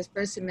courses for the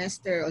first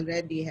semester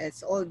already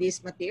has all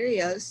these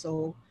materials,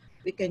 so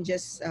we can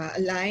just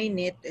align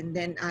it and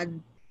then add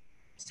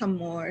some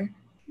more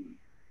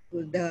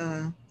to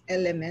the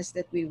LMS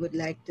that we would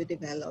like to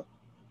develop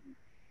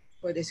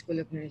for the School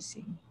of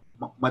Nursing.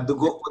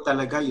 Madugo po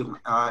talaga yung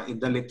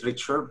in the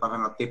literature,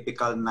 parang a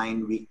typical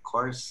 9-week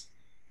course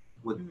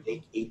would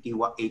take 80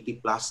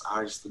 plus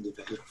hours to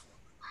develop.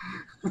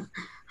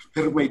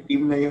 Pero may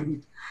team na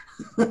yun.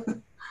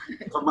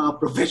 Mga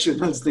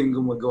professionals na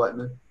yung gumagawa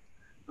nun.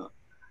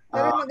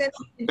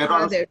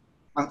 Pero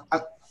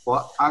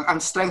ang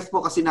strength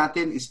po kasi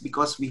natin is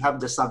because we have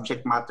the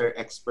subject matter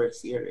experts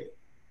here.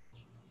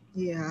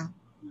 Yeah.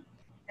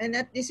 And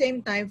at the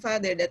same time,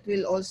 Father, that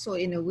will also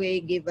in a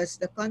way give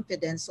us the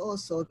confidence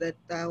also that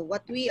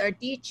what we are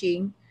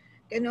teaching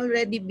can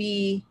already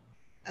be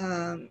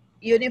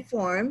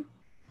uniform.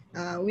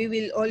 We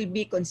will all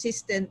be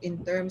consistent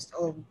in terms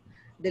of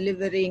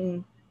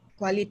delivering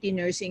quality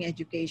nursing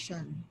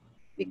education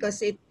because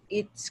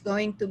it's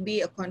going to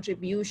be a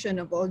contribution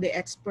of all the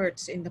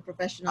experts in the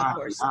professional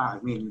course.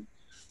 I mean,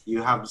 you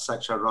have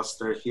such a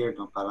roster here,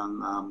 no?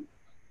 Parang,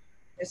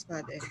 yes,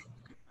 Father.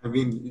 I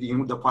mean,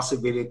 the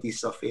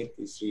possibilities of it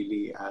is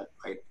really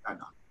quite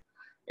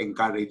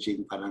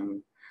encouraging.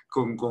 Parang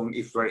kung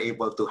if we're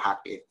able to hack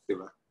it,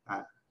 diba?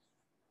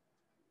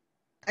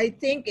 I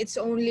think it's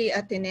only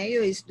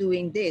Ateneo is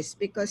doing this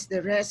because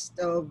the rest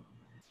of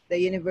the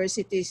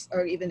universities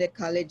or even the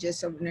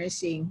colleges of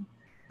nursing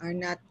are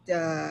not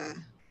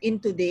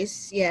into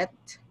this yet.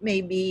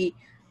 Maybe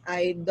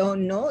I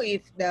don't know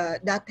if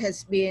that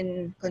has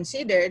been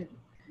considered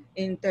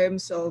in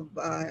terms of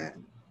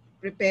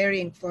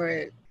preparing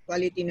for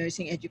quality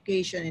nursing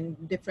education in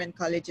different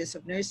colleges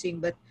of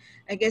nursing. But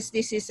I guess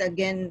this is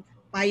again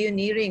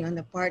pioneering on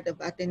the part of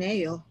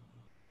Ateneo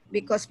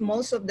because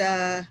most of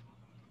the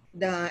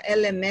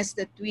LMS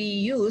that we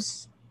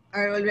use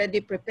are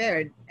already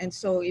prepared. And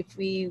so if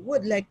we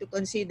would like to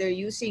consider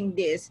using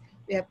this,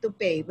 we have to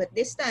pay. But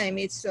this time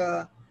it's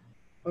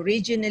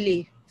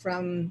originally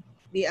from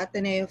the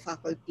Ateneo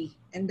faculty.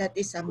 And that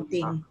is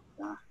something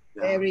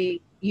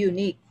very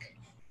unique.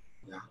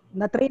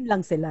 Na-train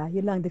lang sila.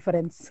 Yun lang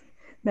difference.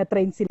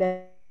 Na-train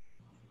sila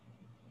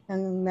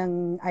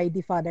ng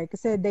ID Father.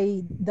 Kasi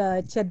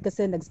the CHED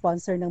kasi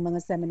nag-sponsor ng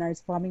mga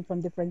seminars coming from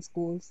different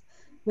schools.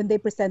 When they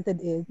presented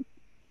it,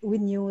 we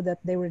knew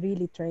that they were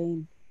really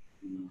trained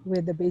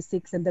with the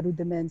basics and the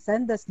rudiments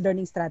and the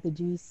learning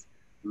strategies.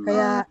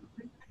 Kaya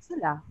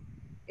sila.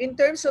 In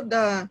terms of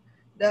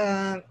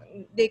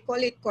they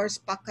call it course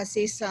pack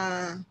kasi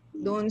sa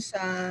doon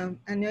sa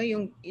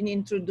yung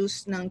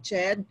inintroduce ng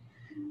CHED.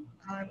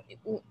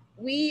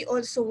 We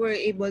also were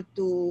able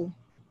to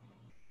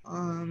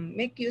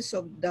make use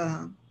of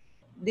the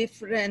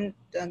different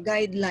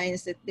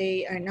guidelines that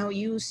they are now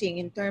using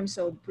in terms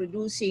of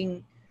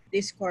producing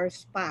these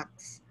course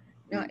packs.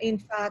 Now,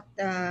 in fact,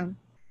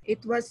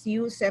 it was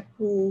USEP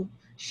who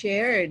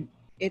shared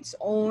its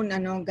own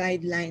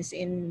guidelines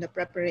in the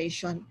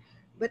preparation,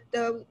 but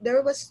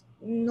there was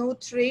no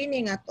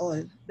training at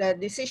all. The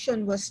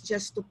decision was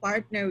just to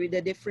partner with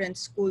the different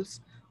schools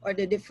or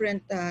the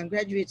different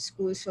graduate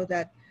schools so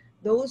that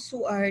those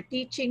who are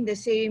teaching the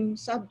same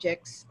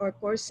subjects or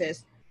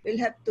courses will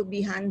have to be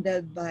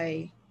handled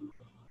by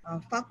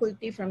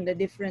faculty from the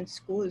different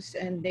schools,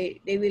 and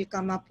they will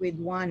come up with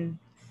one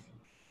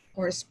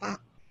course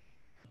pack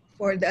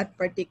for that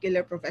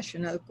particular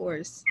professional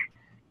course.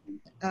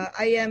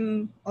 I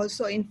am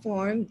also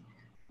informed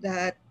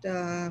that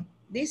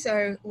these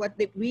are what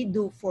we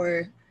do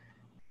for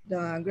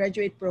the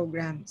graduate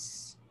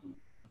programs.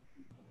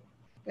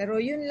 Pero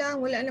yun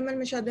lang, wala naman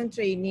masyadong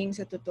training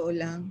sa totoo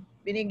lang.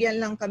 Binigyan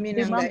lang kami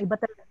ng ma'am, iba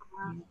talaga.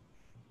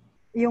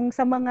 Yung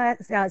sa mga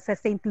sa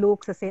St.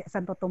 Luke, sa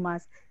Santo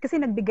Tomas, kasi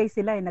nagbigay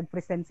sila,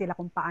 nag-present sila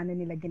kung paano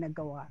nila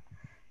ginagawa.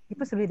 It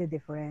was really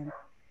different.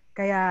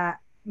 Kaya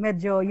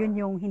medyo yun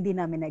yung hindi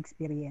namin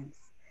na-experience.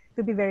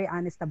 To be very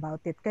honest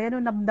about it. Kaya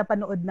nung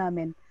napanood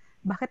namin,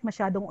 bakit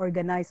masyadong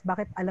organized,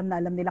 bakit alam na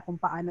alam nila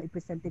kung paano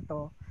i-present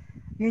ito,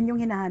 yun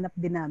yung hinahanap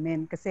din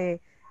namin.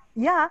 Kasi,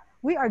 yeah,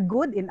 we are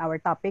good in our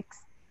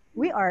topics.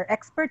 We are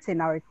experts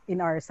in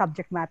our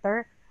subject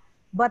matter.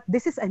 But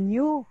this is a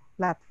new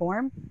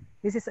platform.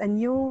 This is a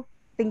new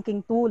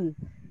thinking tool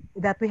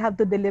that we have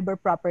to deliver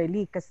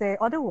properly. Kasi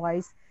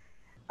otherwise,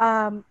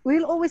 we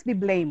will always be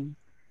blamed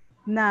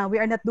na we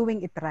are not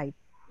doing it right.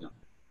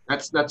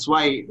 That's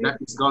why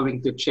that is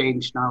going to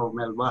change now,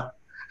 Melba.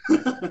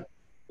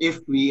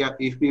 if we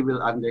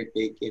will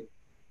undertake it.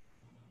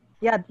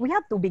 Yeah, we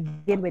have to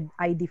begin with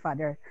ID,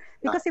 Father.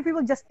 Because if we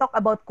will just talk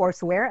about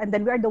courseware and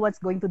then we are the ones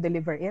going to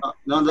deliver it.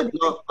 No,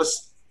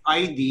 because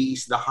ID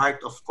is the heart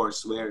of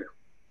courseware.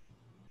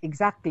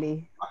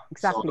 Exactly.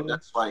 So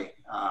that's why.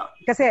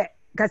 Kasi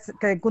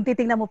kung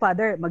titingnan mo,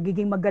 Father,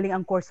 magiging magaling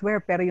ang courseware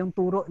pero yung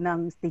turo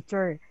ng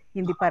teacher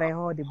hindi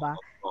pareho, di ba?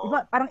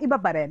 Parang iba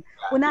pa rin.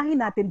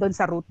 Unahin natin doon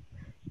sa root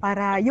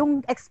para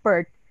yung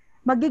expert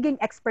magiging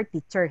expert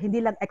teacher,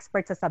 hindi lang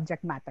expert sa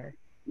subject matter.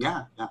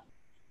 Yeah.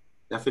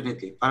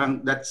 Definitely.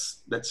 Parang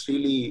that's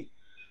really,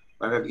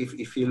 parang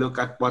if you look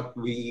at what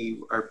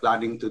we are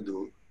planning to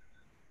do,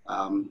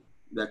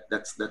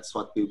 that's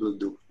what we will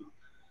do.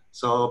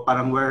 So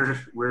parang we're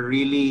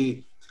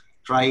really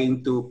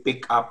trying to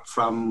pick up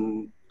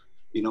from,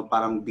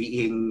 parang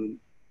being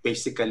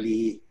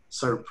basically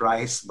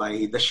surprised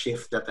by the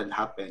shift that had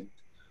happened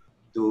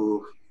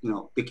to,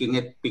 picking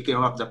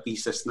up the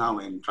pieces now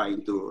and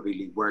trying to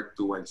really work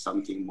towards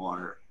something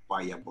more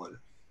viable.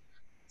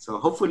 So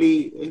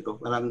hopefully,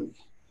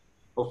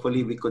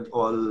 hopefully we could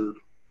all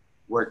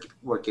work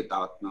it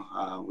out,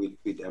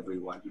 with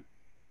everyone.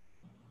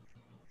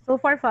 So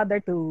far, Father,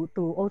 to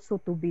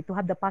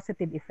have the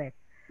positive effect.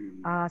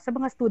 Sa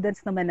mga students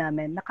naman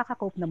namin,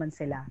 nakaka-cope naman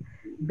sila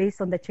based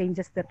on the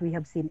changes that we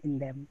have seen in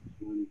them.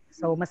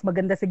 So mas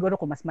maganda siguro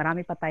kung mas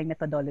marami pa tayong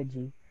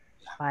methodology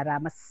para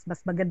mas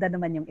maganda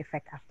naman yung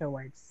effect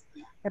afterwards.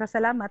 Pero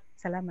salamat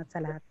sa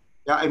lahat.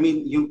 Yeah, I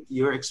mean,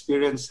 your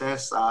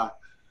experiences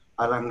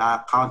parang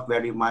count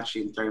very much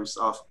in terms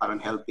of parang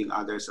helping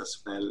others as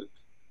well.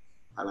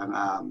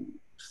 Parang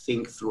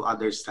think through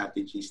other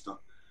strategies,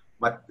 no.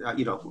 But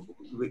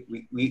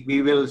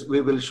we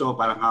will show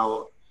parang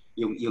how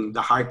yung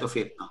the heart of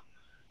it, no.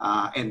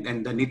 And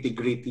the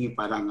nitty-gritty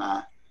parang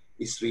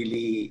is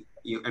really,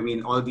 I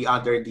mean, all the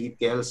other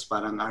details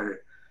parang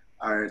are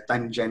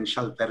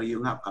tangential, pero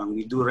yung parang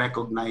we do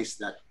recognize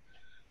that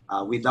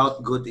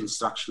without good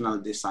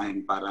instructional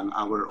design, parang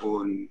our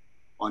own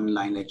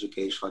online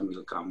education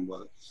will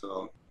crumble.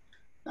 So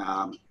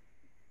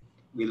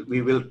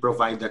we will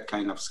provide that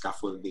kind of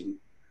scaffolding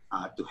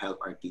to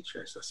help our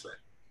teachers as well.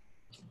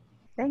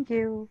 Thank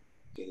you.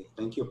 Okay,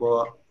 thank you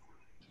po.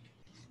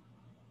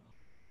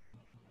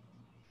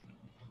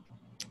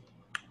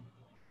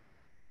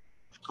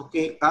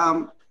 Okay,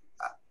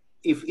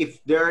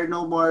 if there are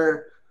no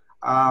more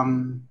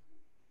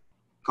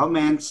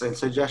comments and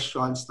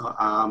suggestions, no,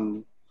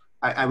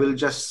 I will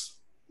just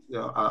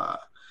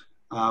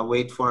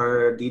wait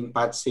for Dean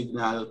Pat's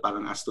signal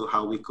parang as to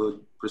how we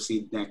could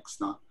proceed next,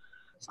 no.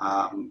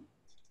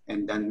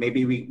 And then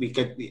maybe we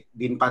could,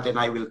 Dean Pat and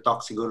I will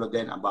talk siguro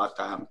then about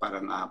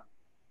parang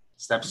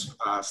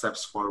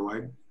steps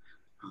forward.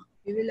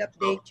 We will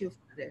update you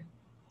further.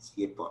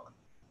 Sige po.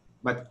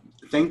 But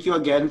thank you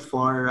again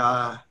for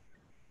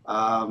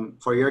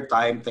your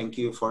time. Thank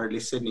you for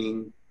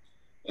listening.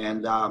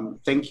 And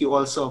thank you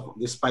also,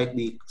 despite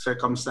the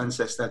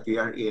circumstances that we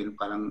are in,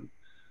 parang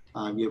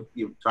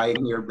you're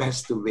trying your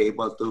best to be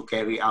able to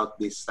carry out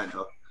this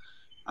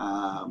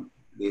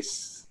this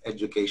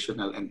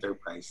educational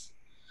enterprise.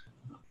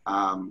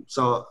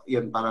 So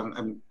yun, parang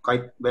I'm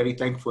quite very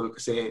thankful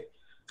kasi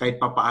kahit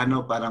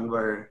papaano parang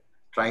we're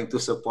trying to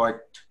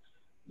support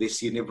this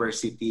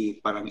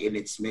university parang in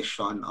its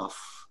mission of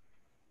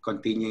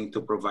continuing to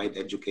provide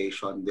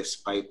education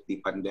despite the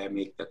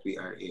pandemic that we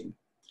are in.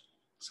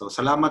 So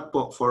salamat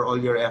po for all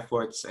your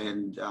efforts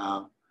and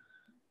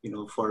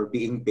for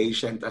being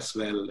patient as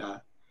well,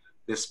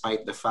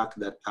 despite the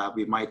fact that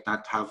we might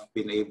not have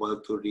been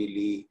able to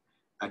really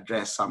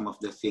address some of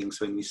the things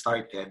when we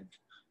started,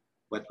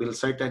 but we'll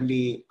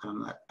certainly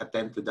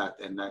attend to that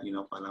and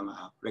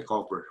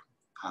recover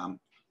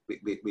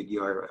with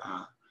your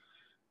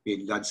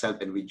with God's help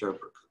and with your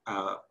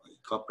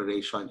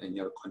cooperation and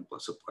your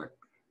support.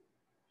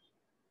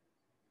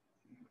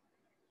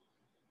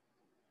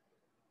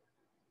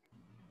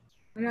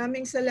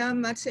 Maraming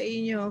salamat sa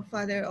inyo,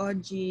 Father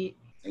Oji.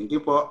 Thank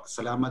you po.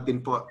 Salamat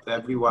din po to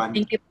everyone.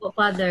 Thank you po,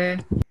 Father.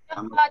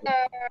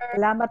 Father.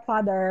 Salamat,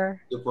 Father.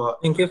 Thank you po.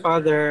 Thank you,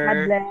 Father.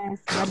 God bless.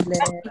 God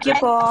bless. Thank you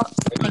po.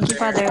 Thank you,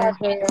 Father.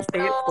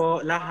 Safe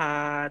po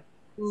lahat.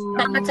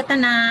 Salamat sa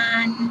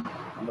tanan.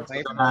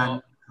 Bye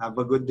po. Have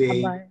a good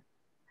day. Bye-bye.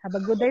 Have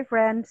a good day,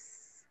 friends.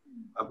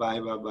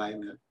 Bye-bye. Bye-bye.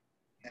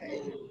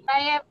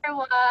 Bye,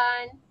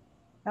 everyone.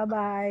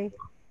 Bye-bye.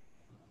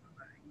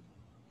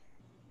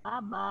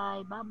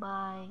 Bye-bye.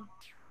 Bye-bye.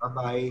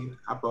 Bye-bye,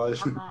 Apple.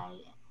 Bye-bye.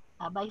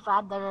 Bye-bye,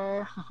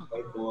 Father.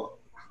 Bye po.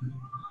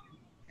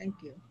 Thank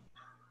you.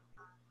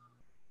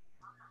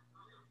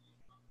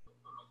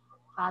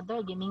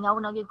 Father, gimingaw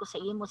na gyud ko sa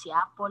imo si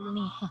Apple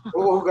ni.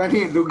 Oo,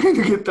 gani. Dugay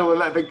na kita.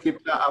 Wala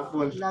nagkita,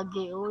 Apple.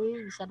 Lagi,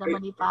 uy. Isa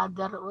naman ni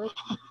Father, uy.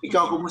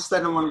 Ikaw, kumusta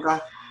naman ka?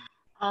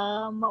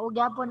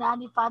 Mauga po na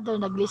ni Father,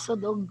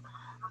 naglisod og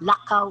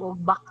lakaw og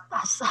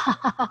baktas.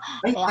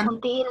 Ay, Kaya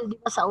akong tiil di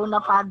ba sa una,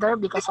 Father,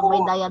 because of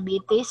my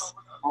diabetes.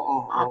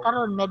 Oo.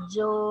 Karon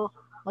medyo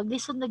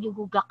maglisod na gyud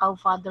og lakaw,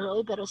 Father,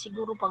 uy. Pero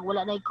siguro pag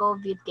wala na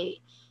COVID,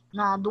 kay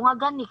na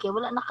dungagan ni kay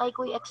wala na kay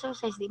ko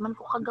exercise, di man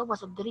ko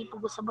kagawas og diri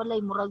po sa balay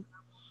murag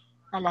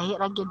nalahi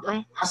ra gyud, uy.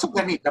 Asa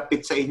gani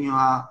dapit sa inyo,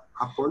 ha,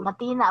 Apple?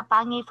 Matina,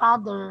 pangi,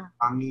 Father.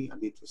 Pangi,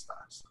 dito sa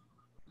taas.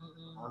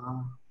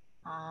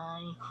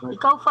 Ay,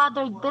 ikaw,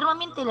 Father, pero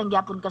maminti lang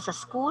gyapon ka sa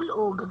school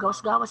o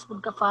gagawas-gawas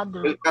pud ka, Father?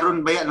 Well,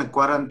 karon baya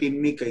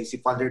nag-quarantine me kay si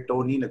Father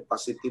Tony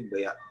nag-positive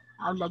baya.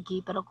 Lagi.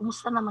 Pero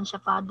kumusta naman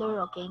siya,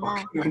 Father? Okay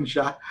na. Okay man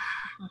siya.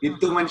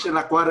 Dito man siya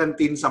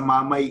na-quarantine sa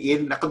Mamay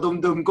Inn.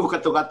 Nakadumdum ko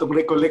katong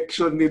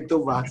recollection dito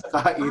ba sa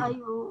kain. Ay,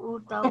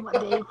 oo, tama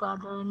day,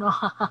 Father, no.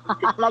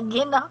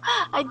 Lagi na.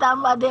 Ay,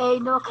 tama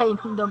day, no. Kay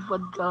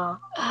nundampod ko.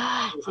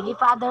 Sige,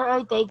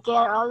 Father, take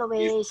care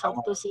always.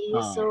 Hope to see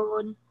you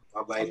soon.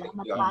 Bye-bye.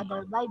 Salamat,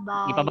 Father.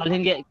 Bye-bye.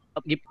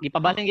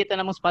 Ipabalhin kita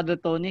namang sa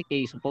Father Tony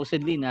kay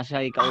supposedly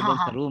nasa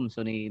ikauban sa room.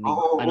 So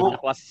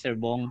nakuha si Sir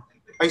Bong.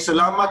 Ay,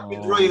 salamat,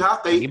 Roy, ha?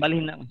 Kay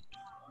ibalhin na.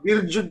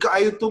 Birjud ka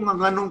ayo to nga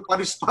nganong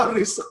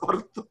paris-paris sa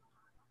kwarto.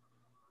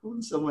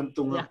 Unsa man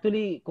to nga.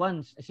 Actually,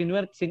 Kwan,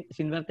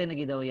 sinwerte na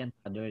gidaw yan,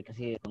 Father,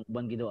 kasi ang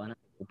uban gidaw anak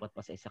upat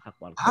pa sa isa ka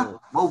kwarto. Ha?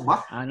 Mao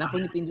ba?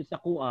 Napindot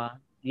sa kuha.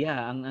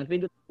 Yeah, ang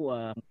pindot sa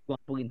kuha, kuha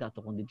po ginta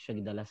to kung dito siya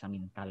gidala sa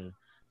mental.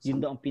 Yun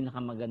daw ang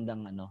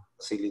pinakamagandang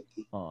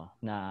facility.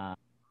 Na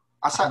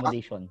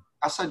accommodation.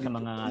 Asa sa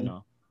mga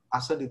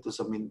asa dito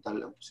sa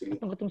mental ang facility.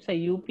 Katong sa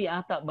UP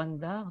ata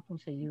banda,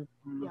 katong sa UP.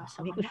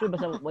 Hindi ko sure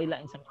basta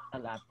wala sa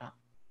mental ata.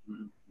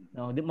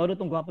 No, mao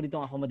tong gwapo dito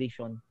ang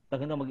accommodation.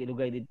 Tagando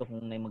mag-ilugay dito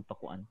kung nay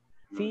magpakuan.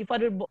 Si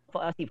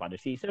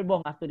si Sir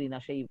Bong actually na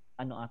siya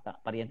ata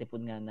paryente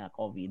pud nga na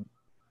COVID.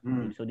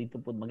 So dito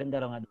pud maganda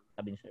ra nga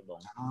sabi ni Sir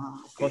Bong.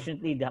 Okay.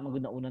 Fortunately, di man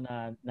gud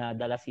na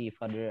dala si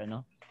Father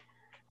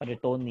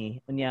Tony.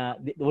 Unya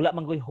wala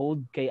man goy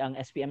hold kay ang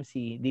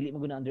SPMC, dili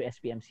man gud under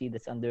SPMC,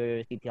 that's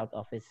under City Health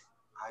Office.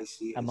 I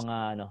see. Ang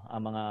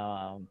mga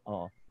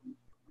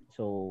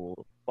so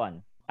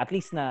fun. At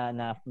least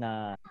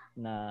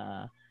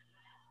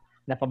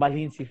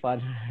napabalhin si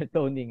Father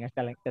Tony nga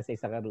siya lang sa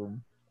isa ka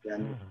room.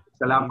 Yan.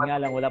 Salamat.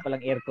 Nga lang wala pa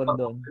lang aircon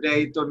doon.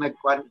 Dahil ito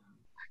nagkwan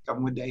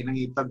kamo dai nang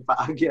itag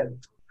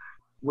paagyan.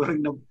 Murag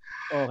na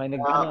kay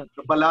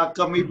napala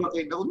kami ba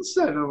kay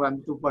naunsa naman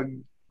to pag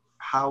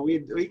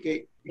hawid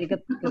kay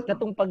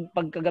katong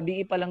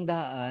pagkagabi pa lang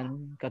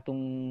daan katong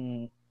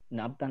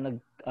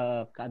naabtan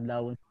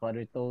kaadlawon si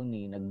Father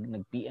Tony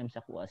nag-PM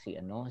sa kuha si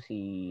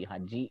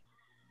Haji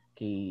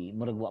kay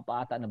murag wa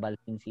pa ata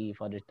nabalhin si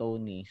Father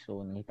Tony,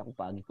 so nakita ko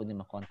paagi ko ni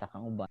makontak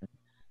ang uban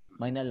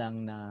may na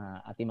lang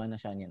na atiman na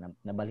siya niya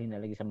nabalhin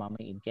na lagi sa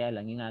Mamay Inn, kaya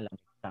lang yun nga lang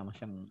sama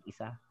siyang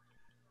isa.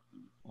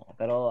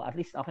 Pero at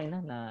least okay na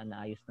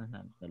naayos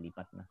na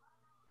nalipat na.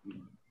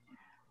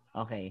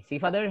 Okay. Sige,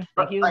 Father.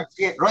 Thank you.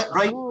 Sige,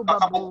 Roy,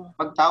 baka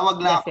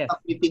pagtawag lang ako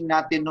sa meeting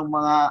natin ng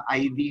mga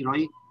ID,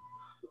 Roy.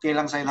 Okay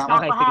lang sa'yo naman.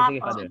 Okay, sige,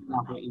 Father.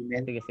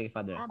 Sige,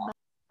 Father.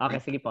 Okay,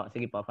 sige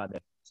po,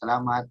 Father.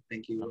 Salamat.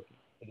 Thank you. Okay.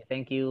 Sige,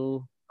 thank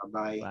you.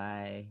 Bye-bye.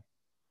 Bye.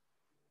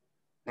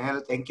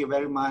 Nel, thank you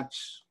very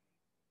much.